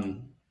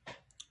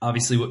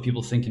 Obviously, what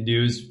people think and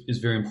do is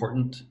very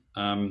important.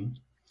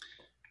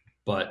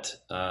 But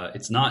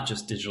it's not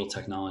just digital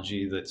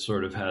technology that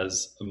sort of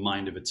has a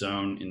mind of its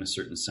own in a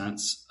certain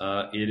sense.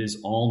 It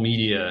is all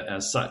media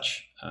as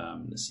such.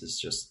 This is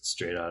just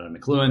straight out of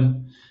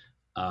McLuhan,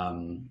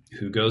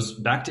 who goes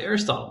back to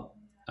Aristotle.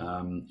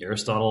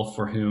 Aristotle,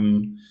 for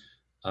whom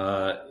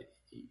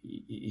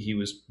he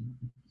was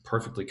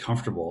perfectly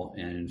comfortable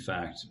and, in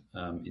fact,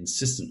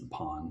 insistent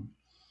upon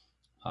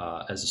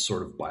as a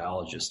sort of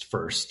biologist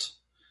first,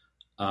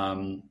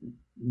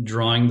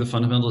 drawing the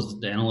fundamental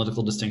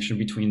analytical distinction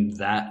between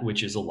that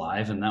which is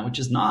alive and that which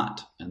is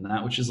not. And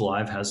that which is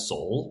alive has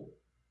soul,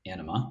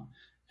 anima,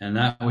 and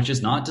that which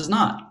is not does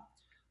not.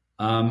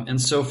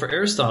 And so for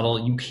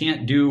Aristotle, you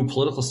can't do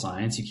political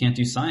science, you can't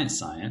do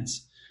science,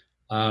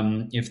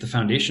 if the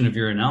foundation of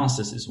your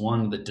analysis is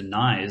one that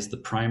denies the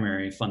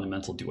primary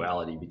fundamental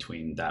duality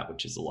between that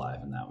which is alive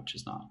and that which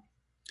is not.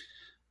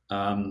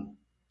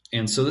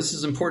 And so this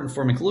is important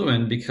for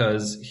McLuhan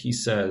because he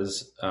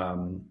says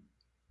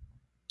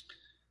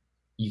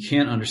you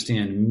can't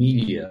understand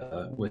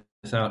media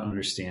without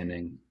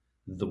understanding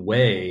the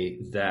way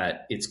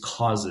that its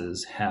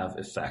causes have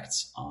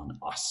effects on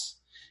us.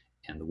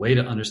 And the way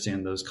to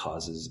understand those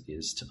causes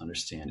is to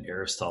understand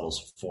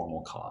Aristotle's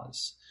formal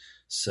cause.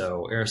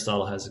 So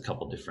Aristotle has a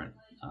couple different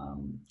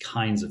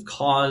kinds of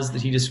cause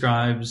that he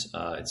describes.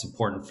 It's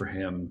important for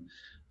him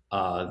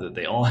that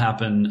they all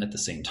happen at the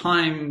same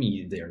time.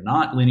 They are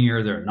not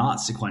linear. They're not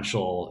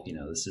sequential.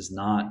 This is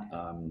not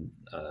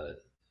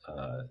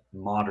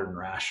modern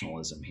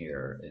rationalism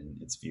here in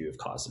its view of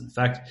cause and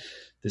effect.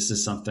 This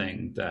is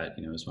something that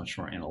is much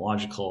more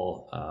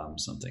analogical,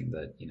 something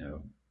that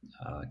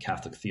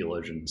Catholic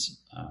theologians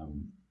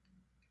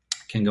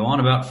can go on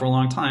about for a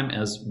long time,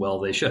 as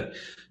well they should.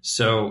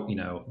 So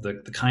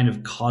the kind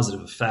of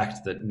causative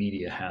effect that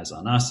media has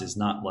on us is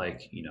not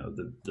like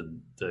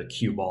the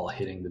cue ball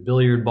hitting the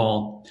billiard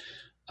ball.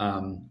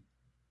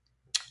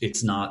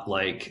 It's not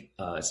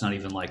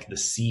even like the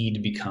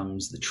seed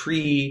becomes the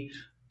tree.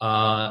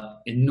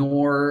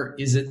 Nor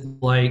is it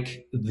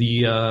like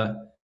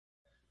the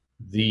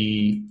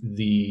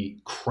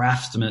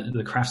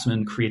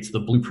craftsman creates the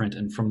blueprint,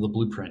 and from the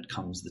blueprint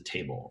comes the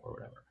table or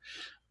whatever.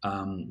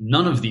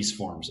 None of these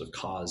forms of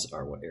cause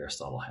are what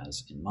Aristotle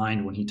has in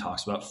mind when he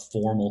talks about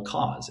formal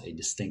cause, a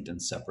distinct and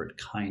separate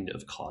kind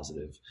of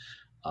causative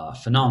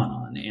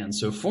phenomenon. And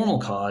so formal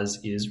cause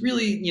is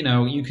really,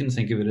 you can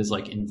think of it as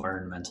like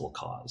environmental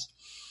cause.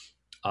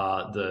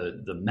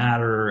 The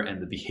matter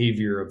and the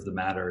behavior of the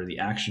matter, the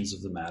actions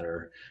of the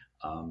matter,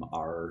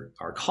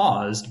 are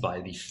caused by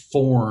the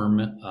form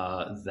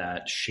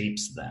that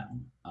shapes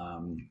them.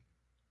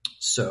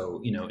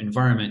 So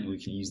environment, we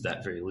can use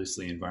that very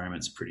loosely.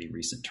 Environment's a pretty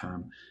recent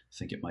term. I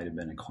think it might have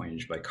been a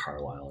coinage by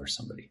Carlyle or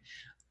somebody.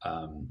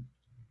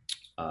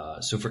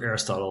 So for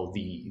Aristotle,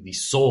 the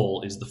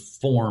soul is the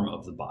form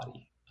of the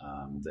body.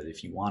 That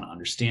if you want to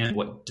understand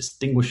what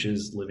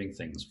distinguishes living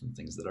things from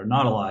things that are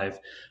not alive,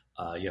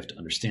 you have to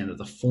understand that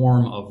the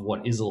form of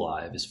what is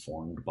alive is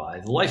formed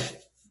by the life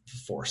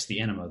force,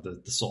 the anima,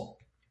 the soul.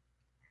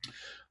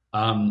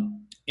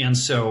 And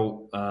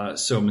so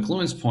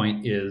McLuhan's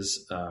point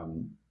is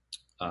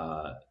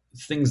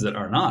things that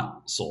are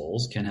not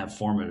souls can have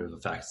formative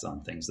effects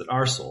on things that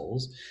are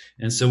souls.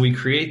 And so we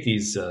create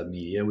these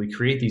media, we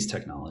create these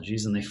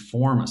technologies, and they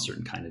form a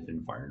certain kind of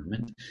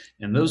environment.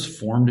 And those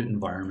formed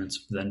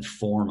environments then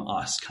form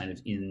us kind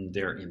of in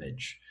their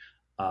image.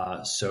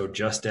 So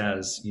just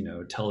as,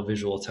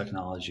 televisual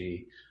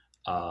technology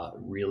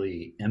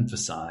really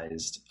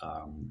emphasized,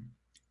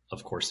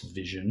 of course,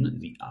 vision,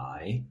 the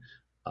eye,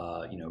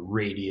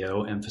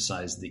 radio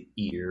emphasized the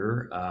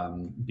ear.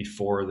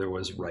 Before there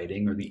was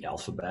writing or the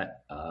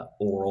alphabet,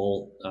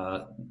 oral,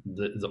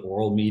 the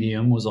oral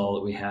medium was all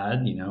that we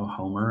had,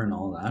 Homer and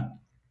all that.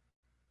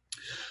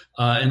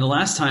 And the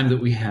last time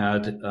that we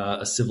had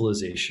a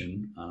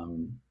civilization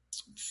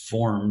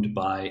formed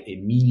by a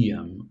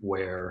medium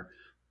where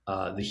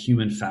the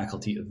human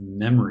faculty of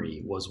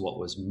memory was what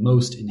was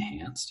most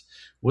enhanced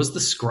was the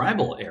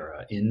scribal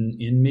era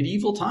in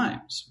medieval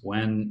times,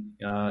 when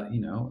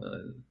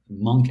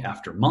monk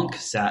after monk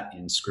sat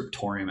in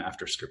scriptorium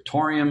after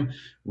scriptorium,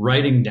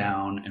 writing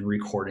down and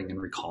recording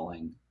and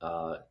recalling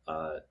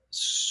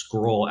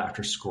scroll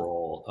after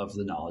scroll of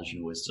the knowledge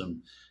and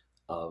wisdom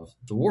of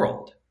the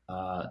world.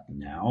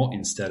 Now,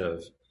 instead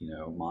of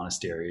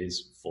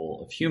monasteries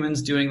full of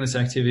humans doing this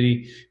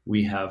activity,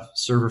 we have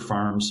server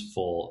farms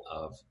full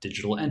of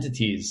digital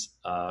entities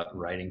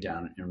writing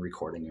down and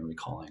recording and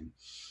recalling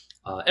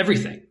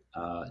everything,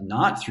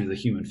 not through the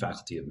human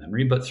faculty of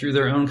memory, but through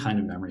their own kind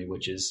of memory,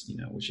 which is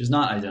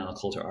not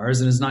identical to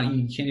ours, and is not.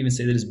 You can't even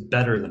say that it's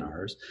better than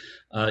ours,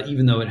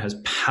 even though it has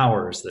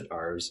powers that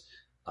ours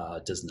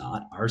does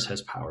not. Ours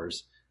has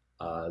powers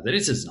that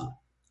it does not.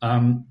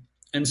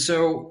 And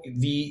so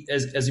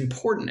as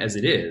important as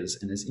it is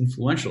and as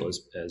influential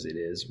as it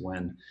is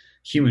when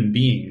human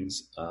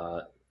beings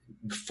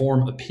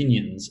form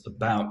opinions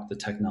about the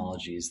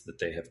technologies that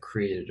they have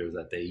created or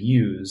that they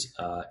use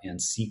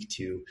and seek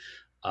to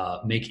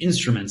make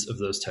instruments of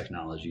those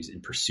technologies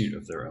in pursuit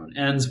of their own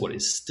ends, what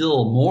is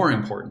still more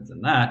important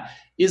than that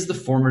is the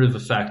formative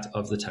effect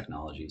of the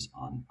technologies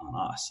on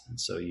us. And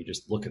so you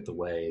just look at the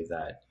way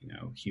that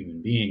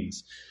human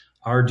beings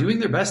are doing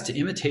their best to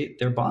imitate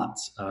their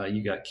bots.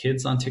 You got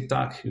kids on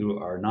TikTok who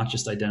are not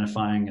just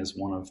identifying as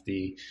one of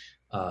the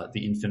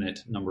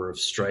infinite number of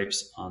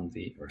stripes on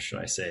the, or should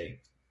I say,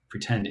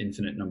 pretend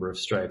infinite number of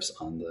stripes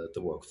on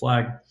the woke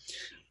flag,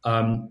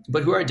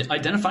 but who are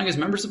identifying as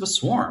members of a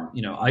swarm.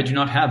 I do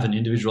not have an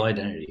individual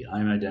identity.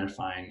 I'm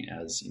identifying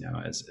as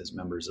as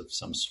members of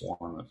some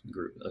swarm, of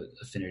group,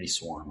 affinity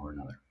swarm or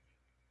another.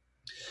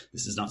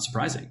 This is not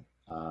surprising.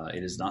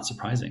 It is not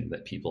surprising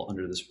that people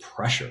under this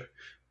pressure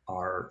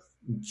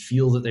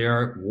feel that they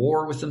are at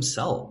war with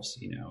themselves.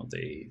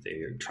 They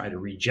try to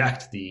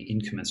reject the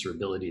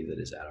incommensurability that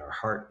is at our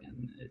heart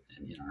and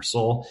in our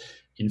soul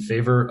in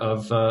favor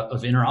of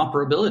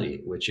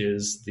interoperability, which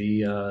is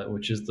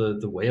the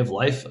way of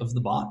life of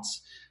the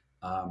bots.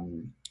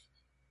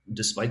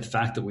 Despite the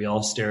fact that we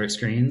all stare at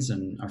screens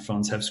and our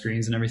phones have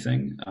screens and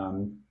everything,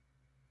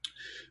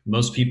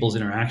 most people's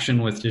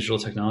interaction with digital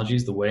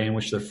technologies, the way in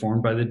which they're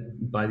formed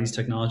by these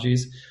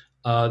technologies,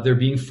 they're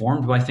being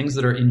formed by things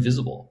that are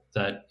invisible,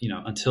 that,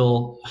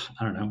 until,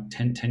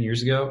 10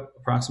 years ago,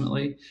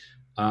 approximately,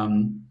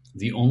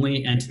 the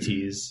only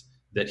entities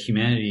that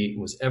humanity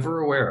was ever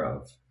aware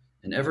of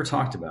and ever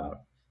talked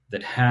about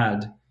that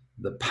had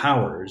the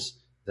powers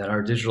that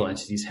our digital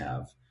entities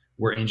have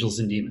were angels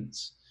and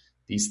demons.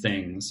 These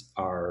things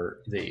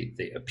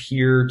they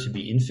appear to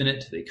be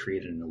infinite. They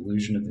create an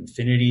illusion of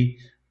infinity.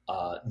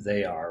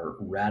 They are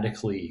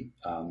radically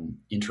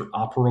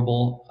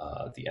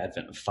interoperable. The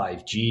advent of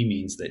 5G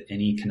means that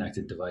any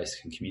connected device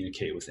can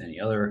communicate with any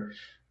other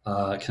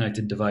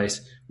connected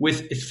device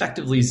with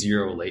effectively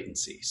zero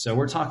latency. So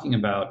we're talking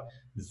about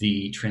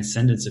the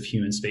transcendence of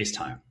human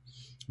space-time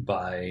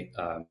by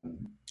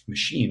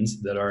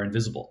machines that are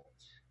invisible.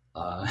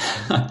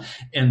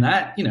 And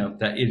that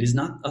it is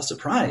not a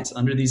surprise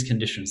under these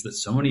conditions that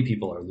so many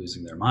people are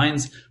losing their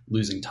minds,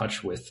 losing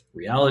touch with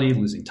reality,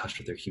 losing touch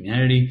with their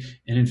humanity,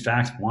 and in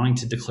fact, wanting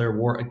to declare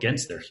war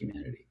against their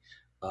humanity.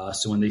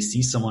 So when they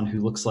see someone who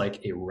looks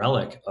like a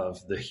relic of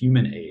the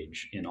human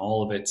age in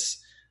all of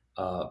its,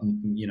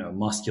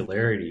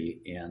 muscularity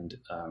and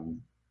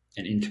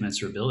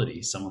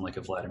incommensurability, someone like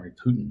a Vladimir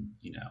Putin,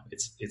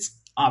 it's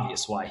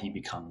obvious why he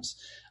becomes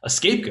a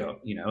scapegoat,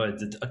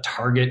 a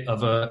target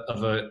of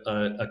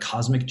a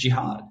cosmic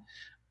jihad.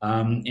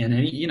 And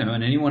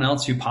anyone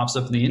else who pops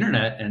up on the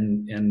internet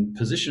and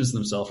positions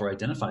themselves or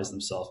identifies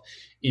themselves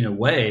in a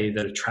way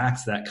that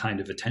attracts that kind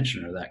of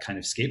attention or that kind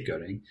of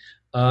scapegoating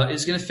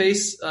is going to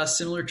face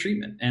similar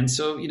treatment. And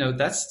so,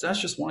 that's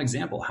just one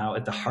example how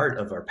at the heart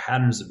of our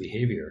patterns of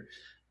behavior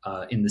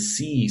in the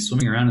sea,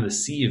 swimming around in the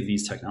sea of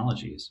these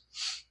technologies,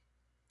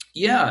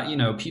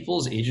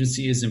 people's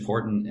agency is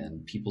important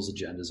and people's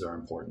agendas are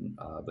important,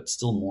 but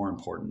still more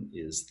important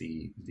is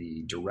the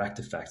direct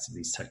effects of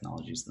these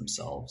technologies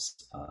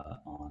themselves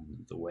on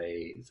the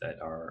way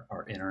that our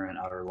inner and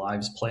outer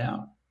lives play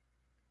out.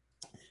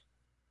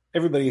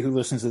 Everybody who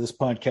listens to this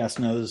podcast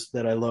knows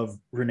that I love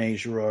Rene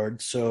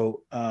Girard.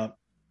 So,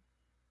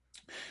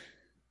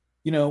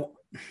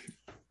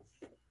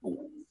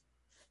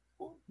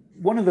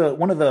 one of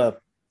the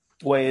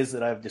ways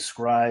that I've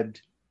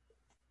described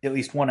at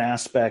least one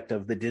aspect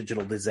of the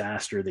digital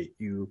disaster that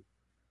you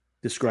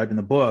described in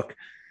the book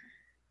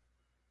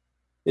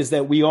is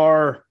that we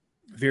are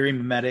very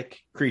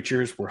mimetic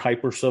creatures. We're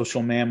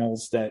hypersocial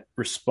mammals that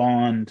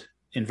respond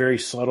in very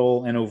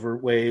subtle and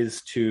overt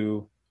ways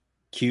to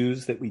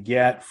cues that we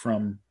get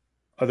from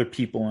other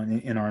people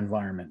in our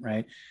environment,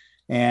 right?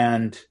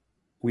 And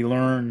we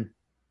learn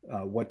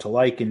what to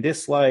like and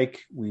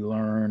dislike. We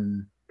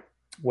learn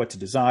what to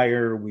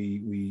desire.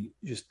 We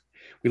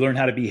learn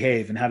how to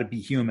behave and how to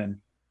be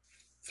human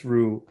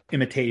through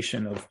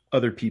imitation of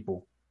other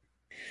people.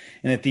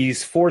 And that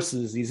these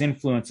forces, these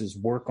influences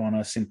work on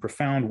us in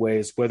profound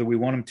ways, whether we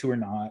want them to or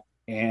not.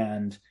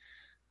 And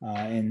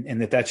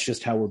that's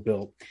just how we're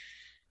built.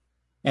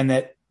 And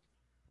that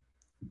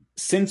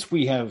since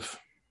we have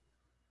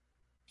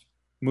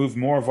moved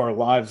more of our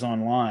lives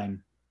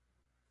online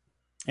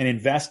and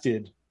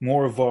invested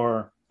more of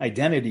our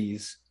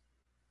identities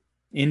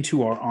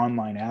into our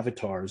online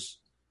avatars,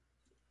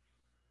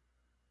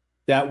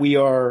 that we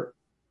are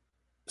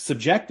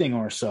subjecting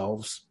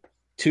ourselves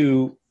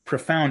to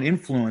profound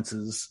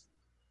influences,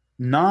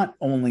 not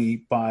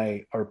only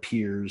by our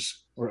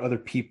peers or other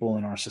people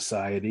in our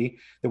society,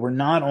 that we're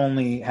not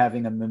only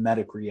having a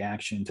mimetic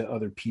reaction to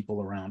other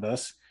people around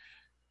us,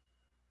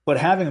 but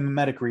having a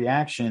mimetic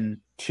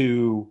reaction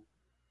to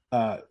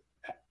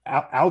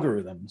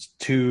algorithms,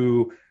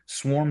 to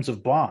swarms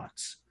of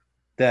bots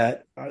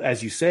that,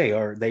 as you say,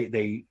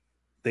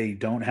 they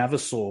don't have a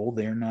soul.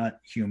 They're not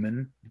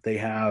human. They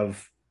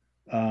have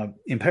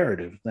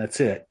imperative. That's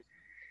it.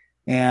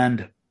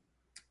 And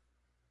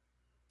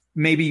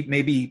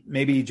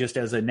maybe just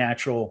as a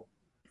natural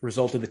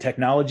result of the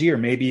technology, or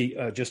maybe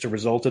just a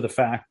result of the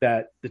fact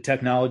that the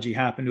technology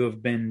happened to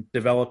have been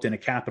developed in a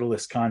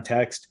capitalist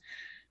context,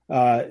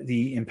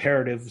 the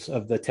imperatives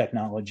of the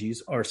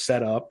technologies are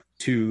set up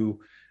to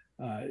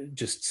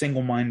just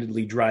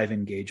single-mindedly drive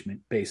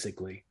engagement,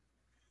 basically.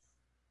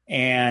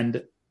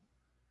 And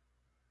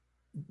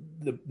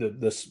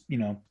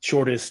the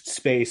shortest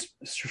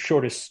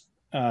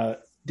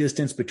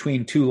distance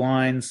between two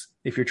lines,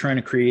 if you're trying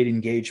to create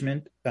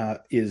engagement,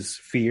 is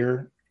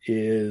fear,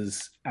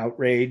 is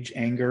outrage,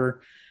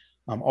 anger,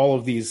 all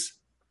of these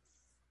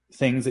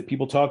things that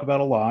people talk about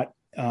a lot.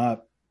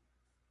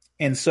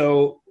 And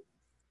so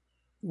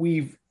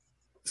we've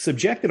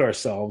subjected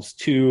ourselves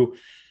to,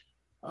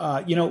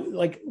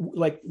 like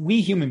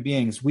we human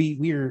beings,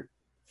 we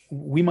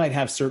might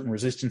have certain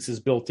resistances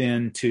built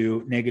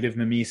into negative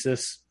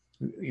mimesis,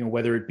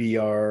 whether it be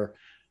our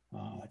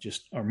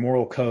just our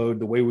moral code,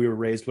 the way we were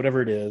raised,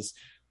 whatever it is.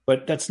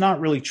 But that's not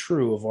really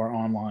true of our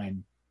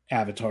online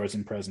avatars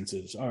and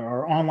presences.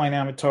 Our online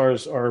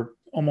avatars are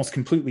almost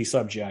completely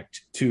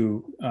subject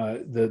to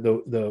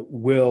the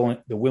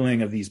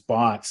willing of these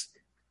bots,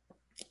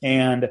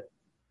 and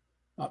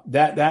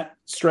that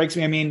strikes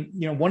me. I mean,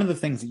 one of the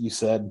things that you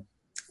said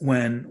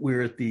when we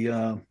were at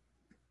the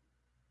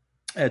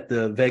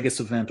Vegas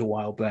event a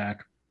while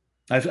back,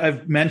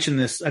 I've mentioned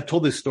this. I've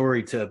told this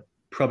story to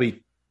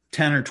probably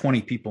 10 or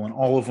 20 people, and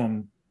all of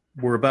them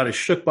were about as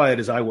shook by it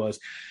as I was.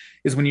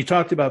 is when you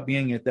talked about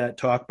being at that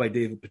talk by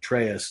David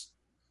Petraeus,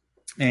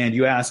 and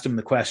you asked him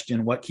the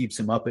question, what keeps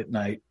him up at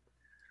night?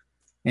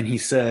 And he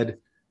said,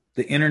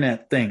 the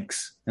internet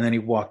thinks, and then he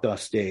walked off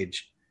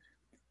stage.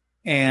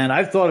 And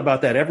I've thought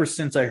about that ever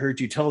since I heard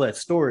you tell that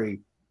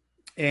story.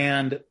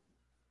 And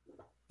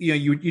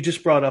you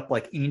just brought up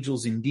like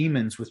angels and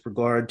demons with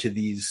regard to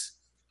these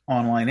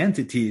online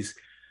entities.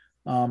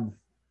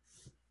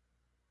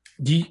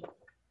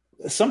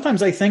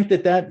 Sometimes I think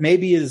that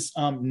maybe is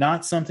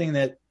not something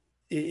that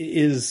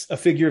is a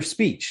figure of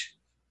speech,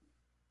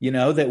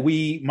 that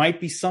we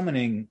might be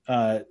summoning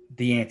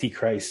the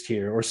Antichrist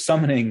here, or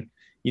summoning,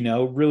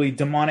 really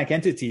demonic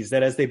entities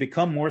that as they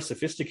become more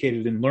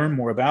sophisticated and learn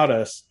more about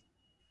us,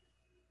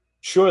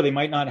 sure, they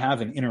might not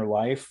have an inner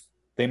life.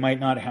 They might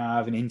not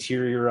have an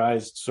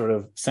interiorized sort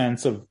of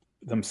sense of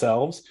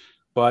themselves,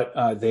 but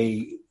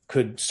they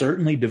could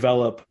certainly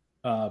develop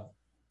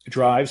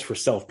drives for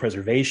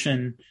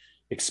self-preservation,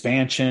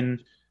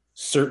 expansion,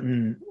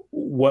 certain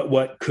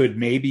what could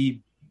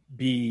maybe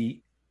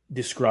be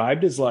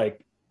described as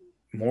like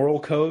moral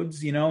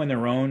codes, in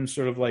their own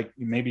sort of like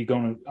maybe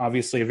going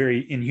obviously a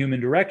very inhuman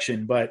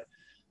direction. But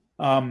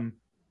can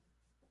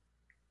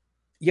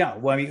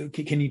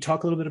you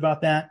talk a little bit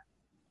about that?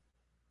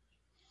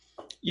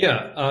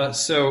 Yeah.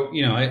 So,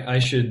 I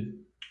should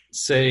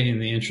say, in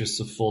the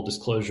interest of full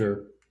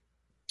disclosure,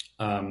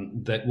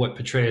 that what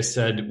Petraeus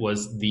said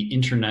was the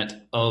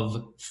Internet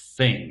of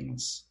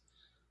Things,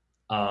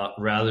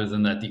 rather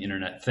than that the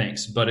Internet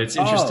thinks. But it's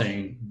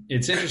interesting. Oh.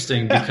 It's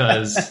interesting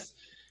because,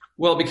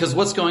 because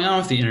what's going on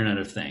with the Internet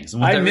of Things?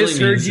 And what I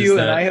misheard you,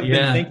 and I have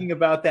been thinking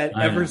about that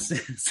ever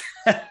since.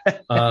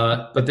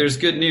 But there's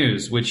good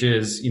news, which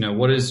is,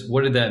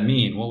 what did that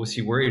mean? What was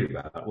he worried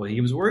about? What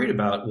he was worried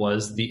about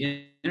was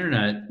the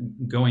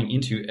Internet going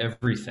into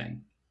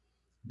everything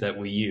that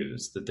we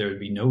use, that there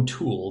would be no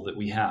tool that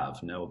we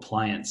have, no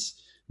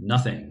appliance,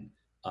 nothing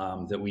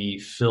that we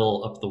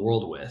fill up the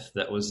world with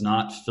that was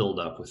not filled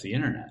up with the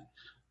Internet.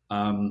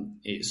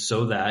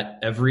 So that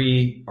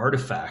every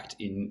artifact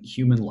in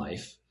human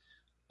life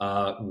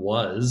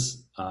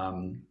was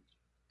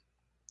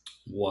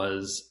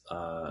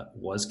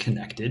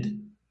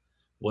connected,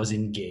 was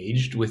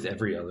engaged with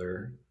every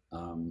other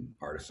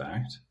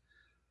artifact,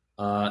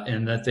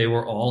 and that they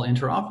were all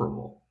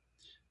interoperable.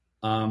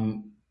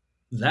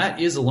 That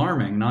is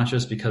alarming, not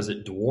just because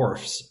it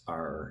dwarfs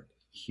our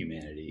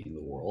humanity in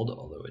the world,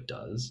 although it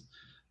does,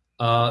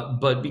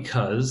 but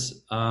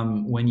because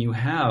when you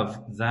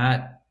have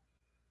that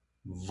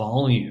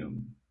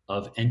volume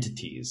of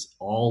entities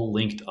all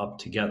linked up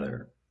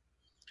together,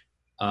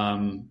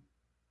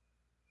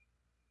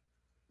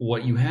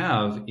 what you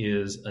have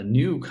is a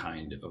new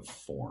kind of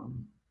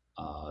form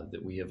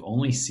that we have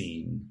only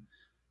seen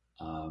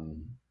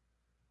among.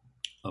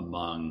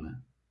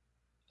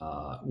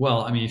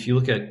 If you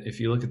look at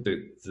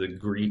the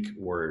Greek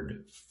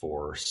word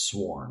for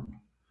swarm,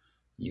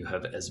 you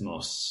have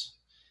esmos,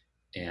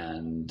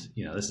 and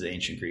this is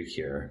ancient Greek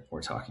here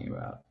we're talking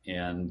about,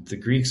 and the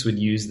Greeks would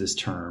use this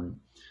term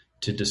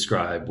to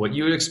describe what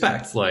you would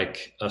expect,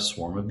 like a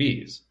swarm of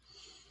bees.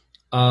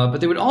 But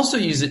they would also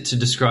use it to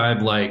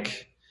describe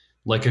like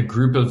a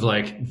group of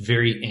like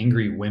very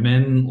angry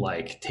women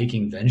like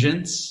taking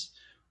vengeance.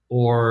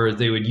 Or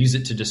they would use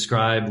it to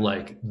describe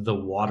like the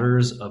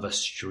waters of a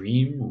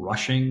stream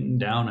rushing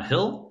down a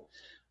hill.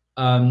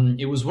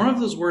 It was one of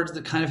those words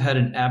that kind of had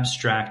an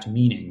abstract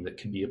meaning that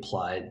could be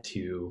applied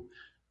to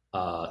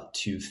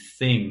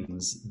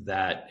things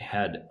that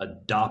had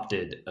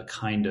adopted a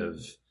kind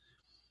of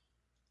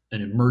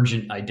an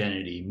emergent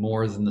identity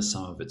more than the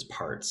sum of its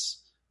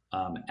parts,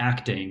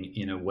 acting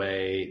in a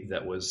way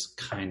that was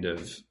kind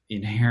of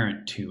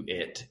inherent to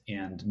it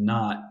and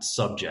not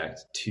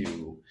subject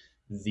to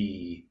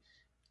the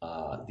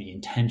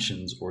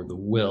intentions or the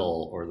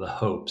will or the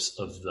hopes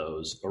of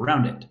those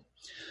around it.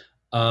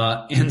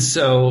 And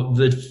so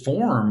the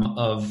form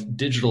of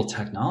digital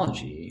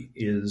technology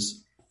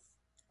is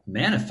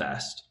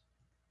manifest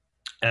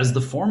as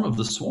the form of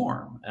the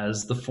swarm,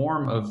 as the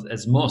form of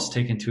esmos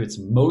taken to its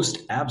most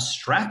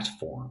abstract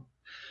form.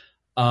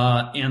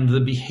 And the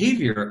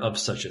behavior of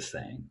such a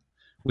thing,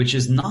 which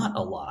is not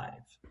alive,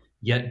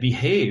 yet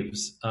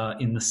behaves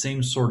in the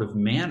same sort of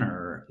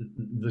manner.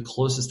 The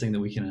closest thing that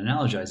we can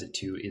analogize it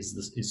to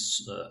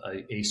is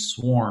a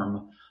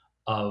swarm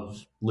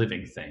of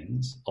living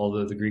things,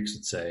 although the Greeks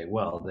would say,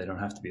 well, they don't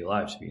have to be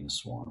alive to be in a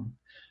swarm.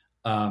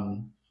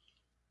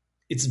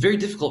 It's very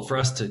difficult for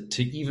us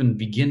to even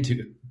begin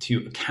to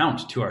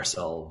account to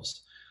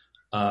ourselves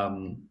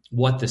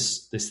what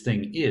this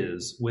thing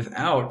is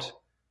without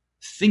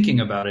thinking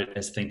about it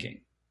as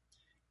thinking.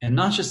 And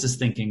not just as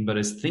thinking, but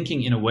as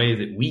thinking in a way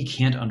that we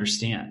can't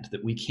understand,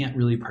 that we can't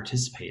really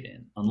participate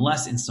in,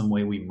 unless in some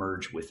way we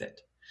merge with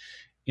it.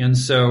 And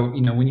so,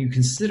 when you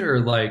consider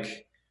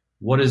like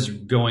what is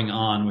going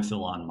on with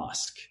Elon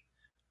Musk,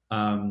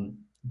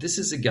 this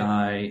is a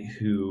guy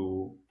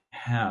who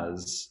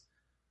has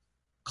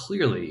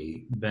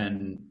clearly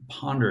been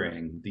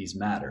pondering these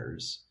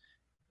matters,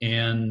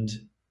 and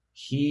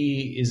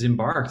he is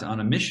embarked on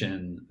a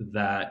mission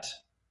that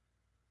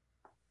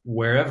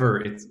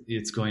wherever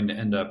it's going to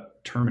end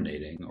up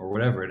terminating, or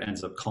whatever it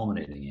ends up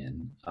culminating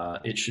in,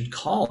 it should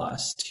call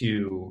us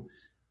to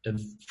a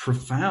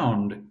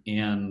profound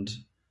and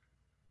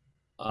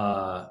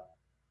a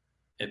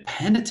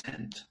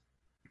penitent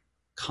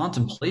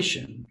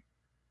contemplation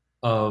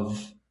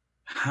of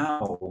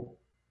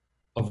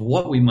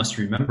what we must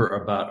remember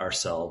about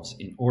ourselves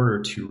in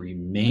order to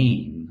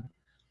remain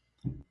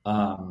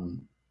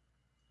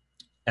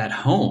at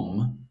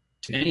home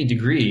to any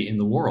degree in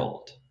the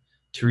world,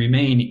 to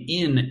remain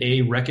in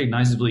a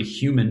recognizably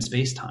human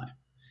space-time,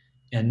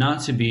 and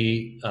not to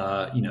be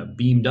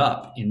beamed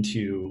up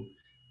into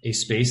a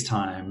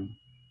space-time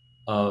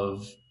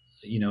of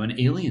an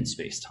alien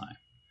space-time,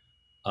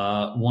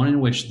 one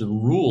in which the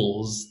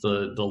rules,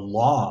 the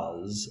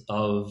laws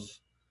of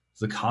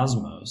the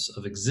cosmos,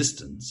 of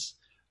existence,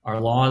 are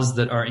laws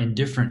that are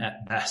indifferent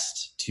at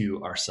best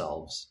to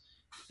ourselves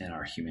and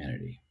our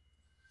humanity.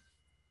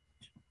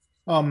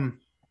 Toward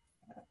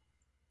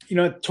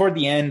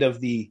the end of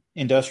the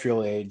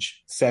industrial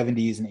age,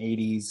 70s and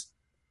 80s,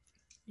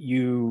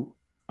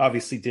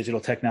 obviously digital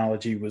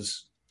technology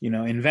was,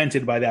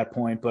 invented by that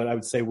point, but I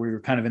would say we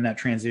were kind of in that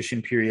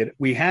transition period.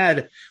 We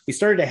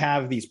started to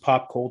have these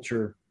pop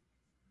culture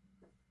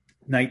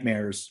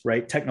nightmares,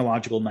 right?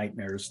 Technological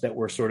nightmares that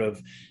were sort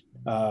of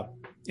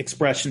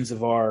expressions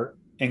of our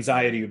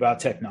anxiety about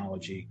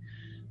technology.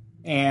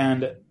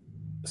 And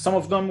some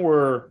of them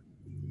were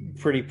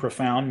pretty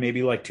profound.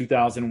 Maybe like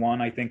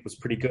 2001, I think, was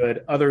pretty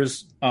good.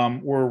 Others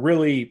were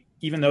really,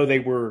 even though they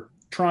were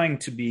trying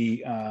to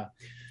be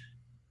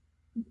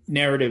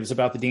narratives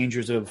about the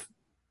dangers of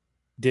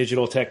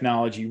digital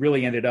technology,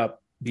 really ended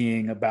up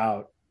being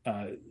about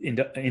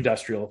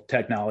industrial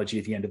technology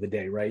at the end of the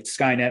day, right?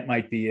 Skynet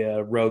might be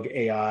a rogue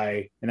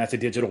AI, and that's a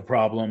digital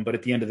problem, but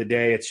at the end of the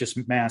day, it's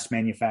just mass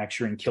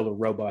manufacturing killer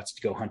robots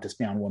to go hunt us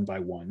down one by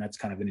one. That's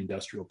kind of an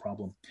industrial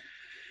problem.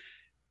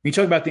 When you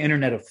talk about the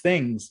Internet of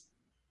Things,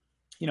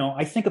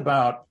 I think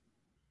about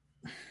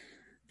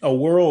a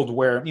world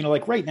where,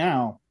 like right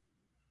now,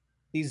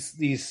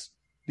 these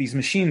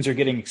machines are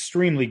getting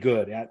extremely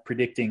good at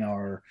predicting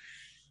our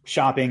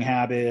shopping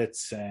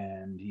habits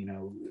and,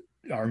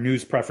 our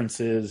news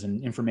preferences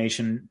and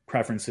information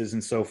preferences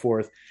and so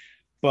forth.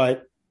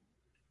 But,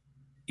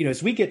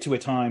 as we get to a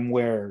time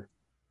where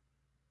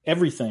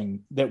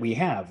everything that we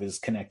have is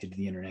connected to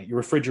the internet, your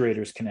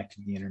refrigerator is connected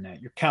to the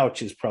internet, your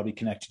couch is probably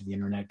connected to the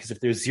internet, because if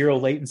there's zero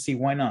latency,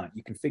 why not?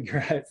 You can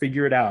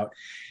figure it out.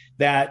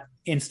 That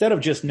instead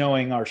of just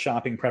knowing our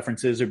shopping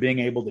preferences or being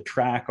able to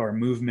track our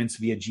movements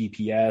via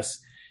GPS,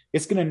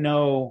 it's going to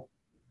know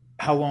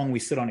how long we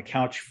sit on a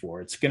couch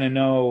for. It's going to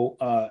know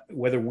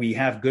whether we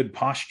have good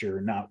posture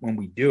or not when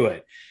we do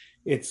it.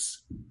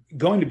 It's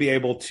going to be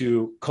able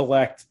to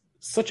collect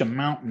such a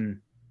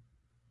mountain,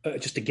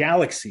 just a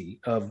galaxy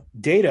of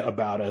data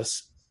about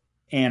us,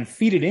 and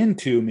feed it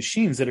into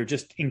machines that are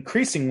just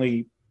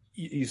increasingly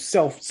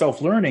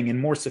self-learning and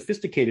more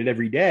sophisticated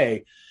every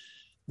day,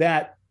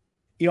 that,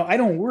 I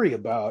don't worry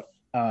about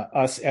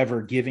us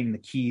ever giving the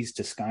keys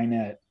to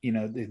Skynet,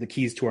 the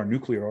keys to our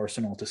nuclear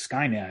arsenal to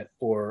Skynet,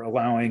 or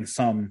allowing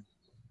some,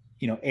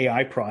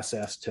 AI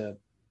process to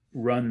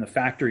run the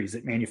factories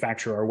that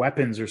manufacture our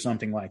weapons or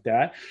something like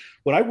that.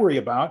 What I worry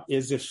about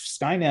is if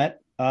Skynet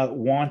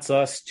wants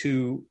us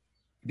to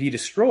be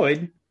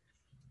destroyed,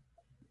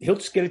 he'll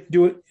just get it to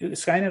do it.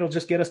 Skynet will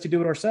just get us to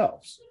do it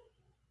ourselves,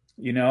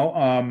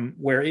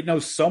 where it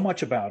knows so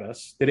much about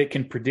us that it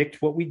can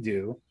predict what we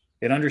do.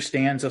 It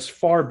understands us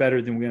far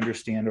better than we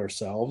understand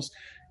ourselves,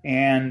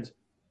 and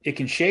it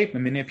can shape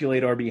and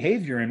manipulate our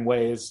behavior in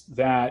ways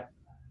that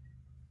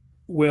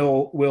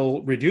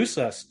will reduce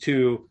us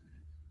to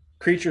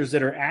creatures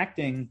that are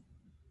acting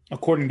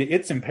according to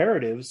its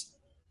imperatives,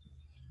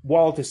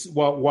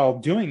 while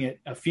doing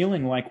it,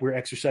 feeling like we're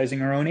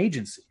exercising our own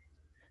agency.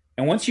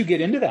 And once you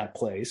get into that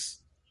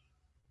place,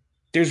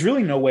 there's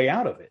really no way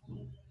out of it.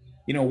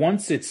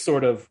 Once it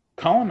sort of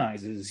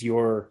colonizes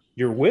your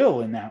will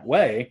in that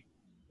way,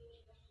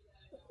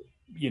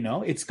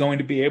 it's going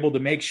to be able to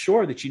make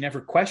sure that you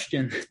never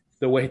question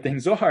the way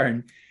things are.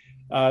 And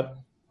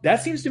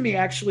that seems to me,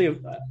 actually,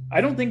 I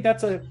don't think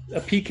that's a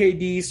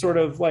PKD sort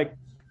of like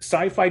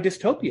sci-fi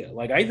dystopia.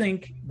 Like, I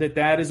think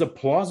that is a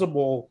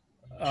plausible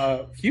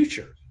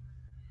future.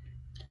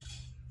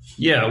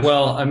 Yeah,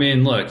 well, I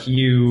mean, look,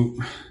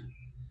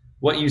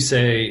 what you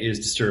say is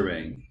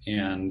disturbing,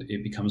 and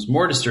it becomes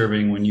more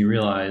disturbing when you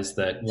realize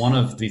that one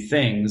of the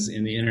things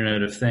in the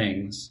Internet of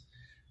Things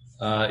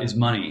is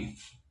money.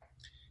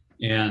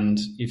 And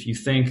if you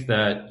think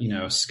that,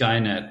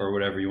 Skynet, or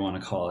whatever you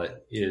want to call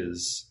it,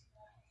 is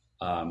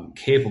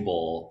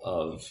capable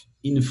of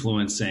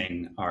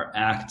influencing our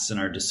acts and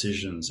our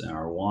decisions and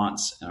our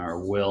wants and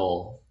our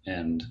will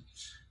and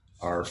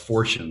our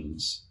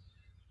fortunes,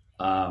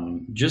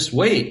 just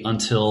wait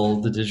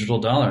until the digital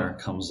dollar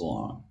comes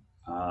along.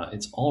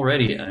 It's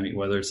already,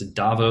 whether it's at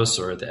Davos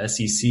or at the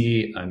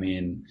SEC,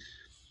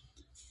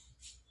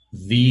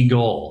 the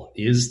goal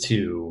is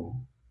to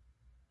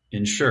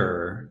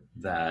ensure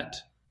that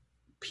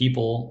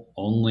people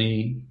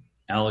only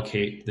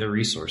allocate their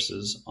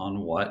resources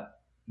on what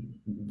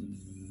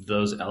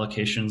those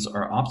allocations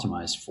are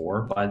optimized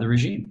for by the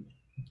regime.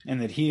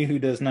 And that he who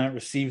does not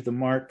receive the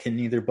mark can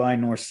neither buy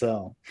nor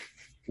sell.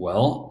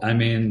 Well, I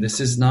mean, this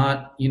is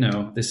not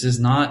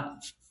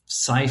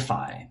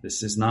sci-fi.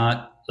 This is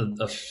not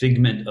a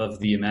figment of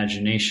the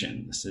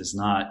imagination. This is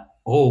not,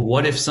 oh,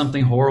 what if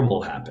something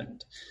horrible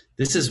happened?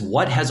 This is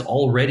what has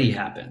already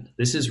happened.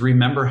 This is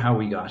remember how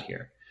we got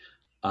here.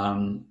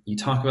 You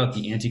talk about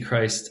the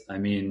Antichrist. I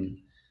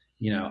mean,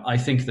 I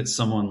think that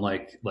someone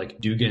like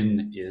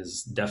Dugin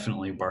is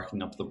definitely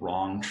barking up the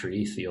wrong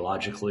tree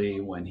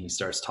theologically when he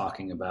starts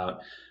talking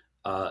about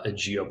a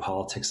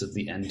geopolitics of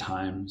the end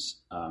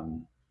times.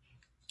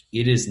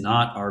 It is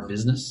not our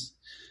business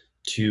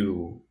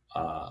to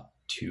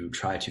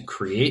try to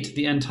create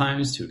the end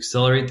times, to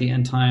accelerate the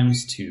end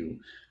times, to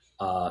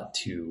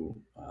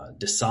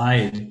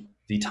decide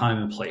the time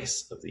and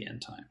place of the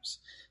end times.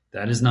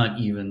 That is not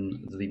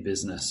even the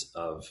business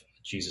of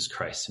Jesus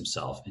Christ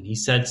himself. And he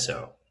said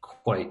so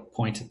quite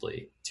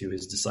pointedly to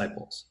his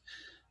disciples.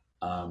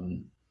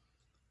 And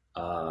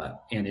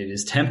it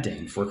is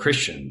tempting for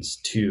Christians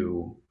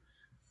to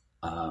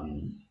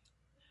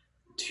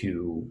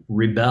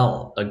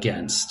rebel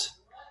against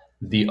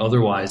the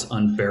otherwise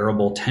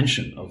unbearable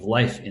tension of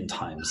life in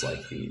times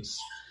like these,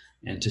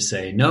 and to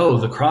say, no,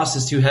 the cross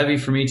is too heavy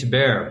for me to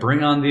bear.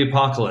 Bring on the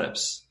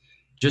apocalypse.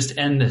 Just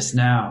end this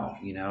now.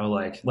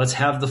 Let's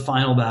have the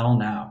final battle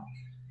now.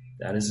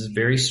 That is a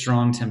very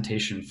strong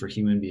temptation for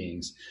human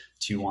beings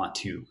to want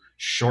to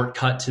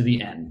shortcut to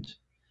the end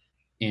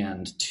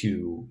and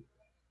to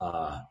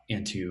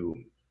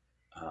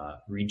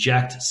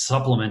reject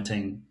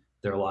supplementing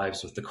their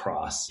lives with the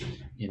cross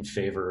in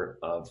favor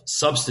of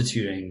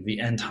substituting the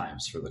end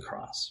times for the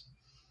cross.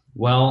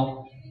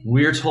 Well,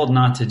 we're told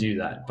not to do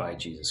that by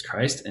Jesus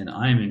Christ, and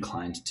I am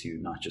inclined to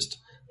not just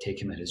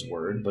take him at his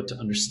word, but to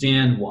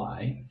understand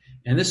why.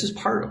 And this is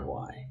part of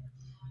why.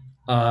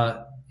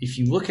 If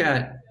you look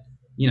at,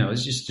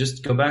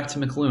 just go back to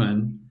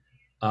McLuhan,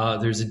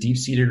 there's a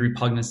deep-seated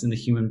repugnance in the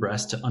human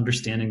breast to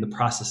understanding the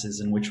processes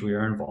in which we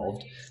are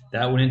involved.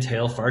 That would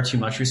entail far too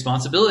much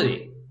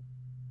responsibility.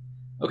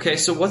 Okay,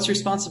 so what's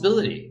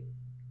responsibility?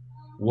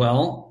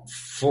 Well,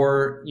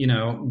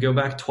 go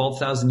back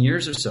 12,000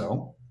 years or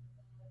so,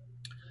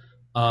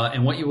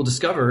 and what you will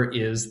discover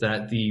is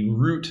that the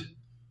root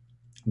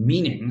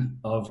meaning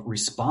of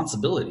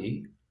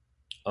responsibility,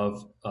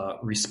 of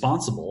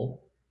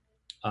responsible,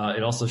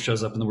 it also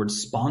shows up in the word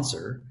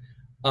sponsor,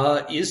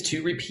 is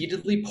to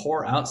repeatedly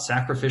pour out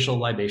sacrificial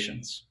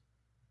libations.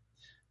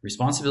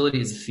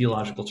 Responsibility is a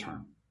theological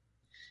term.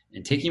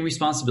 And taking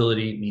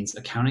responsibility means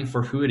accounting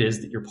for who it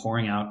is that you're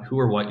pouring out, who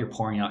or what you're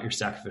pouring out your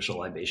sacrificial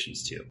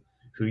libations to,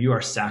 who you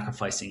are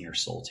sacrificing your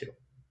soul to.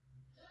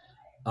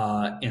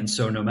 And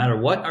so no matter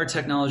what our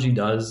technology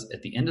does,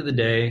 at the end of the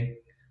day,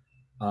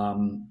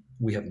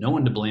 we have no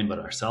one to blame but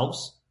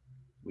ourselves.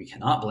 We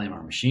cannot blame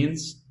our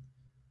machines.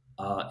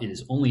 It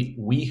is only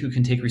we who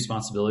can take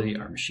responsibility.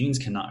 Our machines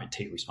cannot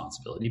take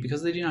responsibility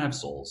because they do not have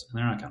souls, and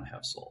they're not going to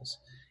have souls,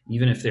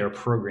 even if they are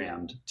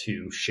programmed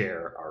to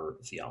share our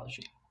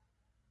theology.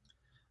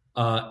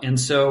 And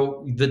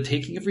so the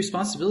taking of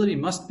responsibility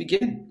must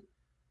begin.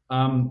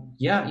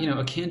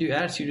 A can-do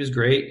attitude is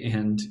great.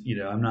 And,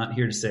 I'm not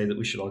here to say that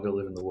we should all go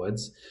live in the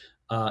woods.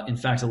 In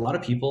fact, a lot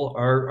of people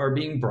are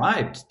being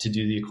bribed to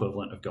do the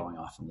equivalent of going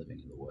off and living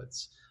in the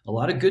woods. A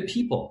lot of good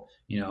people,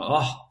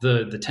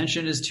 the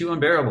tension is too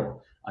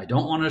unbearable. I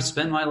don't want to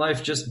spend my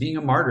life just being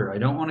a martyr. I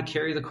don't want to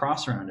carry the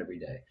cross around every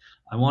day.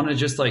 I want to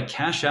just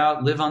cash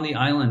out, live on the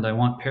island. I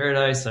want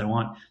paradise. I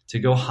want to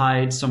go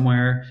hide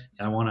somewhere.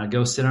 I want to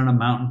go sit on a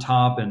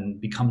mountaintop and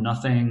become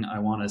nothing. I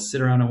want to sit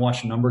around and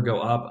watch a number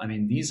go up. I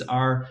mean, these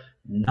are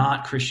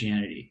not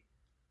Christianity.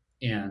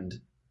 And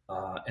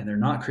they're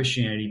not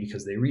Christianity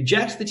because they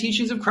reject the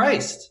teachings of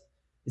Christ.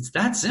 It's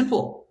that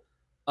simple.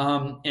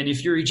 And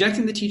if you're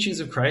rejecting the teachings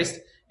of Christ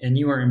and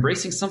you are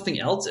embracing something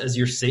else as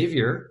your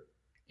savior,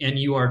 and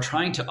you are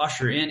trying to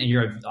usher in, and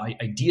your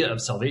idea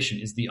of salvation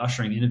is the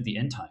ushering in of the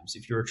end times.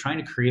 If you're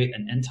trying to create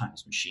an end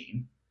times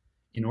machine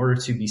in order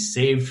to be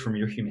saved from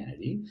your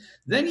humanity,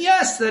 then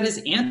yes, that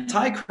is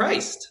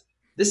anti-Christ.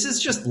 This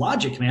is just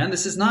logic, man.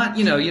 This is not,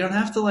 you don't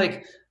have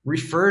to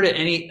refer to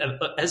any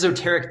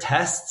esoteric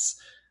texts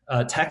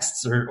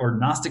or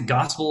Gnostic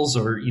Gospels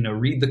or,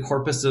 read the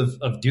corpus of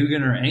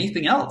Dugin or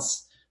anything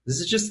else. This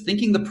is just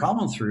thinking the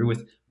problem through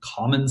with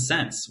common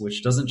sense,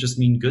 which doesn't just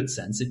mean good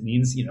sense. It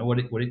means, what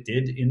it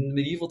did in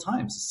medieval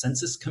times,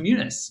 sensus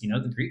communis.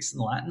 The Greeks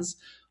and the Latins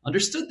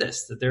understood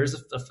this, that there's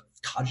a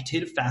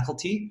cogitative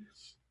faculty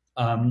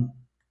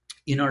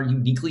in our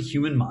uniquely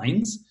human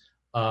minds,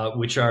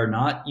 which are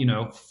not,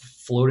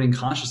 floating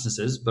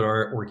consciousnesses, but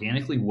are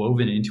organically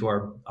woven into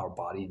our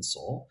body and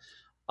soul,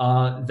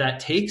 that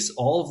takes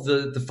all of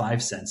the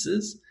five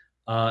senses,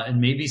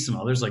 and maybe some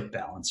others like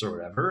balance or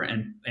whatever,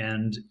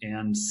 and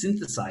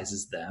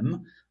synthesizes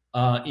them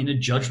in a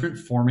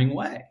judgment-forming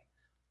way.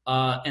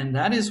 And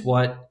that is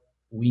what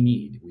we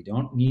need. We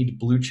don't need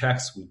blue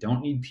checks. We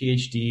don't need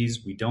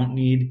PhDs. We don't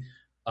need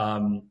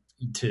to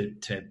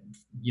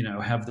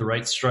have the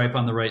right stripe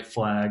on the right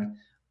flag.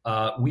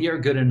 we are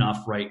good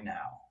enough right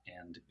now.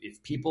 And if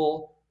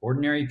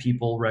ordinary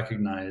people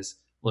recognize,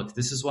 look,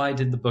 this is why I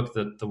did the book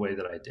the way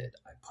that I did.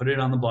 I put it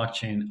on the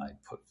blockchain. I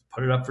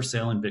put it up for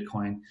sale in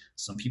Bitcoin.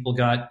 Some people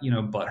got,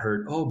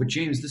 butthurt. Oh, but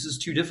James, this is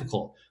too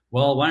difficult.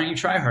 Well, why don't you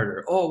try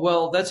harder? Oh,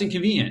 well, that's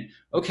inconvenient.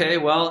 Okay,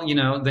 well,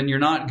 then you're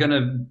not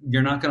gonna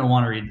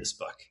want to read this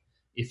book.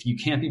 If you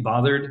can't be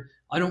bothered,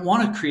 I don't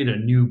want to create a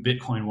new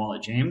Bitcoin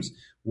wallet, James.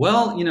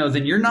 Well,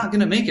 then you're not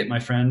going to make it, my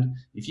friend.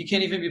 If you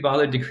can't even be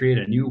bothered to create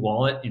a new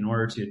wallet in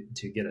order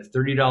to get a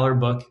 $30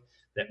 book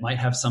that might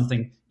have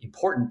something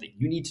important that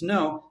you need to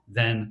know,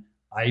 then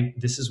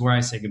this is where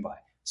I say goodbye.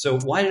 So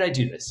why did I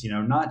do this?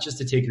 Not just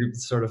to take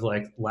sort of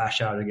like lash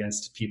out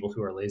against people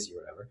who are lazy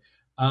or whatever.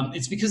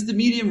 It's because the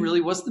medium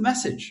really was the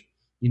message.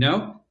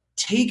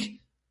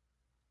 Take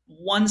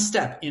one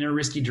step in a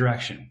risky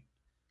direction.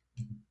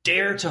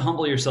 Dare to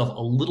humble yourself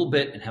a little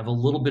bit and have a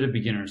little bit of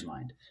beginner's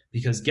mind.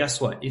 Because guess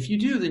what? If you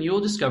do, then you'll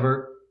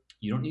discover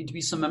you don't need to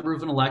be some member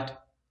of an elect.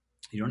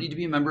 You don't need to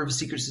be a member of a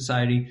secret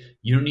society.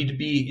 You don't need to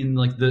be in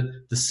like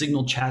the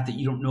Signal chat that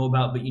you don't know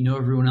about, but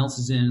everyone else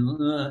is in.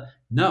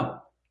 No,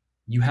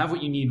 you have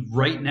what you need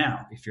right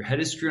now. If your head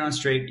is screwed on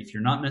straight, if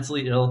you're not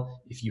mentally ill,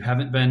 if you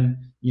haven't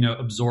been,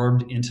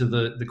 absorbed into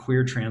the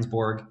queer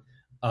transborg,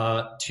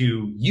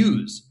 to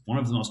use one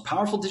of the most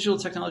powerful digital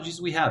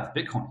technologies we have,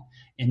 Bitcoin,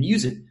 and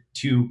use it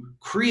to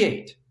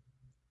create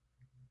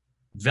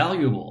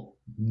valuable,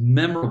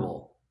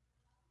 memorable,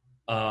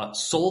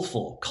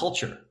 soulful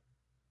culture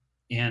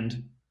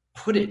and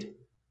put it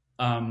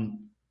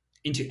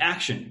into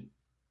action,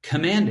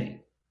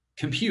 commanding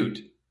compute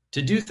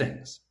to do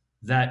things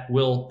that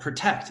will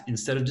protect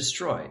instead of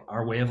destroy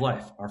our way of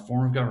life, our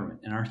form of government,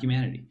 and our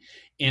humanity.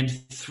 And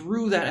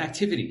through that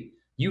activity,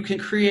 you can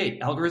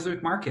create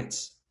algorithmic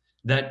markets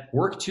that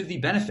work to the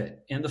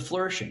benefit and the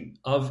flourishing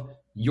of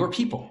your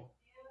people.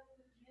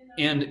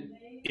 And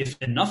if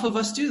enough of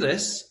us do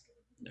this,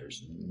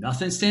 there's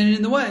nothing standing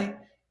in the way.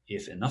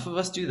 If enough of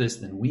us do this,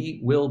 then we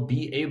will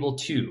be able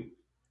to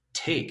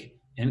take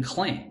and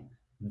claim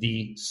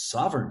the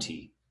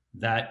sovereignty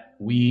that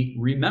we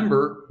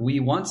remember we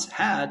once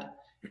had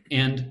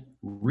and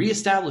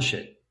reestablish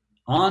it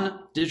on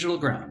digital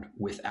ground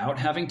without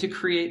having to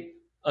create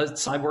a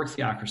cyborg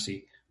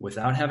theocracy,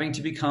 without having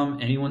to become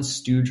anyone's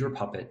stooge or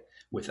puppet,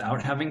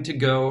 without having to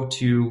go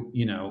to,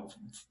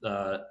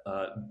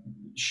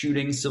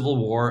 shooting civil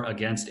war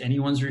against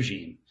anyone's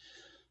regime.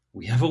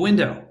 We have a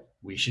window.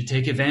 We should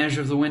take advantage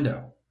of the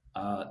window.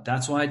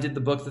 That's why I did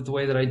the book the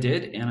way that I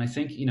did. And I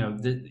think,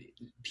 that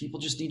people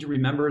just need to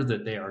remember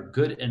that they are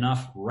good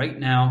enough right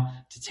now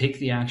to take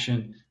the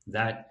action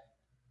that,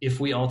 if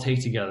we all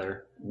take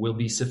together, will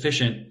be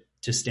sufficient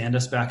to stand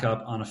us back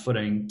up on a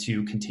footing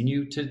to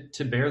continue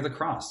to bear the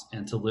cross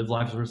and to live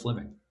lives worth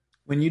living.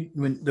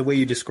 When the way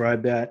you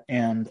describe that,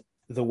 and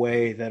the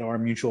way that our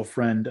mutual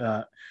friend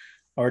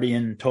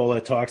Ardian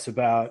Tola talks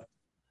about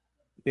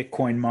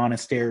Bitcoin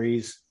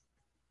monasteries,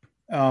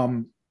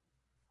 my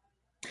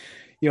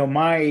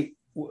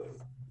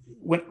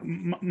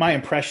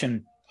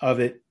impression of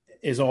it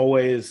is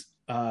always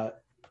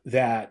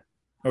that,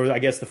 or I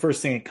guess the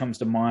first thing that comes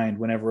to mind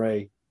whenever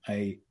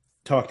I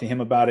talk to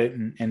him about it,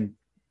 and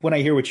when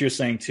I hear what you're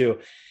saying too,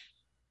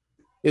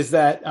 is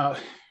that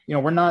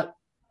we're not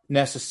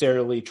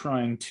necessarily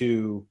trying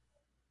to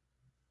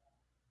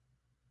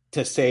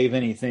save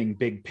anything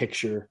big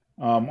picture,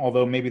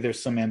 although maybe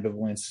there's some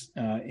ambivalence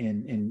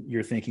in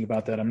your thinking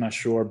about that. I'm not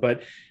sure,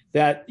 but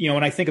that,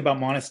 when I think about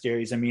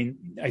monasteries,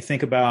 I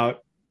think about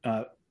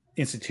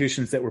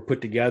institutions that were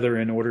put together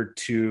in order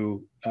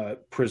to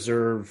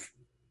preserve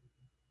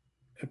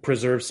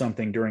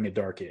something during a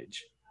dark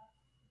age,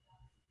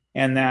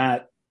 and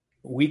that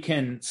we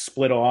can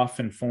split off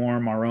and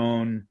form our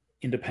own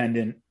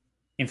independent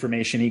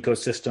information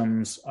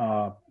ecosystems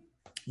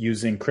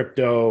using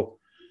crypto,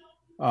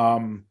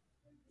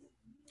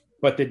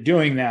 but that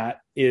doing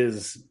that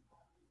is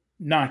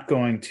not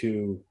going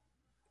to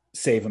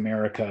save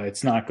America.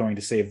 It's not going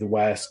to save the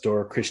West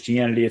or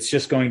Christianity. It's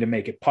just going to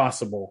make it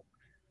possible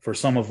for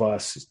some of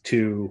us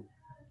to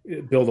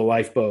build a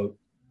lifeboat,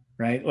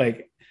 right?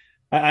 Like,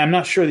 I'm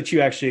not sure that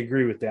you actually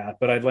agree with that,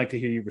 but I'd like to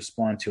hear you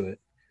respond to it.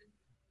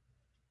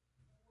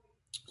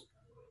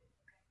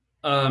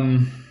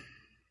 Ardian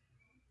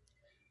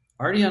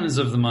is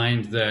of the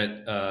mind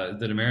that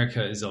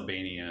America is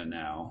Albania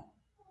now.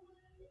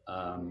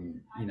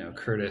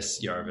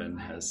 Curtis Yarvin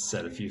has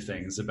said a few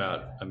things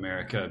about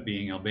America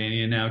being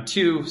Albania now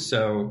too.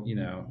 So,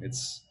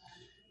 it's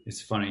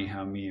funny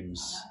how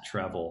memes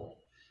travel.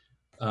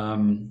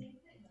 And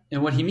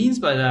what he means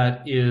by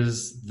that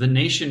is the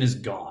nation is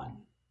gone.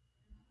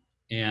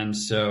 And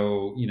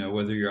so,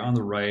 whether you're on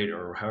the right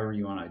or however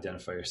you want to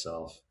identify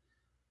yourself,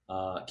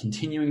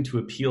 continuing to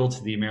appeal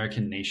to the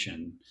American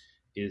nation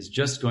is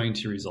just going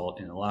to result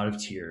in a lot of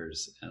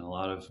tears and a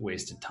lot of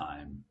wasted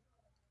time.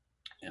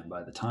 And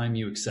by the time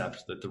you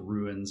accept that the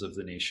ruins of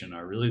the nation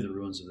are really the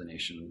ruins of the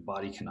nation, the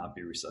body cannot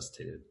be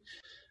resuscitated,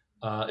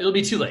 it'll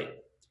be too late.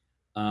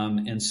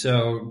 And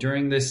so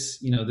during this,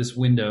 this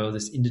window,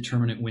 this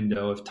indeterminate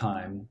window of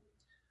time,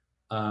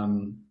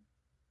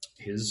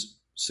 his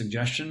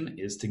suggestion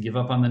is to give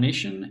up on the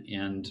nation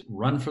and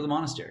run for the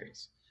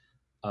monasteries.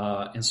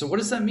 And so what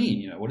does that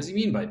mean? What does he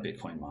mean by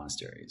Bitcoin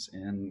monasteries?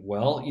 And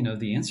well,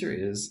 the answer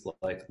is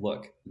like,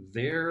 look,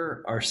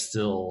 there are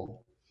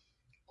still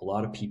a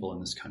lot of people in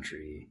this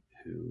country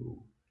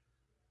who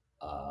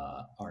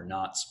are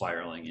not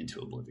spiraling into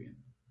oblivion.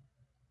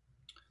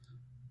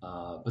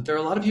 But there are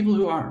a lot of people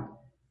who are.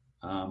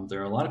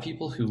 There are a lot of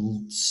people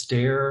who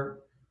stare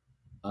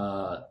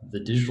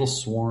the digital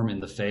swarm in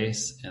the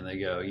face and they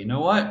go, you know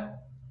what?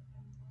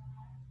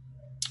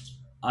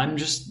 I'm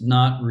just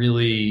not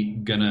really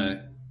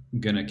gonna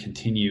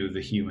continue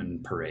the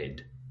human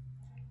parade.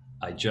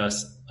 I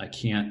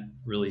can't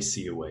really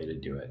see a way to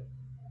do it.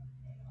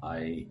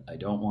 I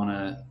don't want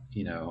to,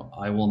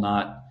 I will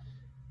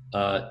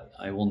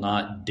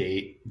not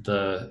date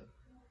the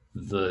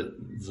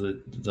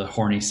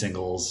horny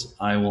singles.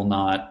 I will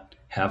not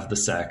have the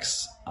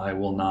sex. I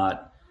will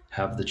not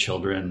have the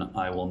children.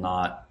 I will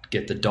not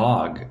get the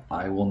dog.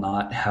 I will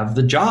not have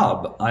the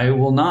job. I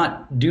will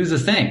not do the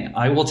thing.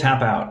 I will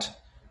tap out.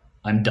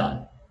 I'm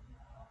done.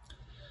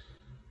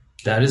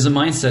 That is a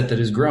mindset that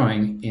is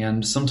growing,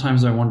 and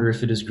sometimes I wonder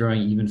if it is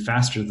growing even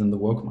faster than the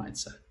woke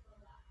mindset.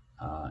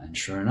 And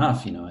sure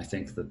enough, I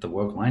think that the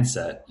woke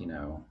mindset,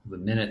 the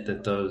minute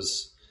that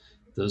those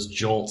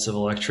jolts of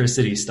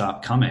electricity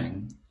stop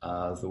coming,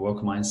 the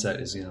woke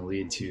mindset is going to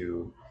lead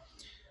to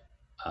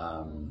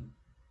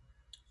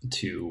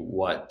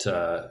what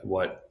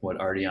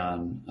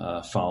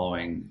Ardian,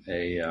 following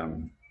a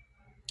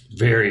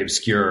very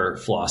obscure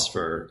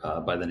philosopher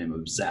by the name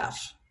of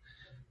Zaf,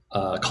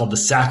 called the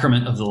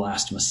Sacrament of the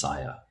Last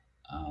Messiah.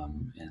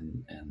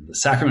 And the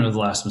Sacrament of the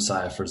Last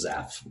Messiah for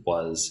Zaf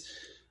was,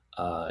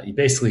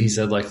 he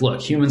said, like,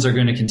 look, humans are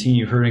going to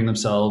continue hurting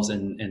themselves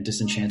and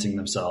disenchanting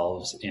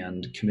themselves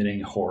and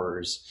committing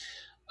horrors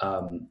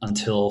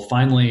until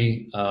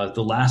finally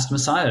the last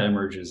Messiah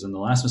emerges. And the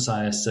last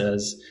Messiah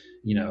says,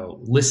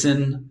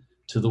 listen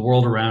to the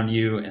world around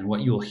you, and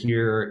what you will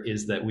hear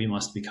is that we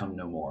must become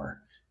no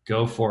more.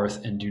 Go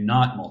forth and do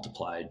not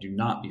multiply, do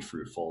not be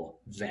fruitful,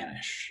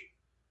 vanish.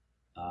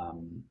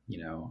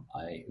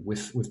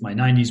 With my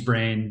 90s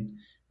brain,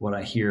 what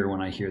I hear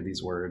when I hear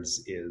these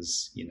words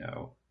is,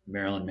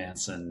 Marilyn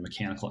Manson,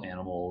 Mechanical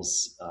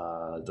Animals.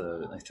 I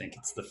think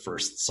it's the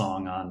first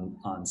song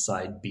on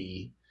side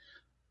B,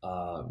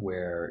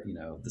 where,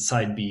 the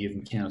side B of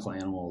Mechanical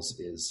Animals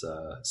is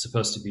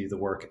supposed to be the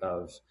work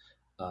of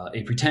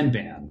a pretend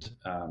band,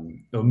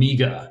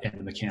 Omega and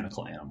the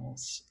Mechanical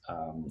Animals.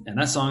 And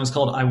that song is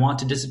called I Want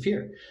to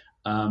Disappear.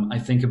 I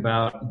think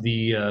about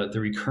the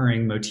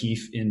recurring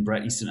motif in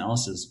Bret Easton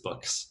Ellis's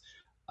books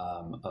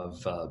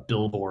of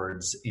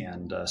billboards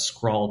and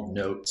scrawled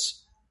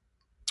notes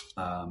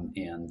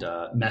and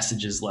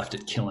messages left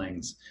at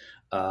killings,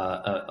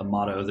 a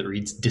motto that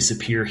reads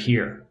 "Disappear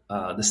here."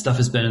 This stuff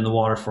has been in the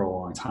water for a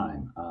long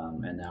time,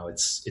 and now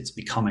it's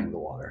becoming the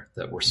water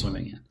that we're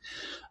swimming in.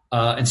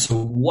 And so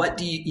what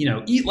do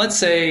eat? Let's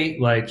say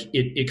like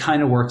it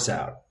kind of works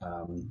out.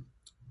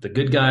 The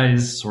good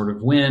guys sort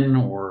of win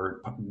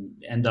or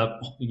end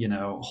up,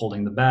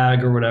 holding the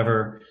bag or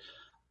whatever.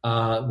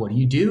 What do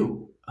you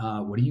do?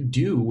 What do you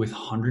do with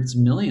hundreds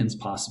of millions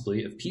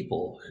possibly of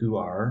people who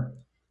are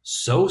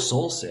so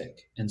soul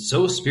sick and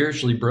so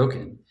spiritually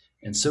broken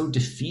and so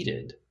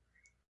defeated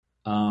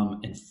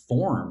and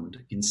formed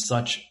in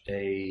such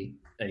a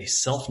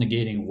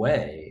self-negating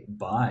way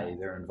by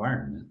their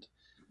environment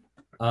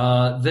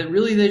that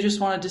really they just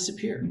want to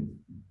disappear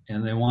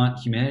and they want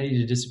humanity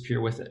to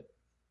disappear with it?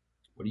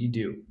 What do you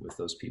do with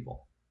those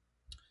people?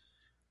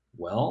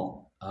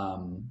 Well,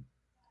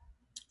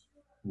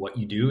 what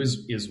you do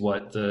is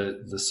what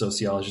the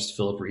sociologist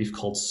Philip Reef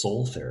called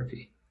soul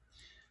therapy.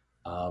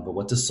 But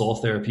what does soul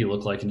therapy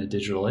look like in a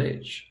digital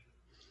age?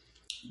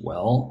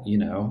 Well,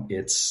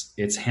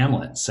 it's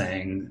Hamlet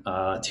saying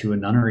to a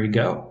nunnery,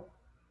 go,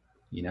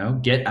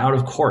 get out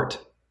of court.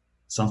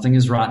 Something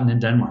is rotten in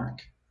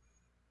Denmark.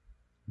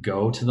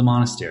 Go to the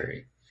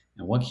monastery.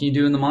 And what can you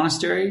do in the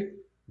monastery?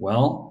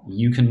 Well,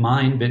 you can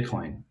mine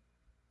Bitcoin.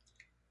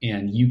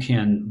 And you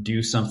can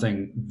do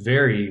something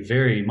very,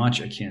 very much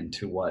akin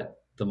to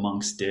what the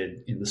monks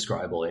did in the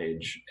scribal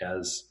age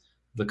as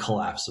the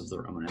collapse of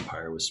the Roman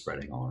Empire was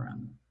spreading all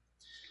around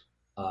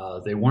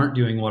them. They weren't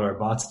doing what our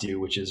bots do,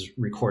 which is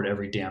record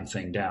every damn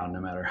thing down, no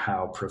matter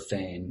how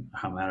profane,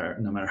 no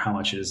matter how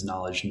much it is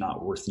knowledge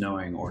not worth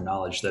knowing or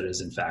knowledge that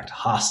is in fact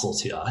hostile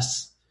to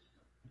us,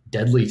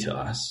 deadly to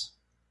us.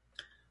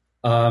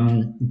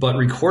 But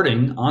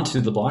recording onto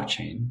the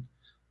blockchain,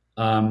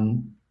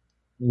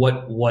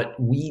 what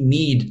we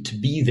need to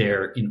be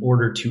there in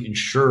order to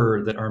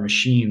ensure that our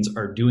machines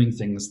are doing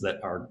things that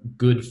are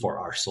good for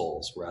our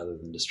souls rather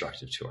than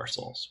destructive to our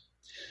souls.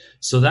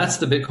 So that's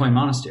the Bitcoin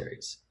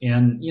monasteries.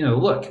 And,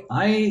 look,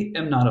 I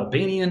am not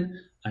Albanian.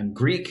 I'm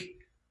Greek.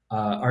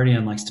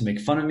 Ardian likes to make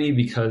fun of me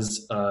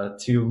because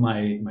two of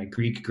my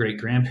Greek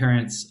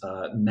great-grandparents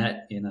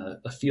met in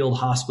a field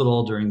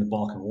hospital during the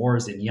Balkan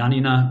Wars in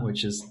Yanina,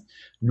 which is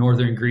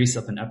northern Greece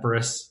up in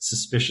Epirus,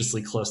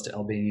 suspiciously close to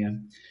Albania.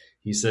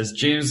 He says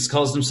James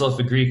calls himself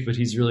a Greek, but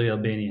he's really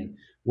Albanian.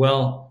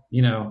 Well,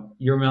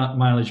 your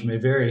mileage may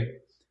vary,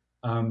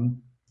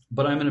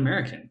 but I'm an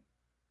American,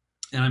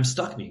 and I'm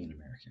stuck being an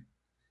American,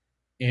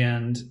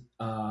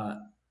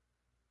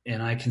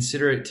 and I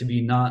consider it to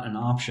be not an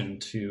option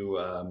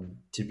to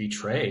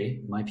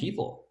betray my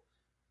people,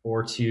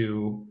 or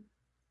to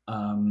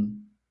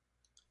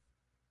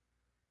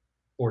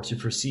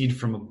proceed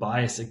from a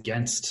bias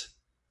against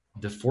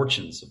the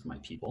fortunes of my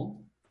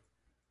people.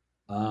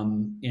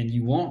 And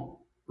you won't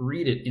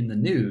read it in the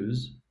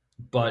news,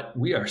 but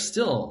we are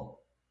still,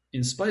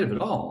 in spite of it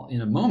all,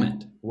 in a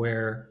moment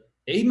where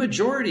a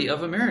majority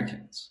of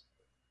Americans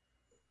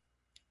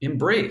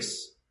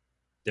embrace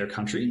their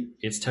country,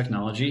 its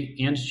technology,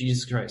 and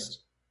Jesus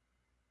Christ.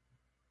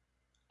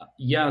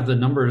 Yeah, the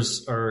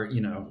numbers are,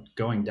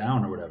 going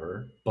down or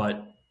whatever,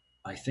 but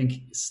I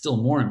think still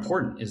more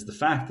important is the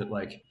fact that,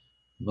 like,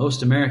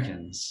 most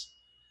Americans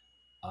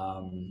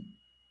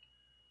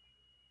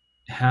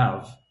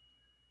have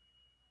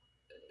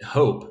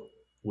hope,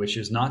 which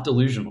is not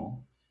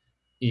delusional,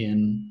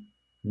 in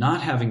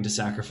not having to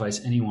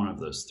sacrifice any one of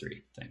those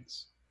three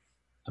things.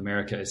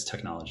 America is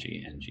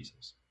technology and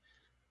Jesus.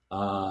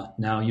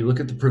 Now you look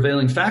at the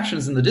prevailing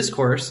factions in the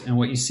discourse, and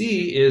what you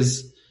see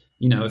is,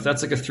 if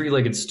that's like a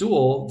three-legged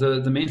stool,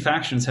 the main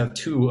factions have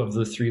two of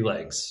the three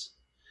legs.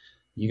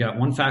 You got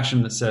one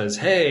faction that says,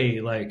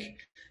 hey, like,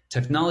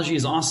 technology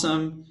is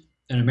awesome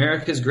and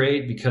America is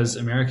great because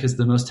America is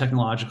the most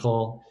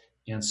technological.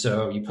 And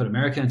so you put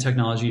America and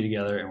technology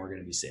together and we're going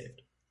to be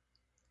saved.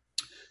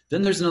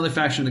 Then there's another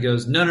faction that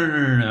goes,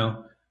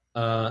 no.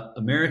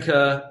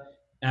 America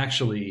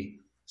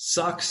actually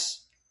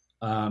sucks,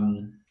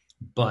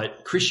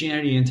 but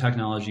Christianity and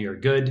technology are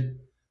good.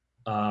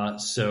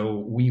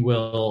 So we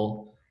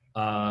will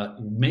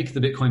make the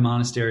Bitcoin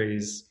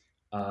monasteries.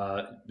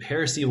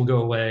 Heresy will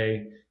go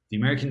away. The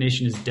American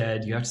nation is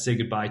dead. You have to say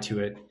goodbye to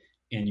it.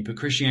 And you put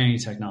Christianity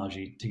and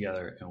technology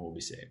together and we'll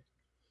be saved.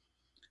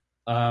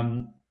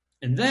 And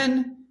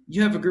then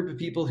you have a group of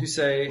people who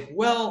say,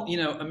 well,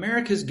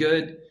 America's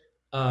good.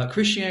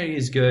 Christianity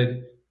is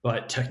good,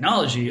 but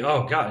technology,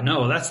 oh God,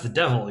 no, that's the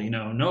devil.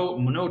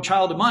 No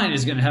child of mine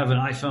is going to have an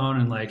iPhone,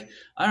 and like,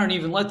 I don't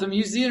even let them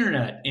use the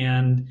internet.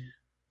 And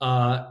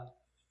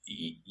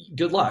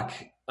good luck.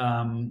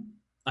 I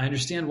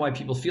understand why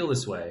people feel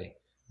this way,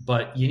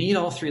 but you need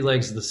all three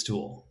legs of the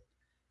stool.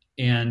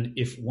 And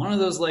if one of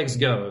those legs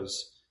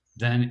goes,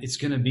 then it's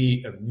going to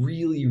be a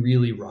really,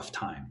 really rough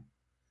time.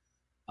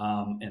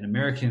 And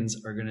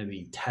Americans are going to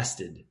be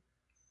tested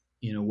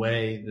in a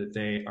way that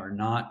they are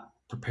not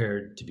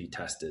prepared to be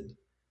tested.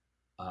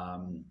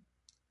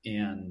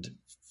 And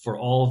for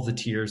all of the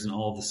tears and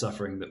all of the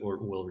suffering that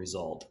will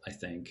result, I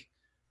think,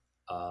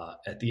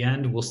 at the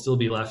end, we'll still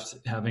be left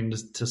having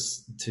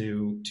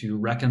to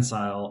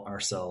reconcile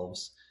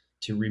ourselves,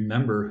 to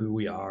remember who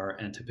we are,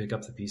 and to pick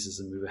up the pieces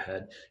and move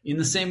ahead in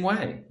the same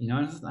way. I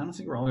don't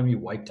think we're all going to be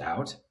wiped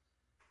out.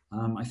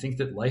 I think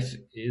that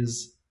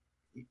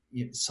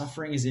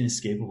suffering is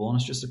inescapable, and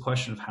it's just a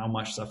question of how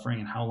much suffering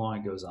and how long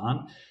it goes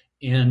on,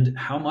 and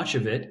how much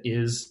of it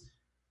is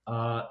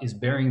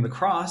bearing the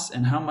cross,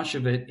 and how much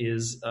of it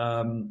is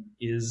a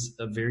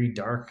very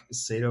dark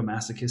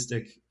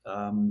sadomasochistic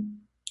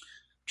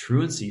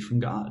truancy from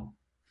God.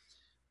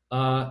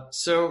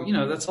 So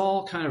that's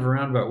all kind of a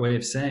roundabout way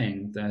of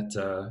saying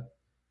that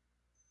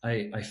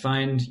I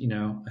find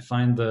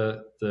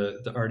the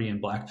Ardian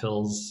black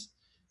pills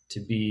to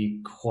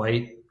be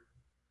quite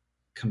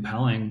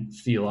compelling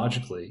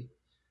theologically,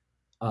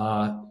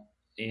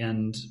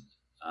 and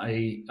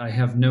I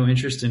have no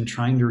interest in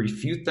trying to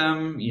refute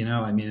them.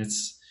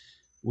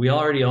 We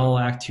already all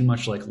act too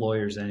much like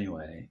lawyers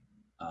anyway.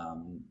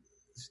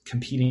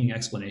 Competing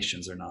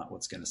explanations are not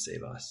what's going to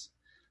save us.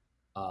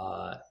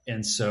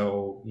 And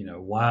so,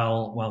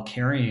 while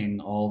carrying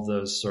all of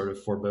those sort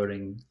of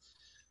foreboding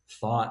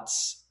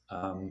thoughts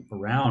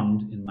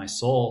around in my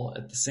soul,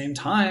 at the same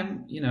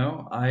time,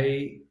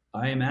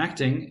 I am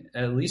acting,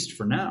 at least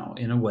for now,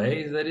 in a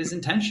way that is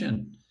in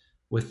tension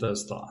with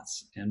those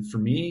thoughts. And for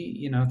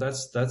me,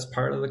 that's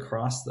part of the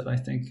cross that I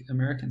think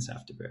Americans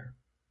have to bear.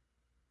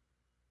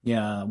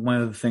 Yeah,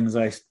 one of the things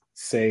I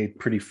say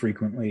pretty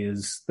frequently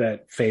is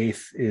that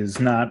faith is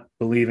not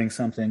believing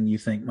something you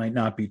think might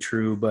not be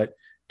true, but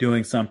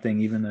doing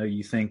something even though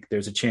you think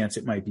there's a chance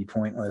it might be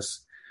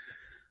pointless.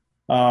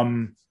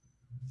 One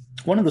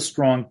of the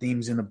strong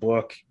themes in the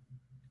book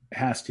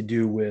has to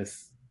do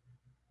with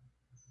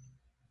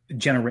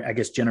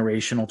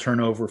generational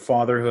turnover,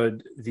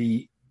 fatherhood,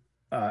 the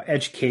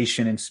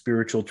education and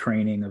spiritual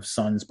training of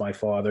sons by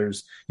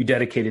fathers. You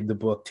dedicated the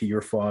book to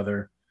your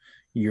father.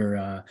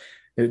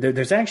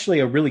 There's actually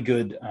a really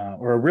good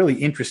or a really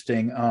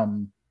interesting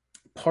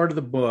part of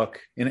the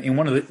book in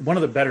one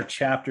of the better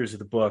chapters of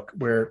the book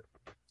where,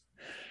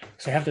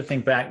 so I have to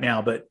think back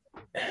now, but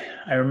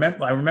I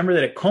remember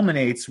that it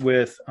culminates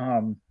with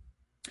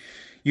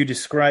you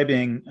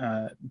describing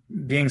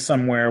being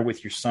somewhere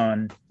with your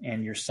son,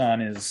 and your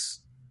son is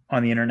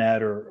on the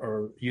internet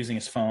or using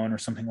his phone or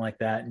something like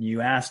that, and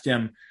you asked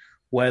him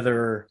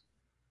whether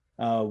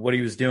what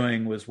he was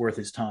doing was worth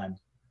his time.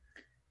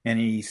 And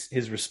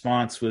his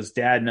response was,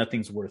 "Dad,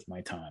 nothing's worth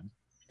my time."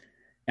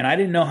 And I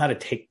didn't know how to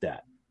take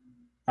that.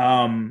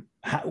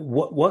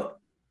 What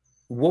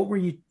were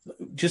you?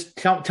 Just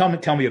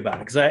tell me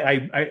about it, because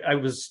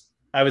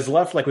I was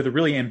left like with a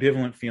really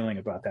ambivalent feeling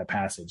about that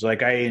passage.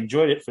 Like, I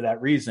enjoyed it for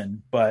that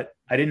reason, but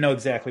I didn't know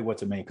exactly what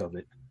to make of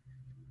it.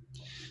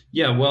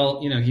 Yeah,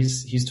 well,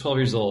 he's 12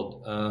 years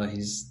old.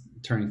 He's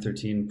turning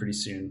 13 pretty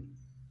soon.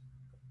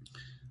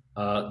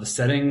 The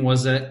setting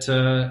was at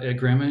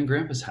Grandma and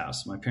Grandpa's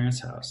house, my parents'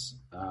 house.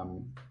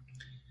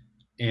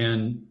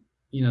 And,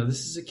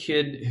 this is a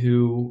kid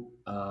who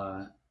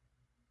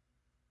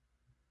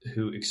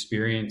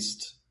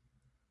experienced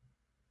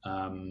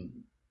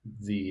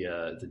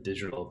the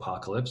digital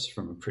apocalypse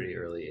from a pretty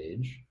early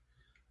age.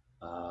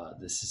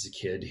 This is a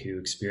kid who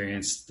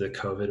experienced the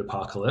COVID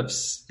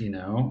apocalypse,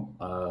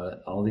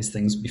 all these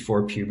things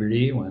before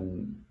puberty,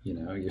 when,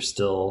 you're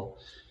still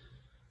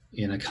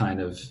in a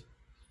kind of,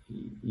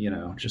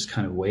 just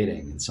kind of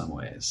waiting in some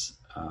ways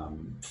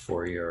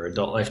for your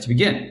adult life to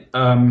begin.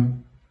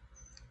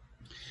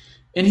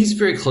 And he's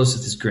very close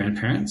with his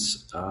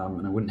grandparents,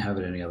 and I wouldn't have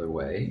it any other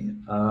way.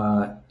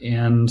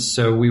 And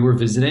so we were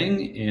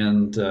visiting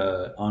and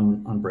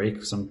on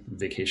break, some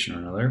vacation or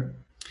another.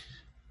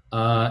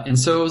 And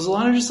so it was a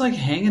lot of just like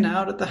hanging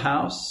out at the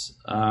house,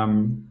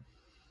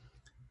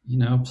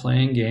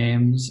 playing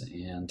games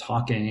and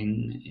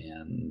talking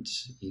and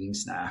eating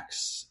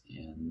snacks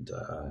and,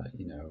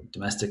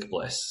 domestic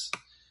bliss.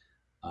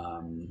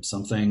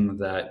 Something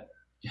that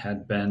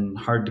had been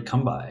hard to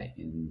come by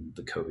in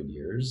the COVID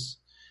years.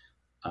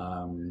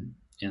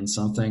 And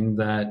something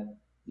that,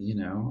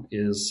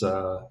 is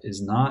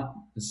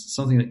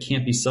something that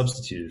can't be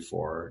substituted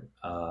for,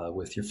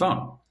 with your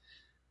phone.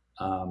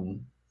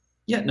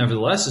 Yet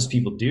nevertheless, as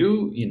people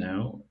do,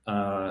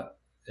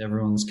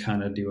 everyone's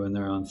kind of doing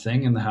their own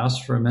thing in the house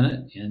for a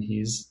minute, and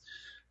he's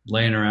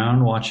laying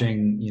around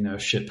watching,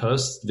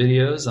 shitpost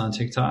videos on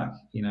TikTok.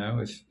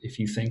 If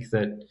you think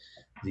that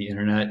the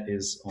internet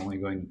is only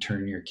going to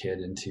turn your kid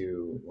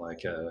into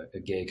like a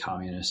gay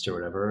communist or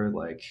whatever,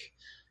 like,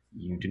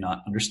 you do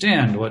not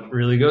understand what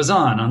really goes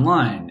on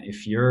online.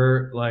 If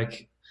you're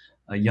like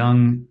a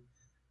young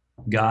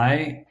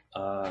guy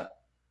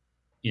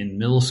in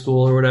middle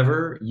school or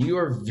whatever, you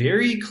are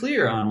very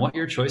clear on what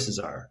your choices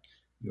are.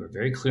 You are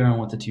very clear on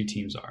what the two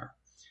teams are.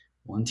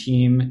 One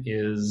team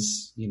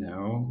is,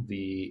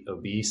 the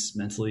obese,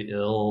 mentally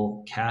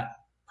ill cat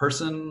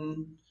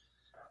person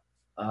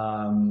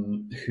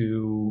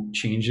who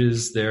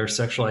changes their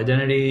sexual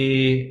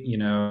identity,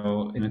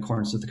 in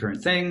accordance with the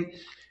current thing.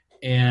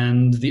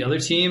 And the other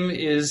team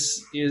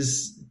is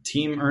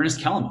Team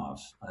Ernest Kalimov.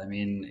 I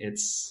mean,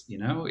 it's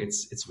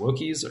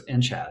wokies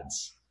and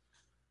chads.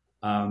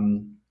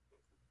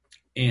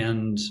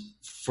 And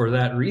for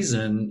that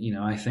reason,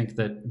 I think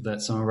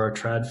that some of our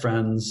trad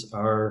friends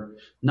are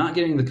not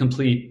getting the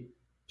complete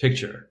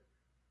picture.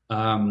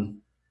 They're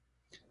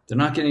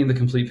not getting the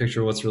complete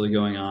picture of what's really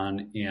going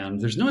on. And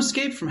there's no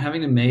escape from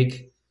having to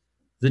make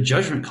the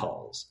judgment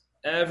calls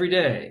every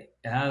day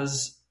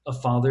as a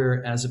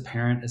father, as a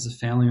parent, as a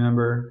family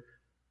member.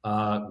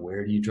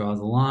 Where do you draw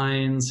the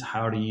lines?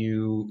 How do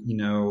you,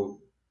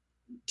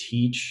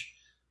 teach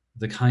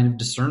the kind of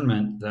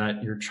discernment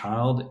that your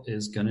child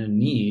is going to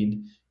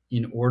need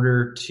in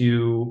order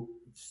to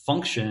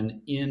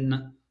function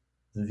in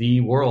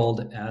the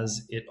world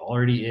as it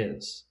already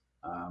is?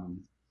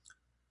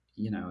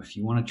 If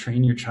you want to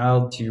train your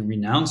child to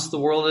renounce the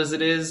world as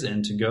it is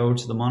and to go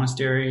to the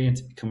monastery and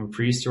to become a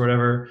priest or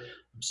whatever,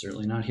 I'm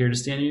certainly not here to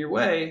stand in your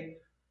way.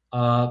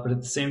 But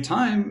at the same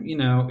time,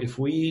 if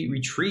we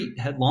retreat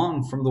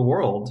headlong from the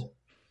world,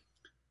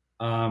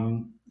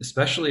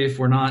 especially if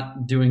we're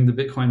not doing the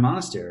Bitcoin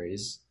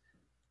monasteries,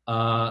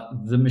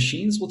 the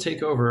machines will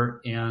take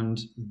over, and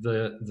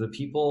the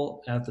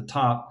people at the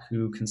top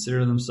who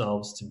consider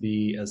themselves to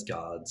be as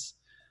gods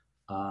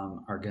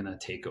are going to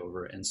take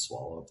over and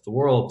swallow up the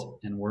world,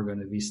 and we're going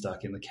to be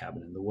stuck in the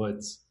cabin in the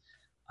woods.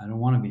 I don't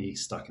want to be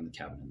stuck in the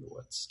cabin in the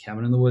woods.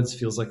 Cabin in the woods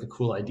feels like a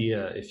cool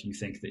idea if you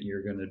think that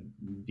you're going to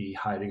be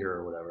Heidegger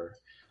or whatever.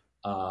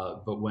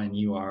 But when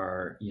you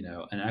are,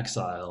 an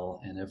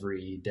exile and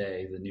every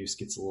day the noose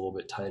gets a little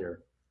bit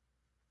tighter,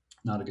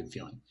 not a good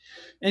feeling.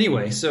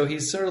 Anyway, so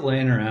he's sort of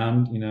laying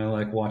around,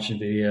 like watching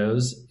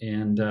videos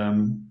and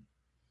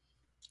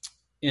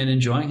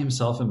enjoying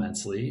himself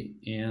immensely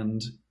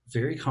and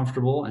very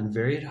comfortable and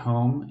very at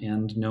home,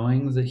 and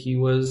knowing that he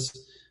was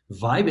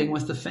vibing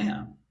with the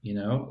fam.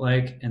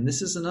 And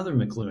this is another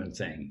McLuhan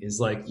thing, is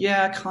like,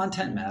 yeah,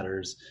 content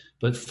matters,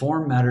 but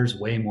form matters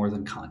way more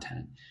than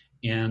content.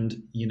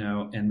 And,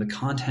 and the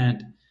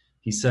content,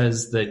 he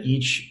says that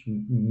each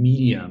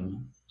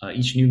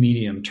new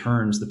medium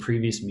turns the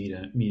previous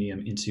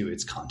medium into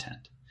its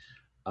content.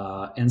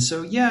 And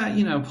so,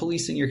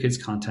 policing your kid's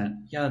content,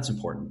 that's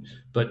important.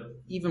 But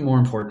even more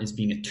important is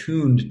being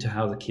attuned to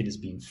how the kid is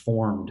being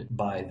formed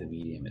by the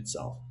medium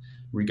itself,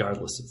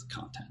 regardless of the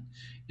content.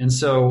 And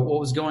so what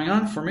was going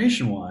on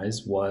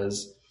formation-wise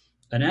was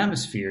an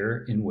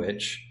atmosphere in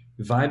which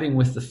vibing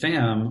with the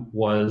fam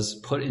was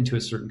put into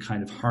a certain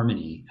kind of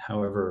harmony,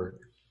 however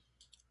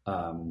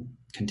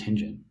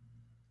contingent,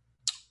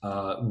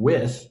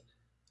 with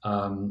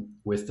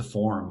the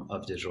form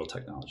of digital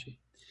technology.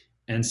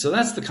 And so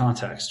that's the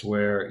context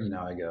where,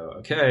 I go,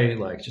 okay,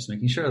 like just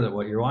making sure that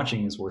what you're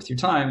watching is worth your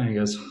time. And he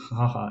goes,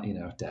 haha,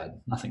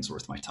 Dad, nothing's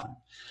worth my time.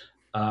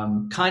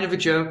 Kind of a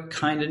joke,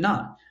 kind of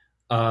not.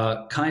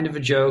 Kind of a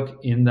joke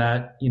in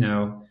that,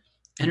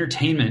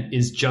 entertainment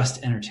is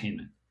just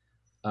entertainment.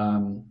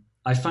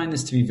 I find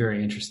this to be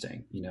very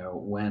interesting.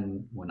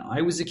 When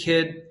I was a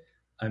kid,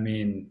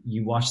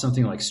 you watch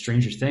something like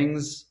Stranger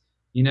Things,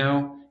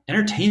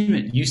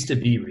 entertainment used to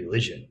be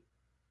religion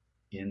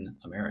in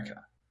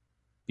America,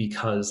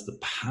 because the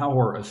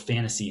power of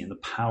fantasy and the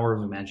power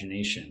of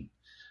imagination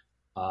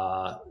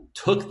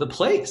took the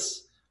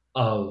place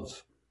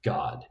of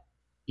God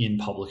in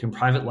public and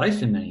private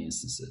life in many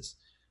instances.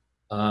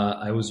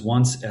 I was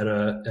once at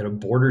a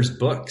Borders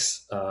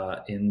Books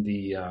in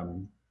the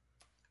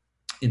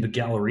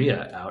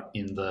Galleria out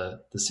in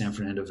the San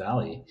Fernando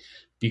Valley,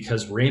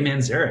 because Ray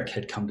Manzarek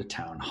had come to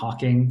town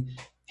hawking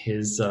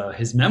his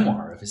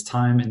memoir of his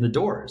time in the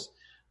Doors.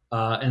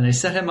 And they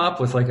set him up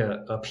with like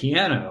a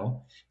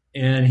piano,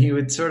 and he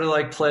would sort of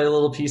like play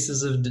little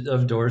pieces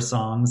of Doors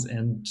songs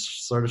and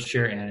sort of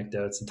share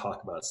anecdotes and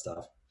talk about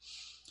stuff.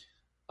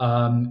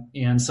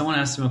 And someone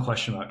asked him a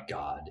question about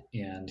God,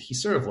 and he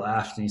sort of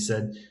laughed and he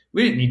said,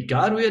 "We didn't need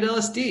God, we had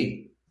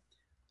LSD."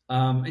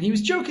 And he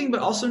was joking, but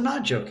also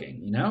not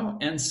joking,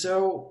 And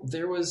so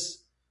there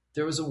was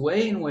a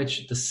way in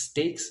which the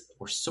stakes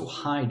were so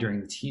high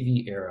during the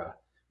TV era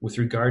with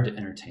regard to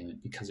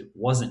entertainment, because it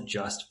wasn't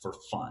just for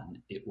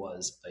fun. It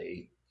was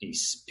a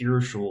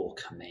spiritual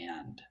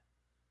command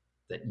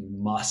that you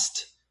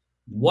must,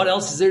 what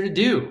else is there to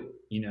do?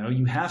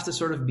 You have to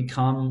sort of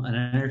become an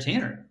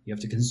entertainer. You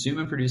have to consume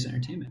and produce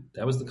entertainment.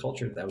 That was the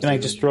culture. Can I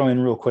just throw in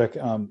real quick?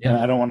 And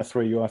I don't want to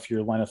throw you off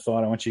your line of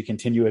thought. I want you to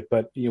continue it.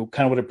 But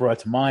kind of what it brought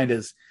to mind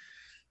is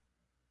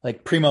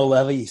like Primo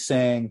Levi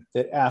saying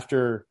that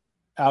after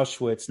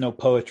Auschwitz, no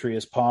poetry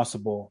is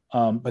possible.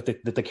 But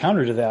the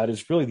counter to that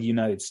is really the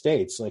United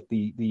States. Like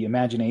the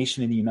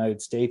imagination in the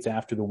United States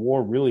after the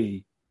war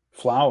really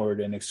flowered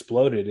and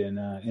exploded in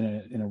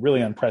a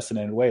really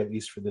unprecedented way, at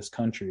least for this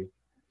country.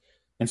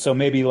 And so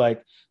maybe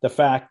like the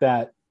fact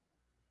that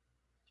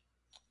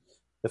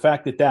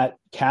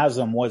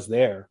chasm was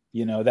there,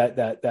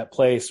 that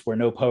place where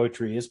no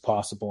poetry is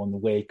possible in the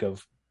wake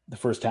of the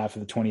first half of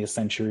the 20th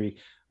century,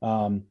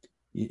 the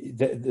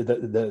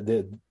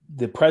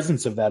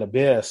presence of that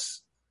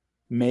abyss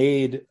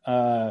made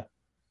the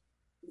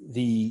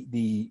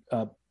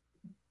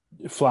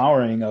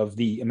flowering of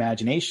the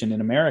imagination in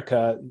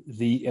America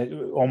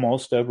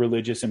almost a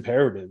religious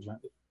imperative.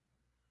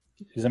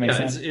 Does that make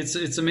sense?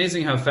 It's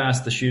amazing how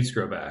fast the shoots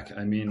grow back.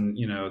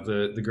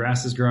 The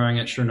grass is growing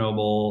at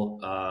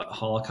Chernobyl.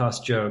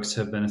 Holocaust jokes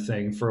have been a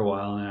thing for a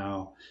while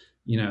now,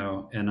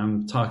 and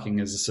I'm talking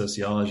as a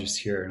sociologist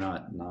here,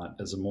 not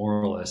as a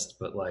moralist,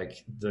 but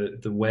like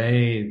the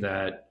way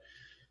that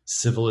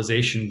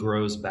civilization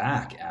grows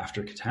back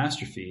after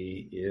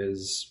catastrophe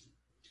is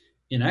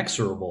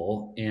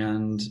inexorable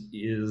and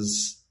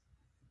is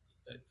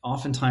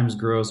oftentimes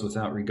grows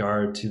without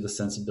regard to the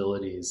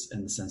sensibilities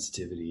and the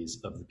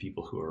sensitivities of the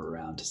people who are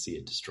around to see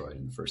it destroyed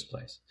in the first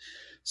place.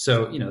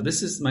 So,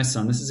 this is my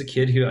son. This is a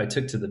kid who I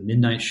took to the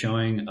midnight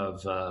showing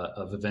of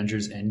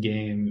Avengers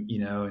Endgame,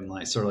 in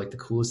like sort of like the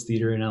coolest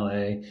theater in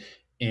LA.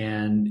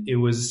 And it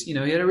was, he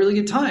had a really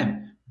good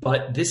time.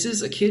 But this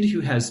is a kid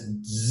who has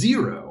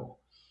zero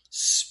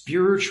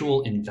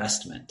spiritual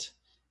investment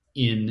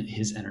in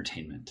his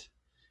entertainment,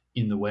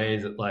 in the way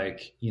that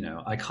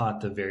I caught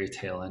the very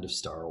tail end of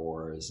Star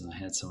Wars and I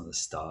had some of the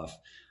stuff.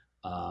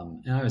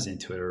 And I was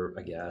into it,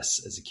 I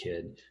guess, as a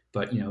kid.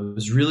 But, it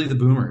was really the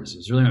boomers. It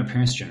was really my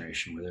parents'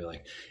 generation where they're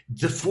like,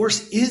 the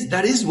Force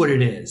that is what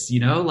it is,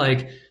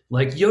 like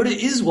Yoda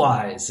is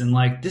wise.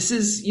 And this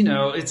is,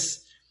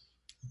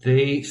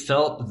 they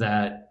felt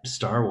that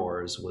Star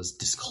Wars was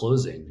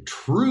disclosing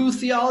true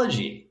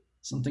theology,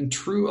 something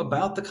true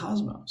about the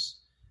cosmos.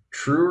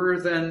 Truer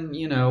than,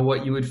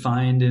 what you would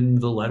find in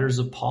the letters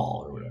of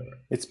Paul or whatever.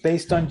 It's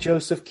based on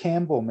Joseph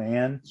Campbell,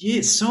 man.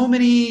 Yeah, so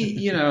many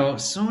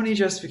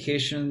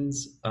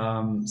justifications.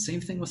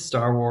 Same thing with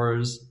Star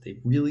Wars. They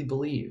really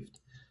believed.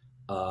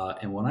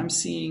 And what I'm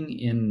seeing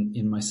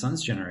in my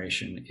son's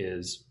generation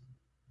is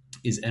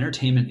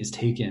entertainment is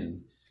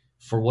taken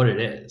for what it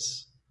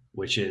is,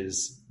 which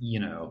is,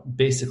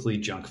 basically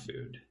junk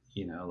food.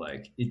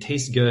 It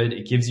tastes good.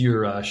 It gives you a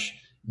rush.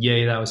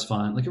 Yay, that was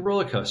fun. Like a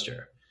roller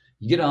coaster.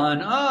 You get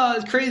on,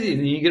 it's crazy.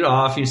 And then you get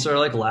off, you sort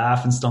of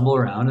laugh and stumble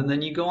around, and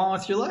then you go on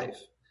with your life.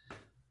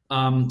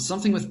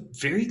 Something with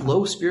very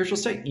low spiritual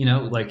state,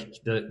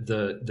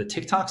 the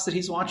TikToks that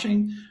he's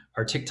watching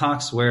are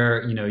TikToks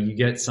where, you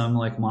get some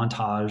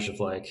montage of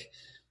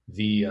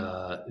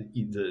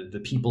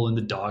the people in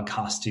the dog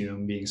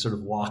costume being sort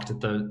of walked at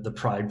the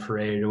Pride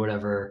Parade or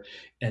whatever,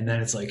 and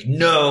then it's like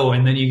no,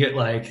 and then you get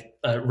like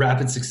a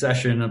rapid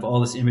succession of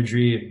all this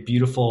imagery of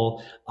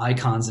beautiful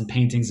icons and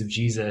paintings of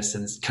Jesus,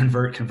 and it's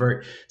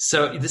convert.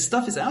 So this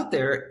stuff is out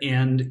there,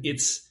 and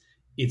it's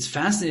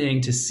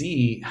fascinating to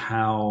see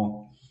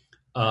how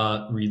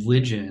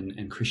religion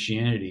and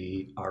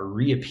Christianity are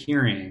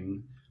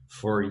reappearing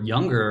for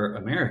younger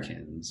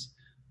Americans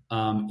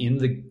in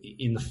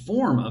the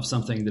form of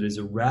something that is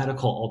a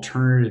radical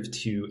alternative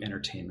to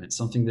entertainment,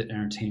 something that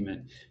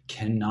entertainment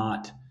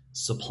cannot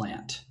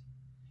supplant.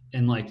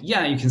 And like,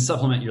 yeah, you can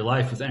supplement your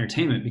life with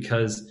entertainment,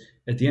 because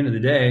at the end of the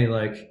day,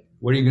 like,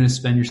 what are you going to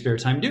spend your spare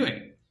time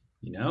doing?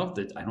 You know,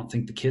 that I don't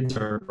think the kids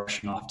are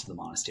rushing off to the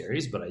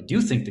monasteries, but I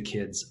do think the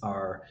kids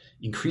are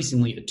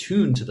increasingly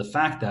attuned to the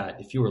fact that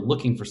if you are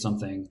looking for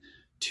something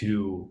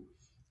to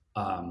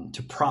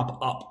prop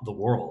up the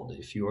world,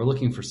 if you are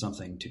looking for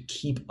something to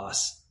keep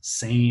us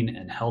sane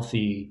and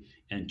healthy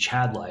and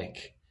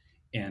Chad-like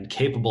and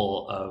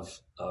capable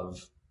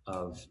of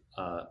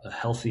a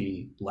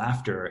healthy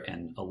laughter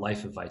and a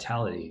life of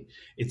vitality,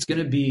 it's going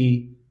to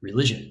be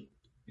religion.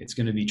 It's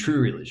going to be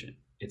true religion.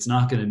 It's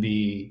not going to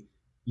be,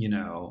 you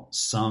know,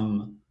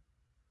 some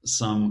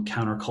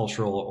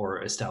countercultural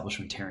or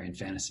establishmentarian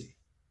fantasy.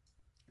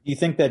 Do you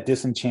think that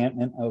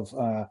disenchantment of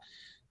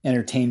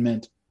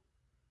entertainment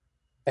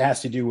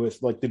has to do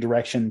with like the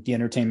direction the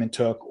entertainment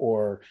took,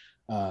 or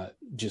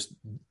just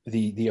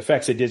the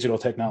effects of digital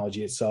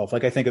technology itself?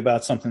 Like I think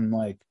about something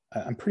like,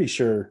 I'm pretty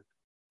sure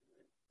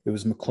it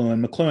was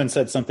McLuhan. McLuhan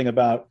said something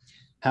about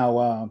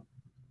how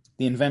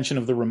the invention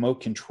of the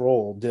remote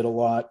control did a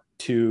lot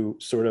to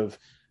sort of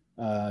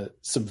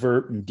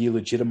subvert and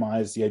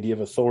delegitimize the idea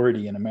of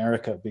authority in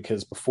America,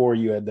 because before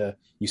you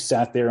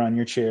sat there on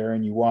your chair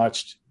and you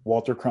watched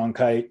Walter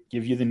Cronkite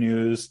give you the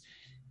news,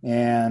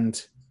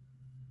 and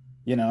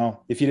you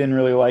know, if you didn't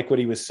really like what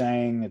he was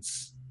saying,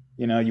 it's,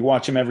 you know, you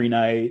watch him every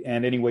night,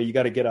 and anyway, you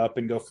got to get up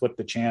and go flip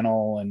the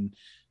channel, and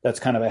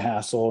that's kind of a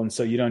hassle, and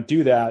so you don't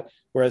do that.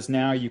 Whereas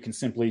now you can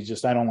simply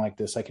just, I don't like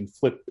this, I can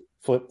flip,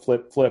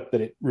 that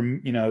it,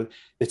 you know,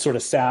 it sort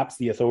of saps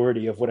the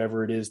authority of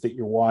whatever it is that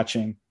you're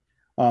watching.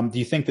 Do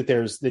you think that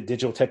the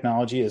digital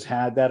technology has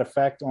had that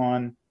effect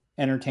on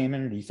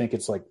entertainment, or do you think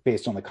it's like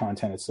based on the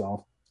content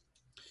itself?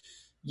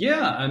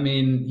 Yeah, I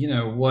mean, you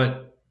know,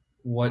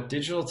 what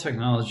digital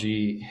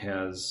technology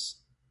has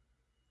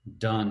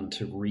done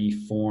to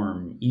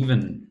reform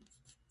even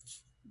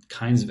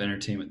kinds of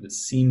entertainment that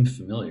seem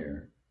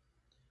familiar.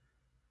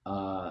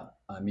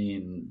 I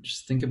mean,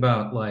 just think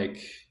about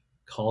like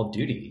Call of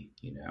Duty,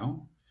 you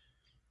know?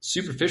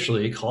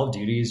 Superficially, Call of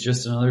Duty is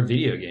just another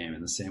video game,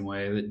 in the same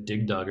way that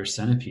Dig Dug or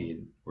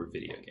Centipede were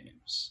video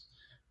games.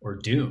 Or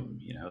Doom,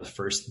 you know, the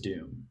first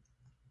Doom.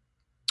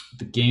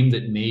 The game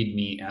that made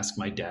me ask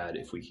my dad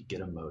if we could get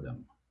a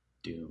modem,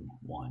 Doom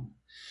 1.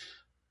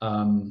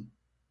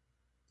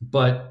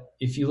 But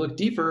if you look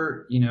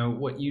deeper, you know,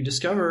 what you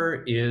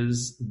discover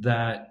is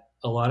that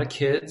a lot of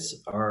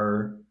kids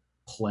are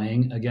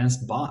playing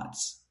against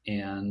bots,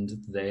 and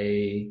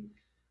they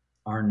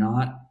are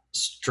not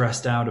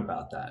stressed out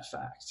about that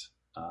fact.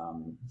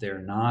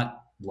 They're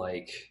not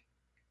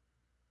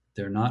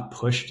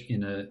pushed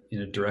in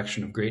a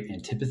direction of great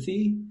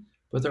antipathy,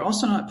 but they're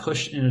also not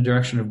pushed in a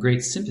direction of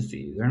great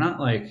sympathy. They're not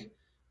like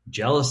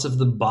jealous of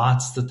the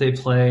bots that they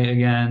play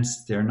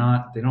against. They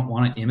don't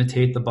want to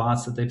imitate the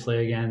bots that they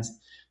play against.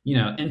 You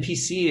know,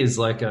 NPC is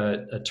like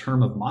a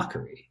term of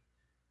mockery.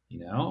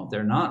 You know,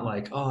 they're not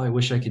like, oh, I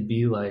wish I could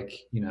be like,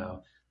 you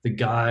know, the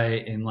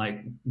guy in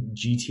like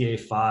GTA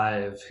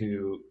 5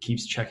 who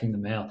keeps checking the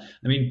mail.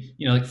 I mean,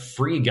 you know, like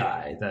Free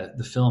Guy,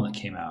 the film that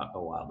came out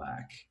a while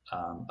back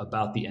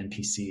about the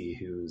NPC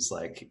who's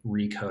like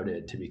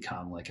recoded to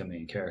become like a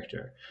main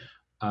character.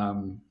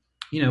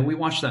 You know, we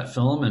watched that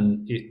film,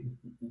 and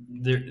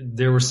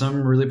there were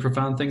some really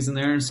profound things in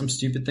there and some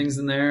stupid things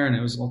in there, and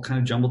it was all kind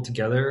of jumbled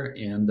together.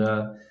 And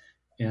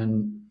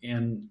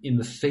in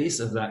the face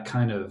of that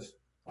kind of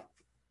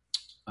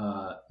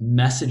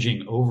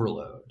messaging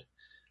overload,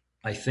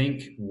 I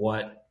think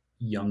what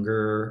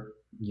younger,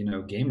 you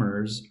know,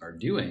 gamers are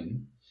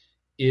doing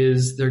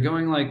is they're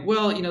going like,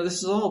 well, you know, this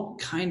is all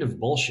kind of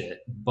bullshit,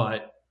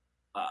 but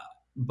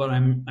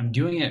I'm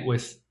doing it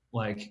with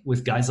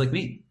guys like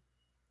me,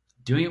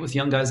 doing it with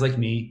young guys like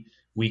me.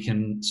 We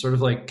can sort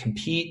of like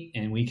compete,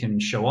 and we can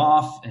show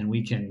off, and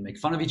we can make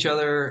fun of each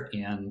other,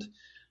 and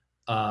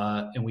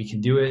we can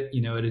do it,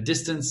 you know, at a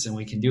distance, and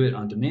we can do it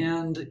on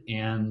demand.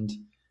 And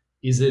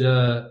is it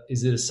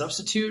a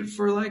substitute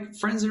for like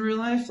friends in real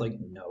life? Like,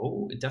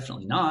 no,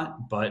 definitely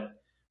not. But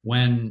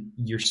when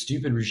your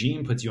stupid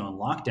regime puts you on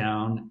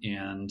lockdown,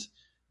 and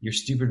your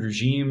stupid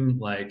regime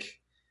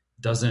like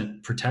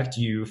doesn't protect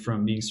you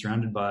from being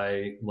surrounded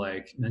by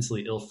like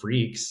mentally ill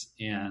freaks,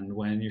 and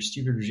when your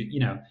stupid regime, you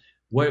know,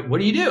 what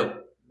do you do?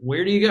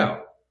 Where do you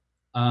go?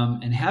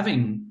 And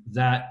having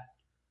that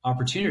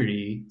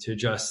opportunity to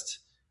just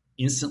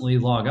instantly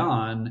log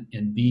on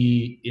and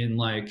be in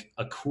like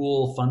a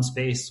cool, fun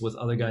space with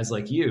other guys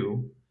like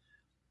you,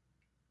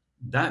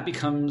 that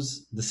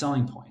becomes the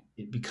selling point.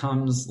 It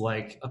becomes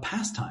like a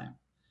pastime.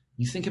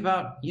 You think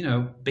about,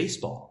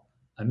 baseball.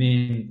 I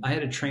mean, I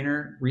had a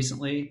trainer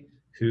recently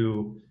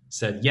who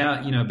said,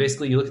 yeah,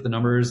 basically you look at the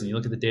numbers and you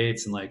look at the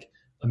dates, and like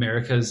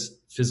America's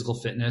physical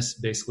fitness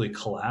basically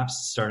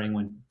collapsed starting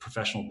when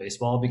professional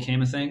baseball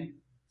became a thing.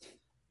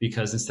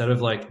 Because instead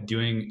of like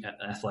doing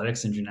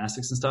athletics and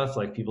gymnastics and stuff,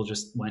 like people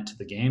just went to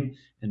the game,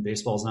 and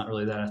baseball is not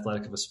really that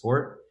athletic of a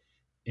sport.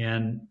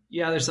 And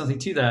yeah, there's something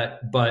to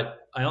that. But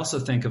I also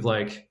think of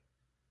like,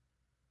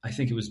 I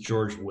think it was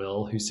George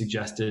Will who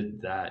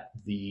suggested that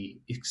the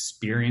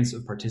experience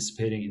of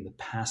participating in the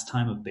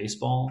pastime of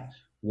baseball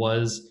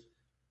was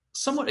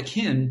somewhat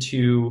akin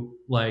to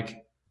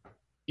like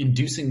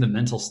inducing the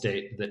mental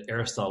state that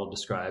Aristotle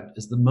described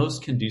as the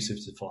most conducive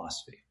to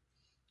philosophy,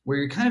 where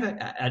you're kind of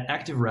at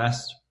active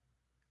rest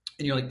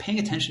and you're like paying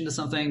attention to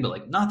something, but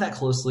like not that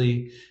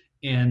closely.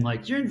 And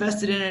like you're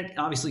invested in it,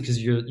 obviously,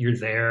 because you're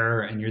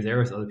there and you're there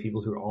with other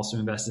people who are also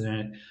invested in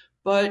it.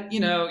 But you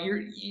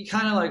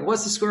kind of like,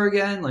 what's the score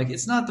again? Like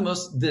it's not the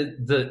most,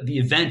 the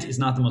event is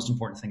not the most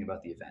important thing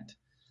about the event.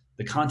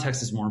 The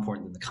context is more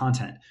important than the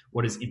content.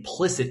 What is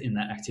implicit in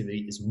that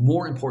activity is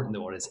more important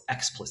than what is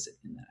explicit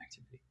in that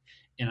activity.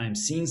 And I'm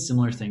seeing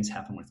similar things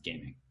happen with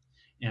gaming.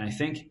 And I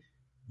think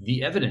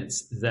the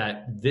evidence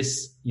that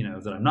this,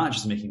 that I'm not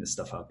just making this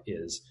stuff up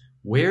is,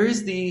 where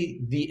is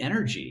the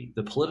energy,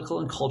 the political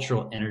and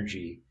cultural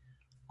energy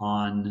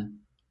on,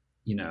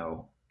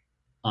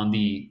 on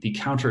the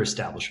counter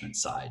establishment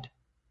side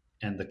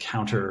and the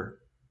counter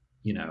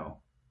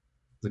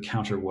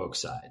woke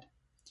side?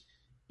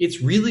 It's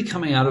really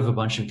coming out of a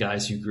bunch of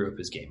guys who grew up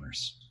as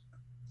gamers.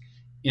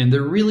 And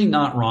they're really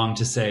not wrong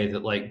to say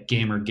that like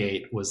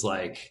Gamergate was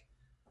like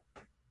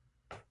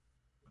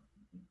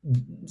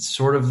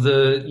sort of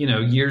the,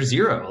 year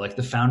zero, like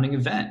the founding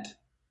event,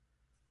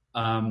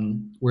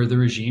 where the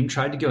regime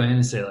tried to go in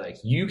and say like,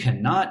 you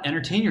cannot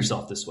entertain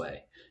yourself this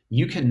way.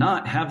 You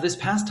cannot have this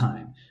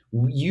pastime.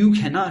 You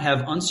cannot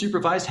have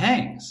unsupervised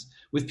hangs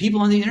with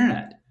people on the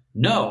internet.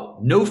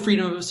 No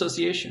freedom of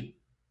association.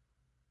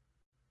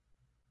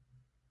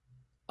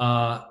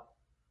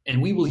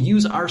 And we will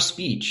use our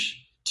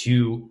speech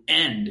to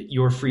end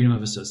your freedom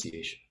of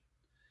association.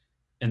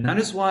 And that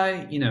is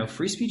why,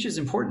 free speech is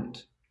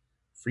important.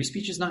 Free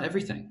speech is not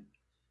everything.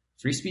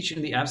 Free speech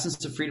in the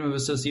absence of freedom of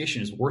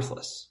association is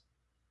worthless.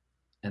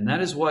 And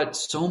that is what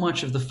so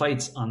much of the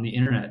fights on the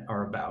internet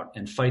are about,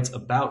 and fights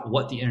about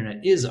what the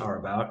internet is are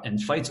about,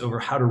 and fights over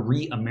how to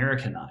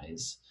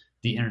re-Americanize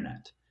the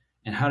internet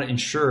and how to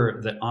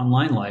ensure that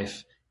online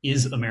life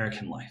is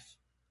American life,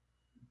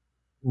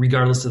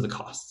 regardless of the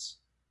costs.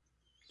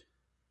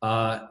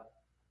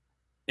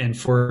 And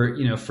for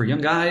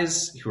young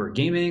guys who are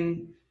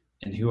gaming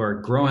and who are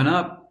growing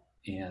up,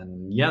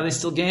 and yeah, they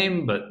still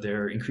game, but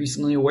they're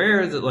increasingly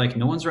aware that like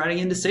no one's riding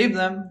in to save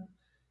them.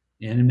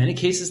 And in many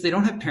cases, they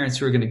don't have parents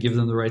who are going to give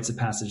them the rites of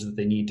passage that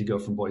they need to go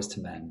from boys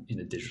to men in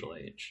a digital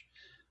age.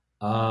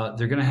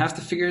 They're going to have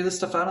to figure this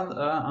stuff out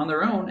on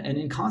their own and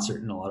in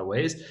concert in a lot of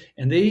ways.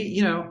 And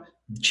they,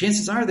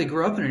 chances are they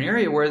grew up in an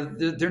area where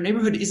their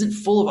neighborhood isn't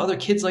full of other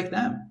kids like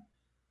them.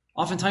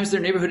 Oftentimes, their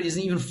neighborhood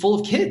isn't even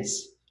full of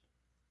kids.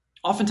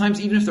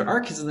 Oftentimes, even if there are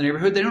kids in the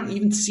neighborhood, they don't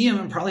even see them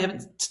and probably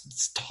haven't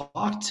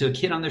talked to a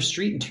kid on their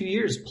street in 2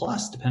 years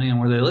plus, depending on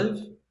where they live.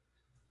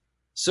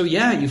 So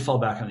yeah, you fall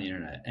back on the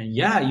internet, and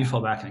yeah, you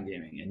fall back on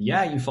gaming, and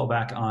yeah, you fall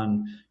back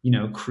on,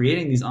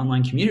 creating these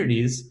online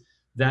communities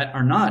that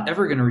are not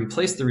ever going to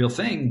replace the real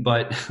thing.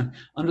 But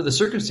under the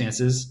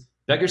circumstances,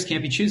 beggars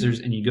can't be choosers,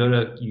 and you go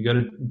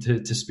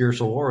to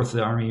spiritual war with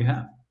the army you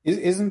have.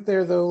 Isn't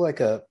there though like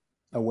a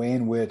way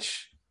in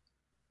which,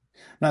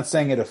 I'm not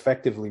saying it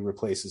effectively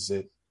replaces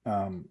it,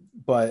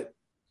 but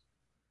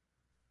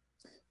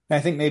I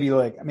think maybe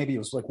it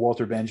was like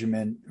Walter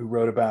Benjamin who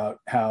wrote about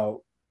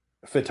how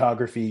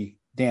photography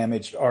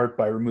damaged art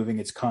by removing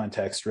its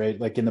context,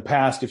 right? Like in the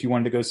past, if you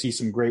wanted to go see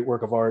some great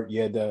work of art,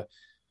 you had to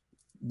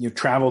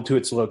travel to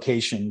its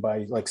location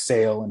by like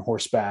sail and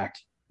horseback,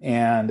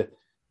 and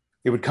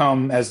it would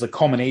come as the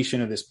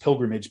culmination of this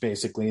pilgrimage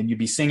basically, and you'd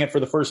be seeing it for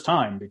the first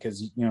time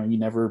because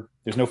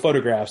there's no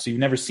photographs, so you've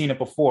never seen it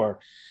before.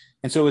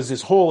 And so it was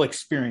this whole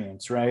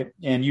experience, right?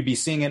 And you'd be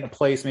seeing it in a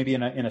place, maybe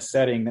in a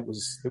setting that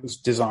was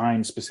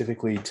designed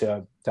specifically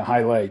to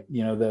highlight,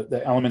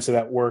 the elements of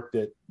that work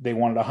that they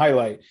wanted to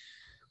highlight.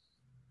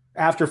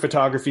 After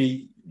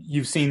photography,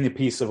 you've seen the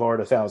piece of art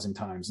 1,000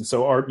 times. And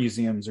so art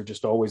museums are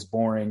just always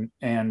boring.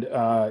 And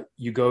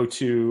you go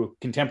to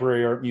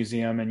contemporary art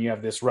museum and you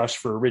have this rush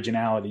for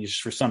originality,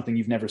 just for something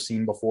you've never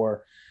seen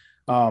before.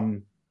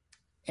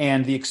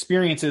 And the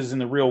experiences in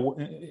the real,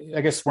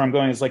 I guess where I'm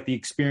going is like the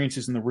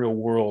experiences in the real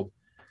world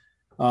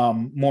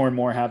more and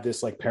more have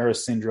this like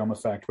Paris syndrome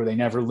effect where they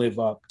never live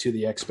up to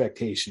the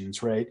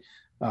expectations, right?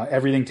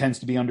 Everything tends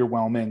to be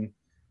underwhelming,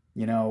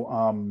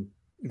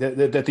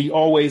 that the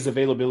always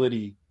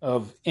availability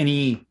of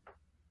any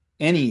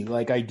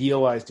like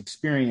idealized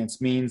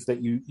experience means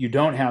that you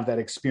don't have that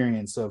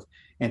experience of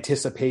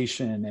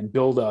anticipation and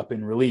build up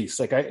and release.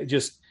 Like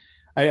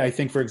I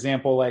think, for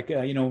example, like,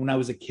 when I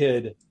was a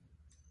kid,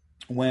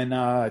 when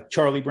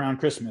Charlie Brown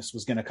Christmas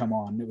was going to come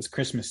on. It was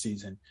Christmas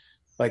season.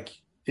 Like,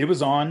 it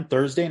was on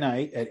Thursday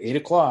night at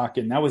 8:00,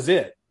 and that was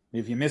it.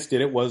 If you missed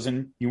it, you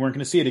weren't going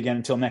to see it again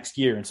until next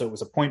year. And so it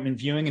was appointment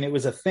viewing, and it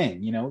was a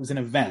thing, it was an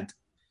event.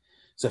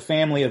 It's a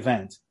family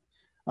event.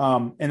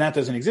 And that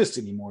doesn't exist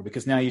anymore,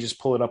 because now you just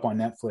pull it up on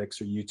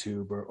Netflix or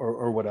YouTube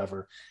or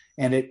whatever.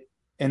 And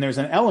there's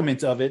an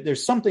element of it.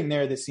 There's something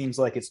there that seems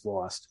like it's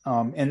lost.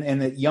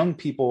 And that young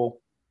people,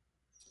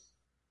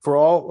 for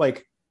all,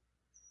 like,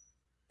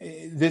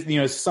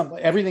 this,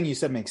 everything you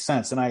said makes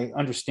sense. And I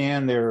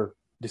understand their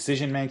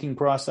decision-making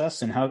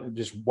process and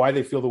why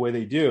they feel the way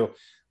they do.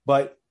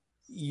 But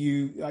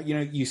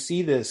you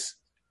see this,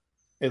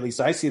 at least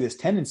I see this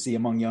tendency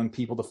among young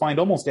people to find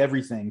almost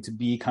everything to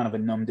be kind of a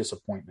numb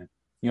disappointment.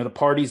 The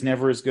party's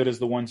never as good as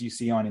the ones you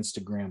see on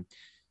Instagram.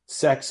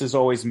 Sex is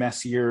always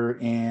messier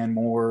and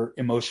more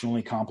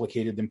emotionally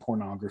complicated than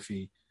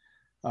pornography.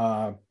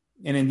 And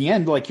in the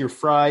end, like, your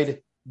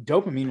fried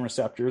dopamine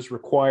receptors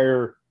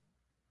require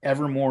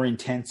ever more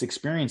intense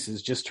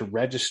experiences just to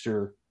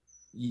register,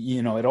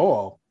 at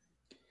all.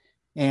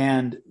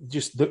 And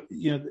just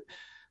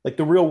like,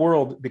 the real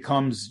world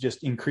becomes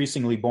just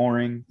increasingly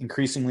boring,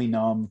 increasingly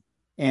numb.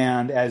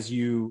 And as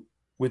you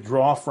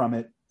withdraw from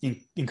it,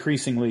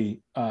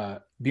 increasingly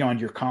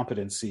beyond your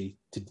competency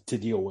to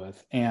deal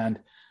with. And,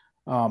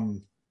 so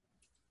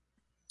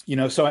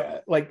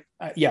I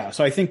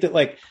think that,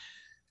 like,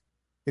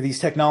 these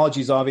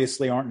technologies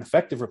obviously aren't an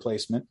effective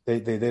replacement.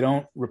 They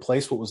don't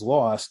replace what was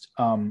lost.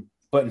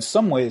 But in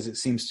some ways, it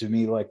seems to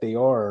me like they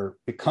are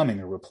becoming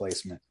a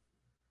replacement.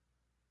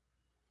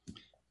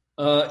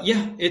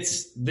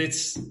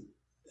 It's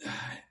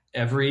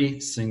every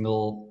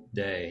single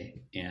day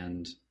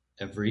and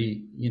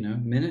every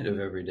minute of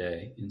every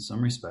day. In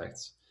some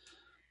respects,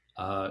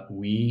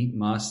 we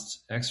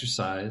must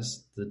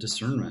exercise the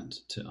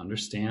discernment to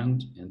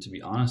understand and to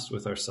be honest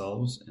with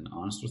ourselves and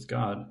honest with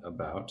God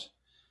about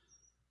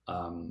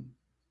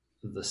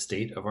the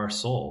state of our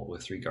soul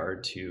with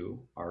regard to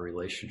our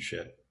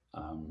relationship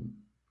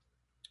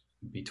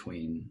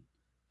between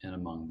and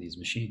among these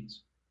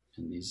machines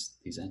and these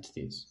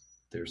entities.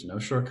 There's no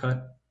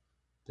shortcut.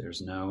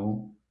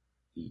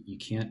 You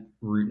can't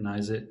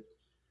routinize it.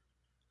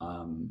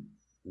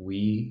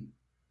 We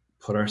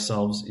put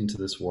ourselves into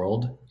this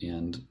world,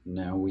 and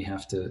now we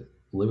have to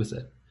live with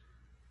it.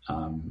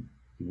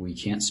 We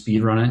can't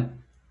speed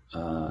run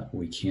it.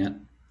 We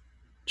can't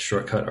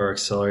shortcut or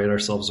accelerate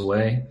ourselves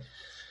away.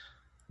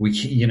 We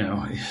can't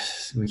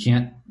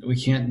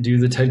do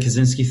the Ted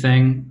Kaczynski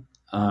thing.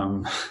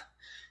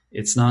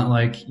 It's not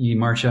like you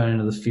march out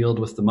into the field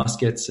with the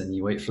muskets and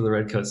you wait for the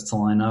redcoats to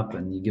line up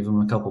and you give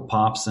them a couple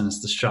pops and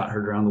it's the shot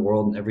heard around the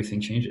world and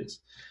everything changes.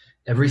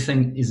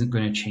 Everything isn't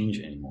going to change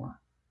anymore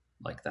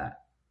like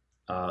that.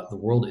 The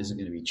world isn't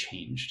going to be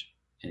changed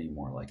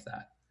anymore like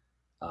that.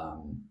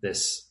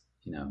 The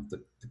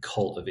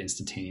cult of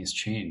instantaneous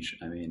change.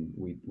 I mean,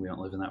 we don't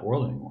live in that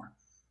world anymore.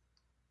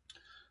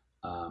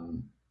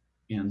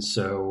 And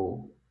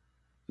so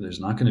there's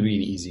not going to be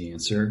an easy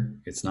answer.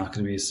 It's not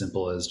going to be as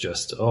simple as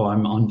just,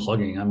 I'm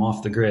unplugging, I'm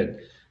off the grid.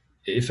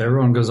 If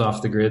everyone goes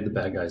off the grid, the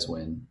bad guys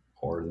win,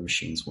 or the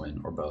machines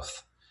win, or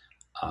both.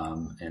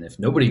 And if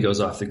nobody goes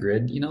off the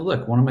grid,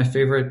 look, one of my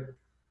favorite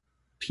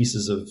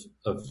pieces of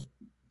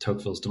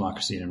Tocqueville's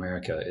Democracy in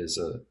America is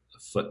a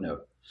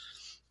footnote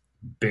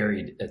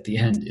buried at the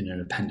end in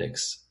an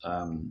appendix.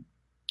 And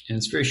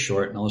it's very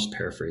short, and I'll just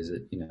paraphrase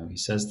it. He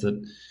says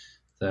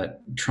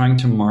that trying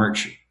to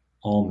march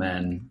all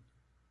men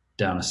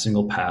down a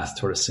single path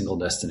toward a single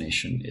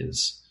destination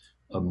is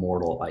a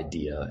mortal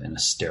idea and a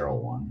sterile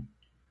one.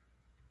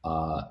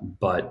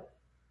 But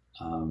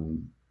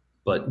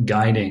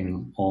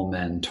guiding all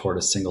men toward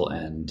a single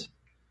end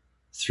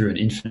through an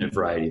infinite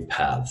variety of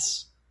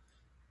paths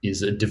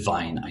is a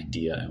divine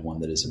idea and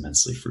one that is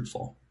immensely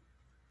fruitful.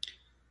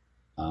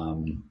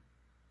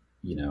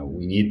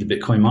 We need the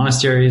Bitcoin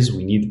monasteries.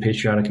 We need the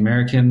patriotic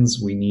Americans.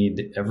 We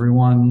need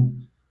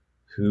everyone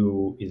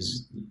who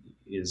is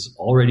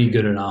already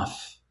good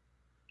enough,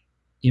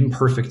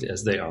 imperfect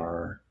as they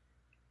are,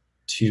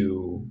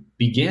 to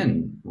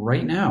begin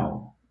right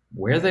now,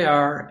 where they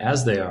are,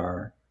 as they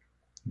are,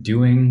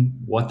 doing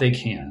what they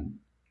can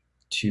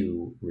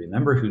to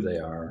remember who they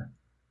are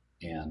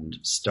and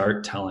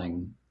start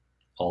telling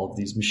all of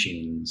these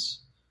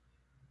machines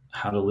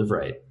how to live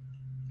right.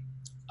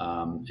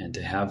 And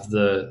to have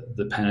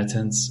the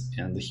penitence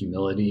and the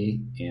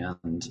humility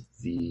and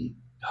the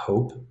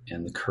hope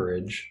and the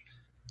courage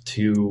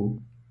to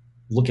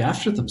look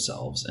after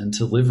themselves and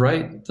to live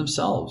right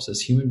themselves as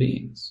human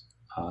beings,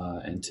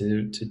 and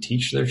to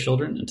teach their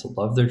children and to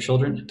love their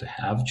children and to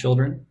have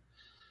children.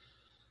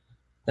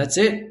 That's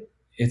it.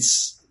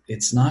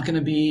 It's not going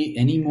to be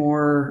any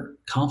more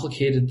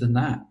complicated than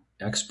that.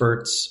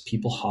 Experts,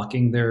 people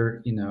hawking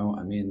their,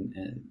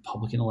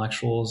 public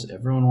intellectuals,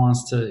 everyone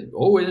wants to,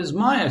 it is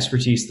my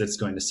expertise that's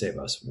going to save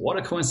us. What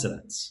a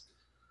coincidence.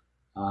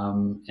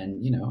 And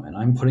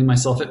I'm putting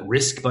myself at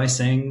risk by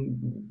saying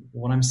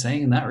what I'm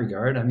saying in that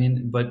regard.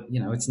 But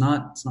it's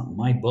not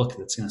my book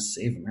that's going to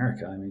save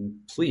America.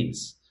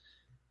 Please,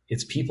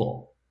 It's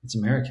people, it's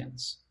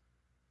Americans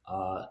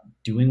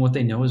doing what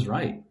they know is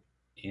right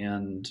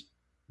and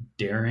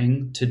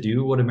daring to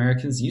do what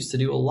Americans used to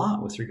do a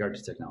lot with regard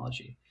to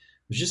technology,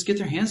 which is just get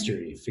their hands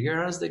dirty, figure it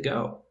out as they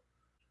go.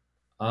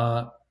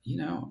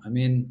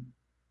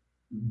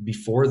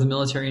 Before the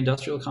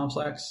military-industrial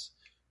complex,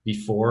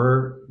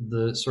 before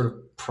the sort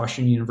of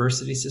Prussian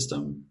university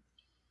system,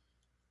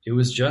 it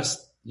was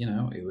just,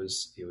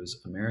 it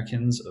was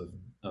Americans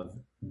of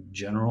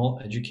general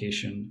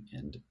education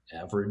and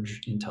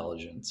average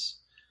intelligence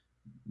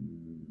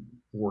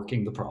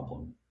working the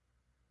problem,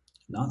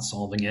 not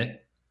solving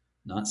it,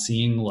 not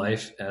seeing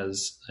life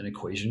as an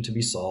equation to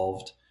be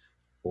solved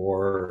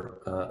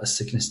or a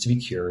sickness to be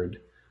cured,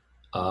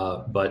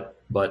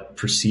 but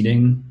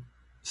proceeding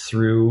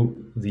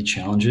through the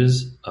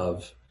challenges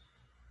of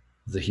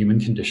the human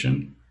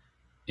condition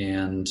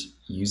and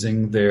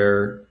using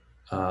their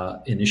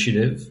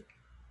initiative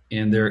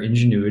and their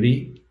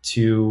ingenuity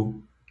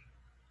to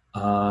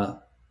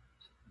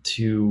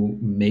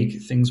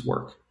make things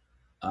work.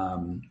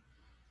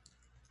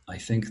 I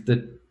think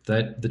that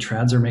the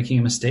trads are making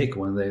a mistake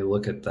when they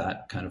look at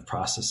that kind of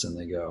process and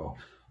they go,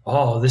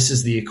 oh, this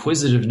is the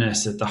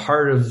acquisitiveness at the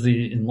heart of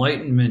the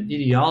Enlightenment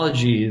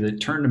ideology that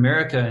turned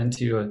America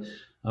into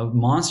a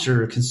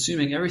monster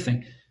consuming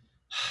everything.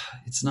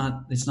 It's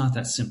not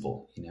that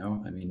simple,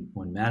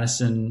 when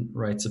Madison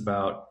writes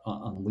about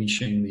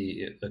unleashing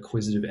the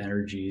acquisitive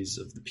energies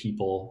of the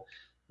people,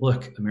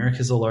 look,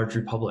 America's a large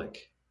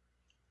republic.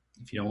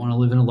 If you don't want to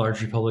live in a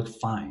large republic,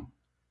 fine.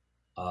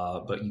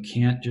 But you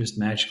can't just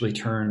magically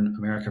turn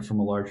America from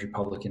a large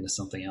republic into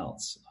something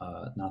else.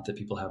 Not that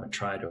people haven't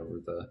tried over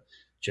the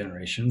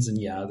generations.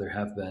 And yeah, there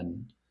have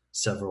been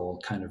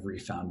several kind of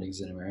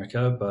refoundings in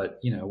America, but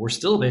we're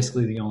still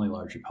basically the only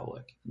large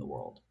republic in the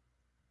world.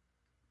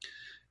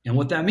 And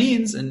what that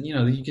means, and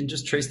you can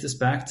just trace this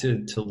back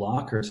to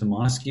Locke or to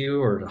Montesquieu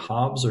or to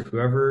Hobbes or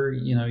whoever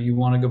you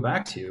want to go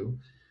back to.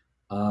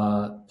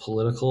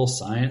 Political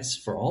science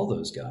for all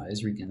those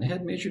guys, and they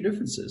had major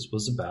differences,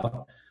 was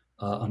about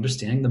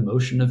understanding the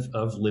motion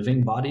of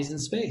living bodies in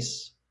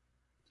space.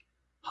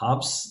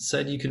 Hobbes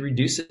said you could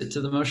reduce it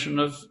to the motion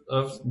of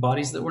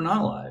bodies that were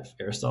not alive.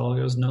 Aristotle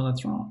goes, no,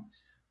 that's wrong.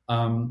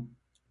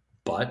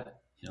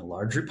 But in a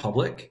large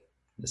republic,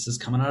 this is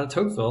coming out of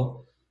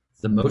Tocqueville,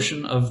 the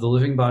motion of the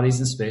living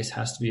bodies in space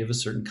has to be of a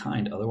certain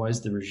kind.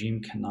 Otherwise, the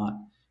regime cannot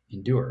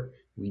endure.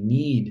 We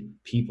need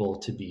people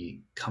to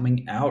be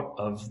coming out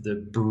of the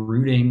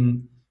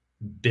brooding,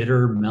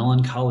 bitter,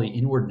 melancholy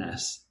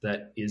inwardness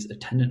that is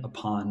attendant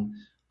upon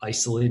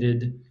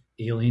isolated,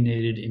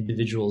 alienated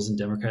individuals in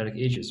democratic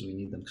ages. We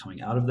need them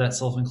coming out of that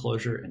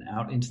self-enclosure and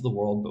out into the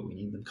world, but we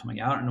need them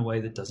coming out in a way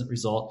that doesn't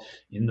result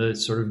in the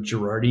sort of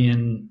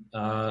Girardian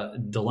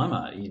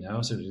dilemma,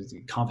 sort of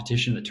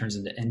competition that turns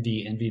into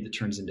envy that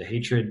turns into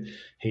hatred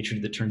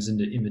that turns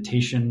into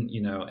imitation,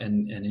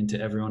 and into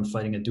everyone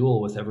fighting a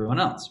duel with everyone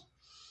else.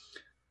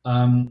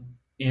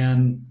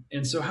 And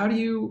so how do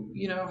you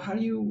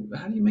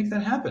make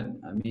that happen?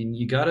 I mean,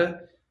 you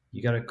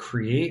gotta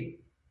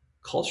create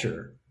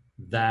culture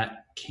that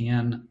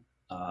can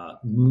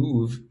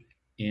move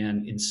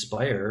and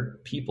inspire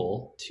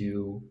people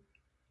to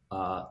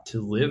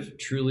live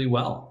truly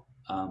well,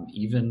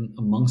 even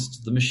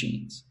amongst the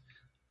machines.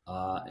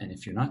 And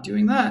if you're not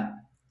doing that,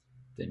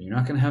 then you're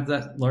not going to have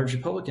that large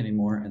republic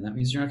anymore, and that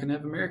means you're not going to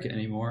have America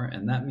anymore,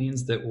 and that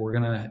means that we're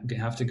going to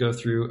have to go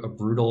through a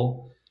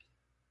brutal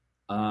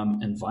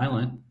and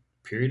violent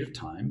period of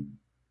time,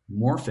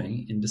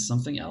 morphing into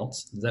something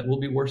else that will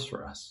be worse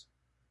for us.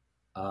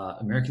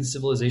 American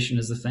civilization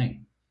is the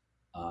thing.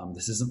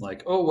 This isn't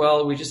like, oh,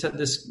 well, we just had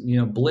this,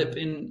 blip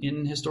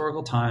in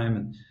historical time,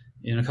 and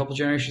in a couple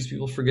generations,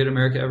 people forget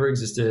America ever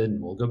existed,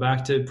 and we'll go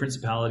back to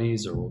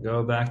principalities, or we'll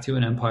go back to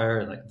an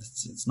empire. Like,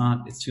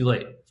 it's too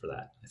late for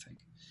that, I think.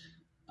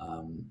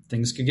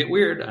 Things could get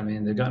weird. I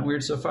mean, they've gotten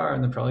weird so far,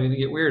 and they're probably going to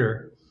get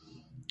weirder.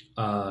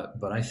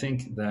 But I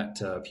think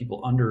that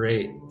people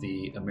underrate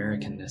the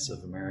Americanness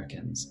of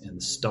Americans and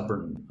the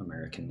stubborn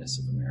Americanness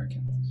of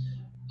Americans.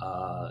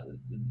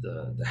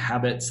 The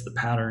habits, the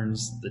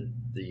patterns,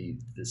 the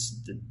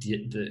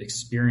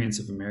experience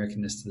of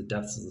Americanness to the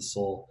depths of the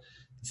soul.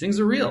 These things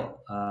are real,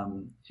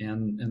 and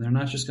they're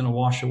not just going to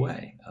wash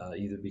away,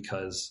 either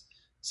because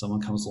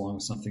someone comes along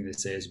with something they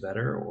say is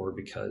better, or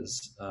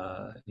because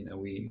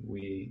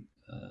we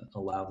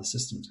allow the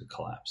system to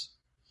collapse.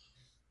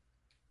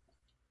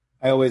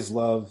 I always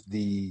love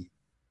the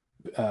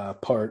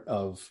part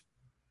of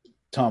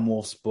Tom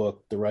Wolfe's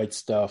book, The Right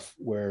Stuff,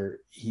 where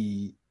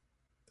he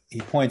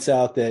points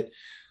out that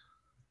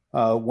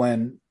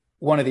when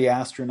one of the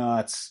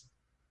astronauts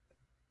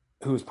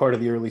who was part of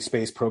the early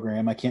space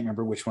program, I can't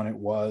remember which one it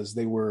was,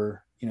 they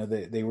were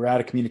out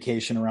of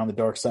communication around the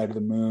dark side of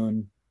the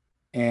moon.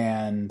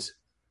 And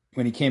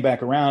when he came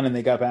back around and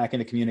they got back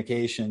into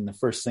communication, the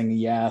first thing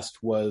he asked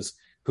was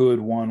who had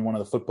won one of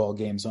the football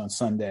games on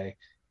Sunday.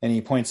 And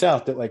he points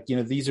out that,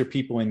 these are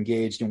people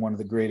engaged in one of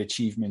the great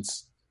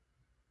achievements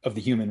of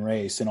the human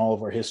race in all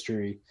of our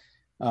history.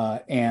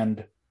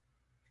 And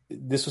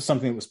this was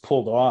something that was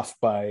pulled off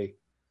by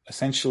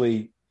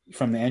essentially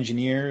from the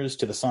engineers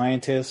to the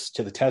scientists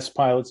to the test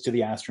pilots to the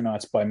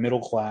astronauts by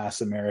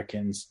middle-class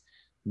Americans,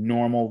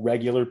 normal,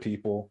 regular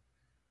people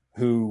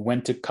who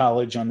went to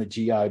college on the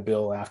GI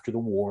Bill after the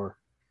war.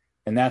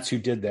 And that's who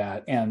did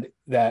that. And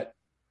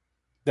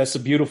that's the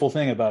beautiful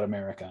thing about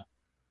America,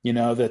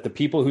 that the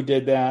people who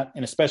did that,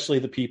 and especially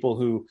the people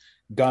who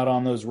got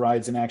on those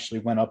rides and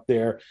actually went up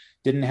there,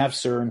 didn't have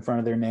Sir in front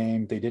of their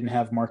name. They didn't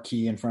have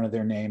Marquis in front of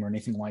their name or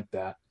anything like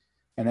that.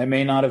 And that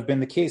may not have been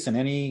the case in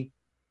any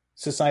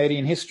society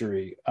in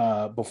history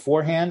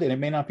beforehand. And it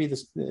may not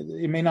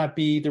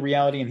be the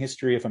reality in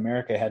history if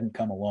America hadn't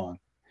come along.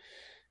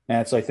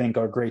 That's, I think,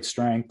 our great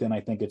strength. And I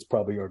think it's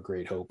probably our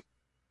great hope.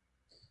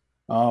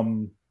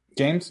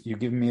 James, you've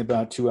given me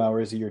about 2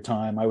 hours of your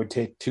time. I would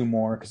take 2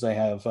 more because I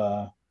have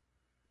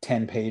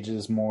 10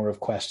 pages more of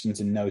questions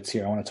and notes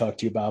here I want to talk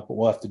to you about, but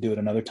we'll have to do it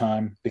another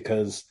time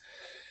because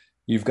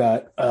you've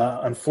got,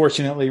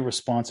 unfortunately,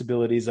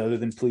 responsibilities other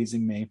than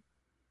pleasing me.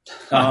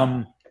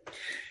 One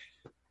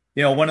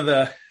of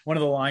the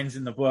lines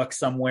in the book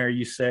somewhere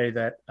you say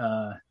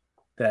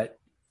that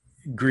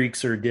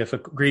Greeks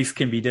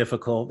can be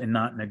difficult and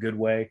not in a good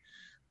way.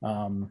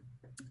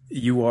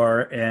 You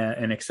are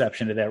an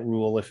exception to that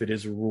rule, if it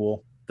is a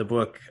rule. The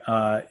book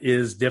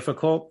is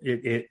difficult.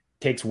 It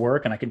takes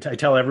work, and I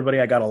tell everybody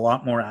I got a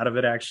lot more out of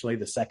it, actually,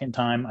 the second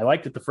time. I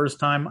liked it the first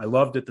time. I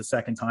loved it the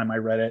second time I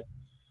read it.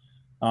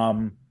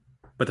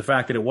 But the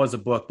fact that it was a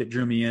book that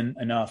drew me in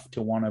enough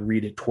to want to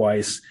read it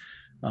twice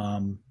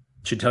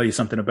should tell you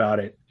something about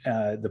it.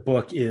 The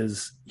book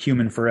is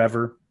Human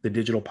Forever, The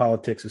Digital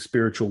Politics of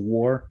Spiritual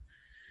War.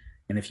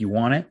 And if you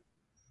want it,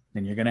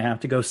 then you're going to have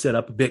to go set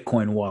up a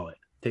Bitcoin wallet.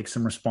 Take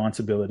some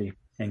responsibility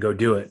and go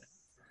do it.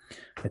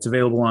 It's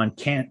available on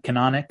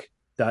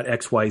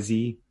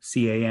canonic.xyz,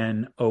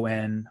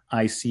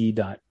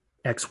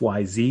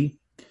 canonic.xyz.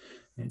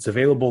 It's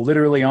available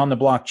literally on the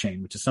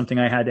blockchain, which is something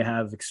I had to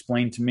have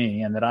explained to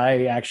me, and that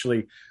I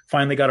actually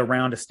finally got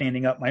around to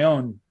standing up my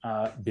own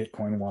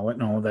Bitcoin wallet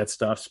and all of that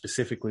stuff,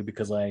 specifically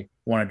because I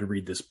wanted to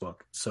read this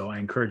book. So I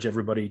encourage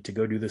everybody to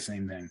go do the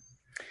same thing.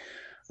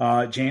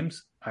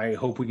 James, I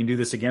hope we can do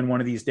this again one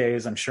of these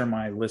days. I'm sure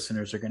my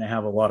listeners are going to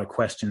have a lot of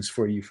questions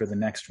for you for the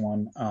next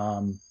one.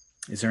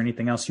 Is there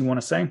anything else you want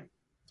to say?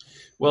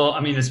 Well, I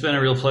mean, it's been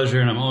a real pleasure,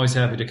 and I'm always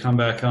happy to come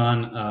back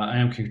on. I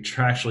am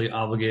contractually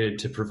obligated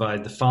to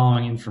provide the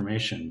following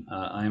information.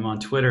 I am on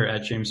Twitter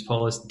at James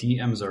Paulus.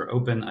 DMs are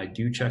open. I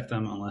do check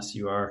them unless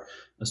you are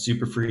a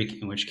super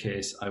freak, in which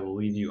case I will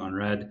leave you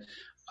unread.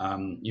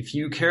 If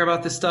you care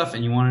about this stuff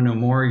and you want to know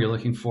more, you're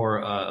looking for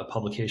a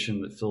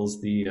publication that fills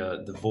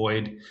the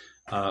void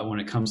when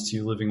it comes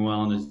to living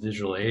well in the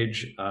digital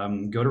age,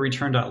 go to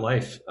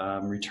return.life.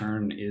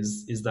 Return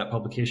is that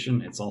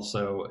publication. It's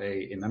also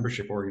a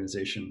membership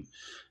organization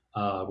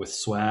with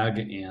swag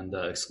and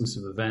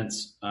exclusive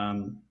events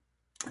and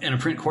a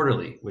print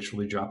quarterly, which will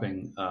be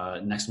dropping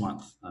next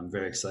month. I'm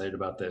very excited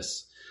about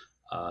this,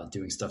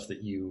 doing stuff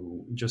that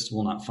you just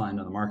will not find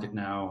on the market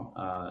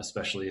now,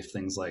 especially if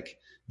things like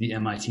the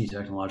MIT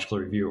Technological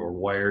Review or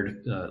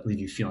Wired leave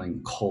you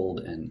feeling cold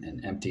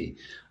and empty.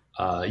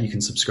 You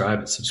can subscribe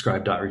at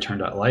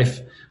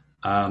subscribe.return.life.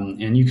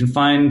 And you can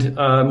find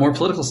more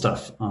political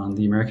stuff on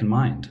the American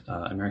Mind,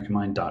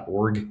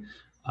 americanmind.org,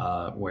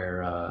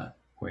 where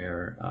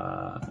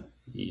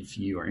if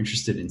you are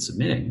interested in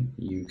submitting,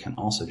 you can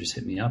also just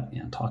hit me up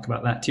and talk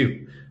about that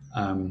too.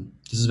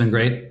 This has been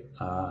great.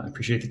 I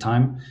appreciate the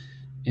time.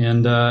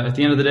 And at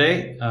the end of the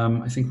day,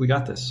 I think we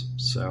got this.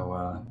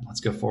 So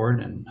let's go forward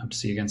and hope to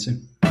see you again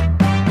soon.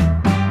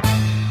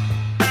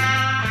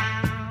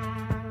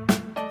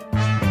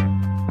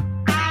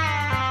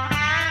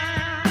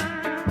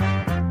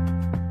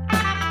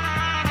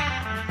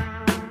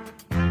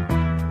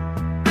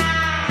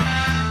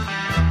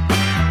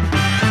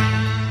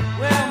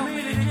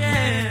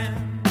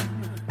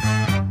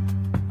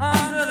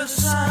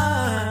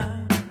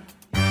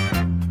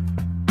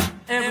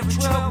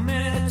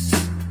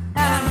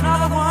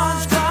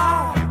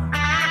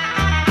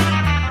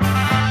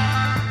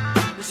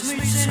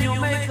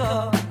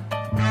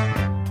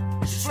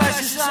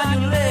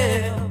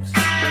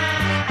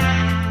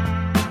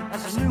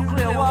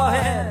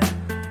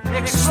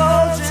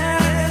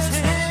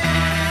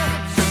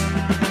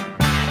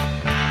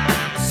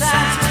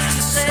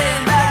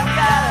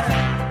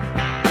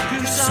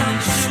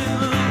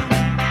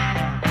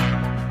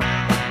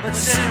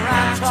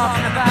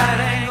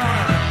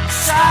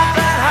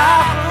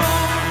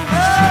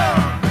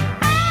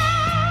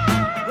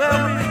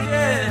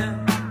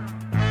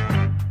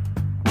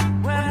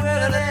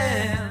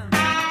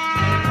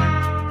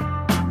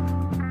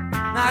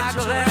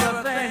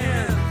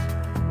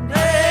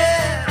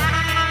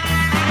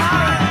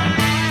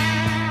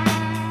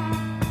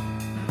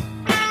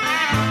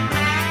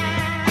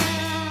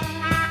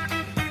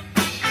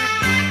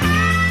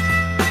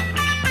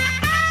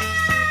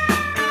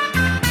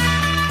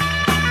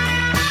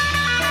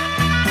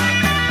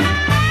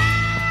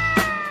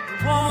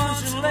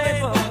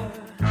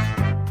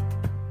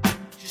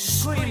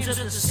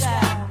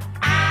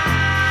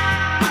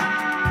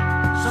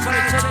 Somebody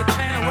take a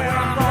pen where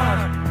I'm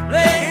gonna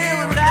lay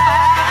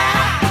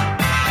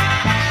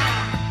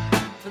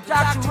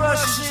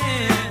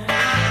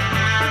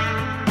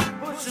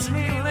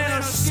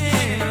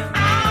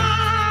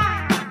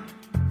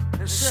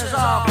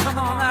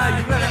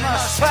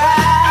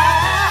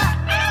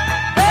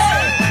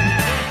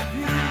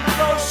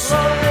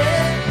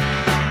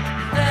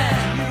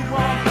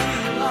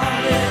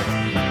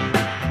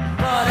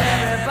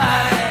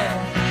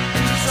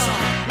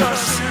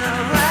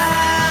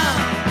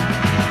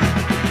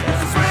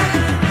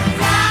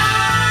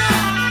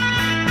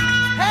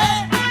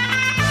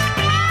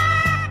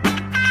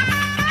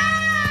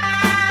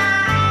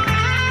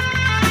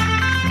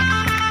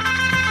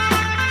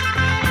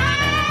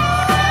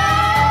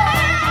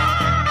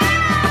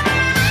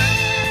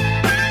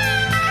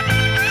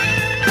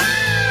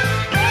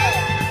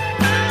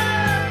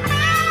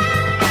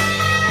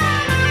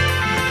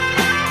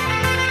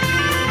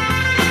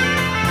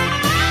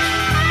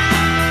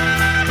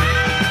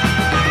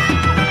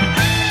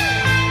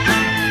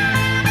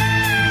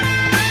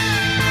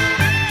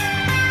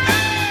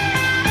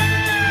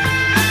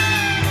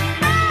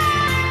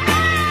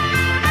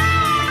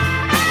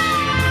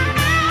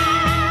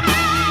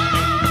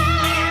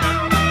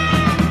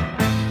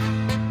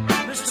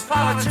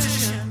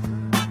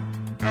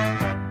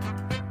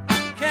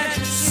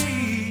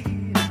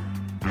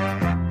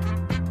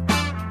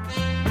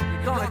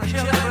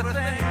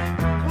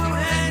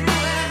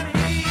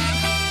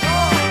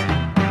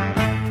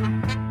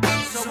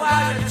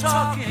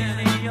Talking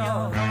in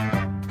your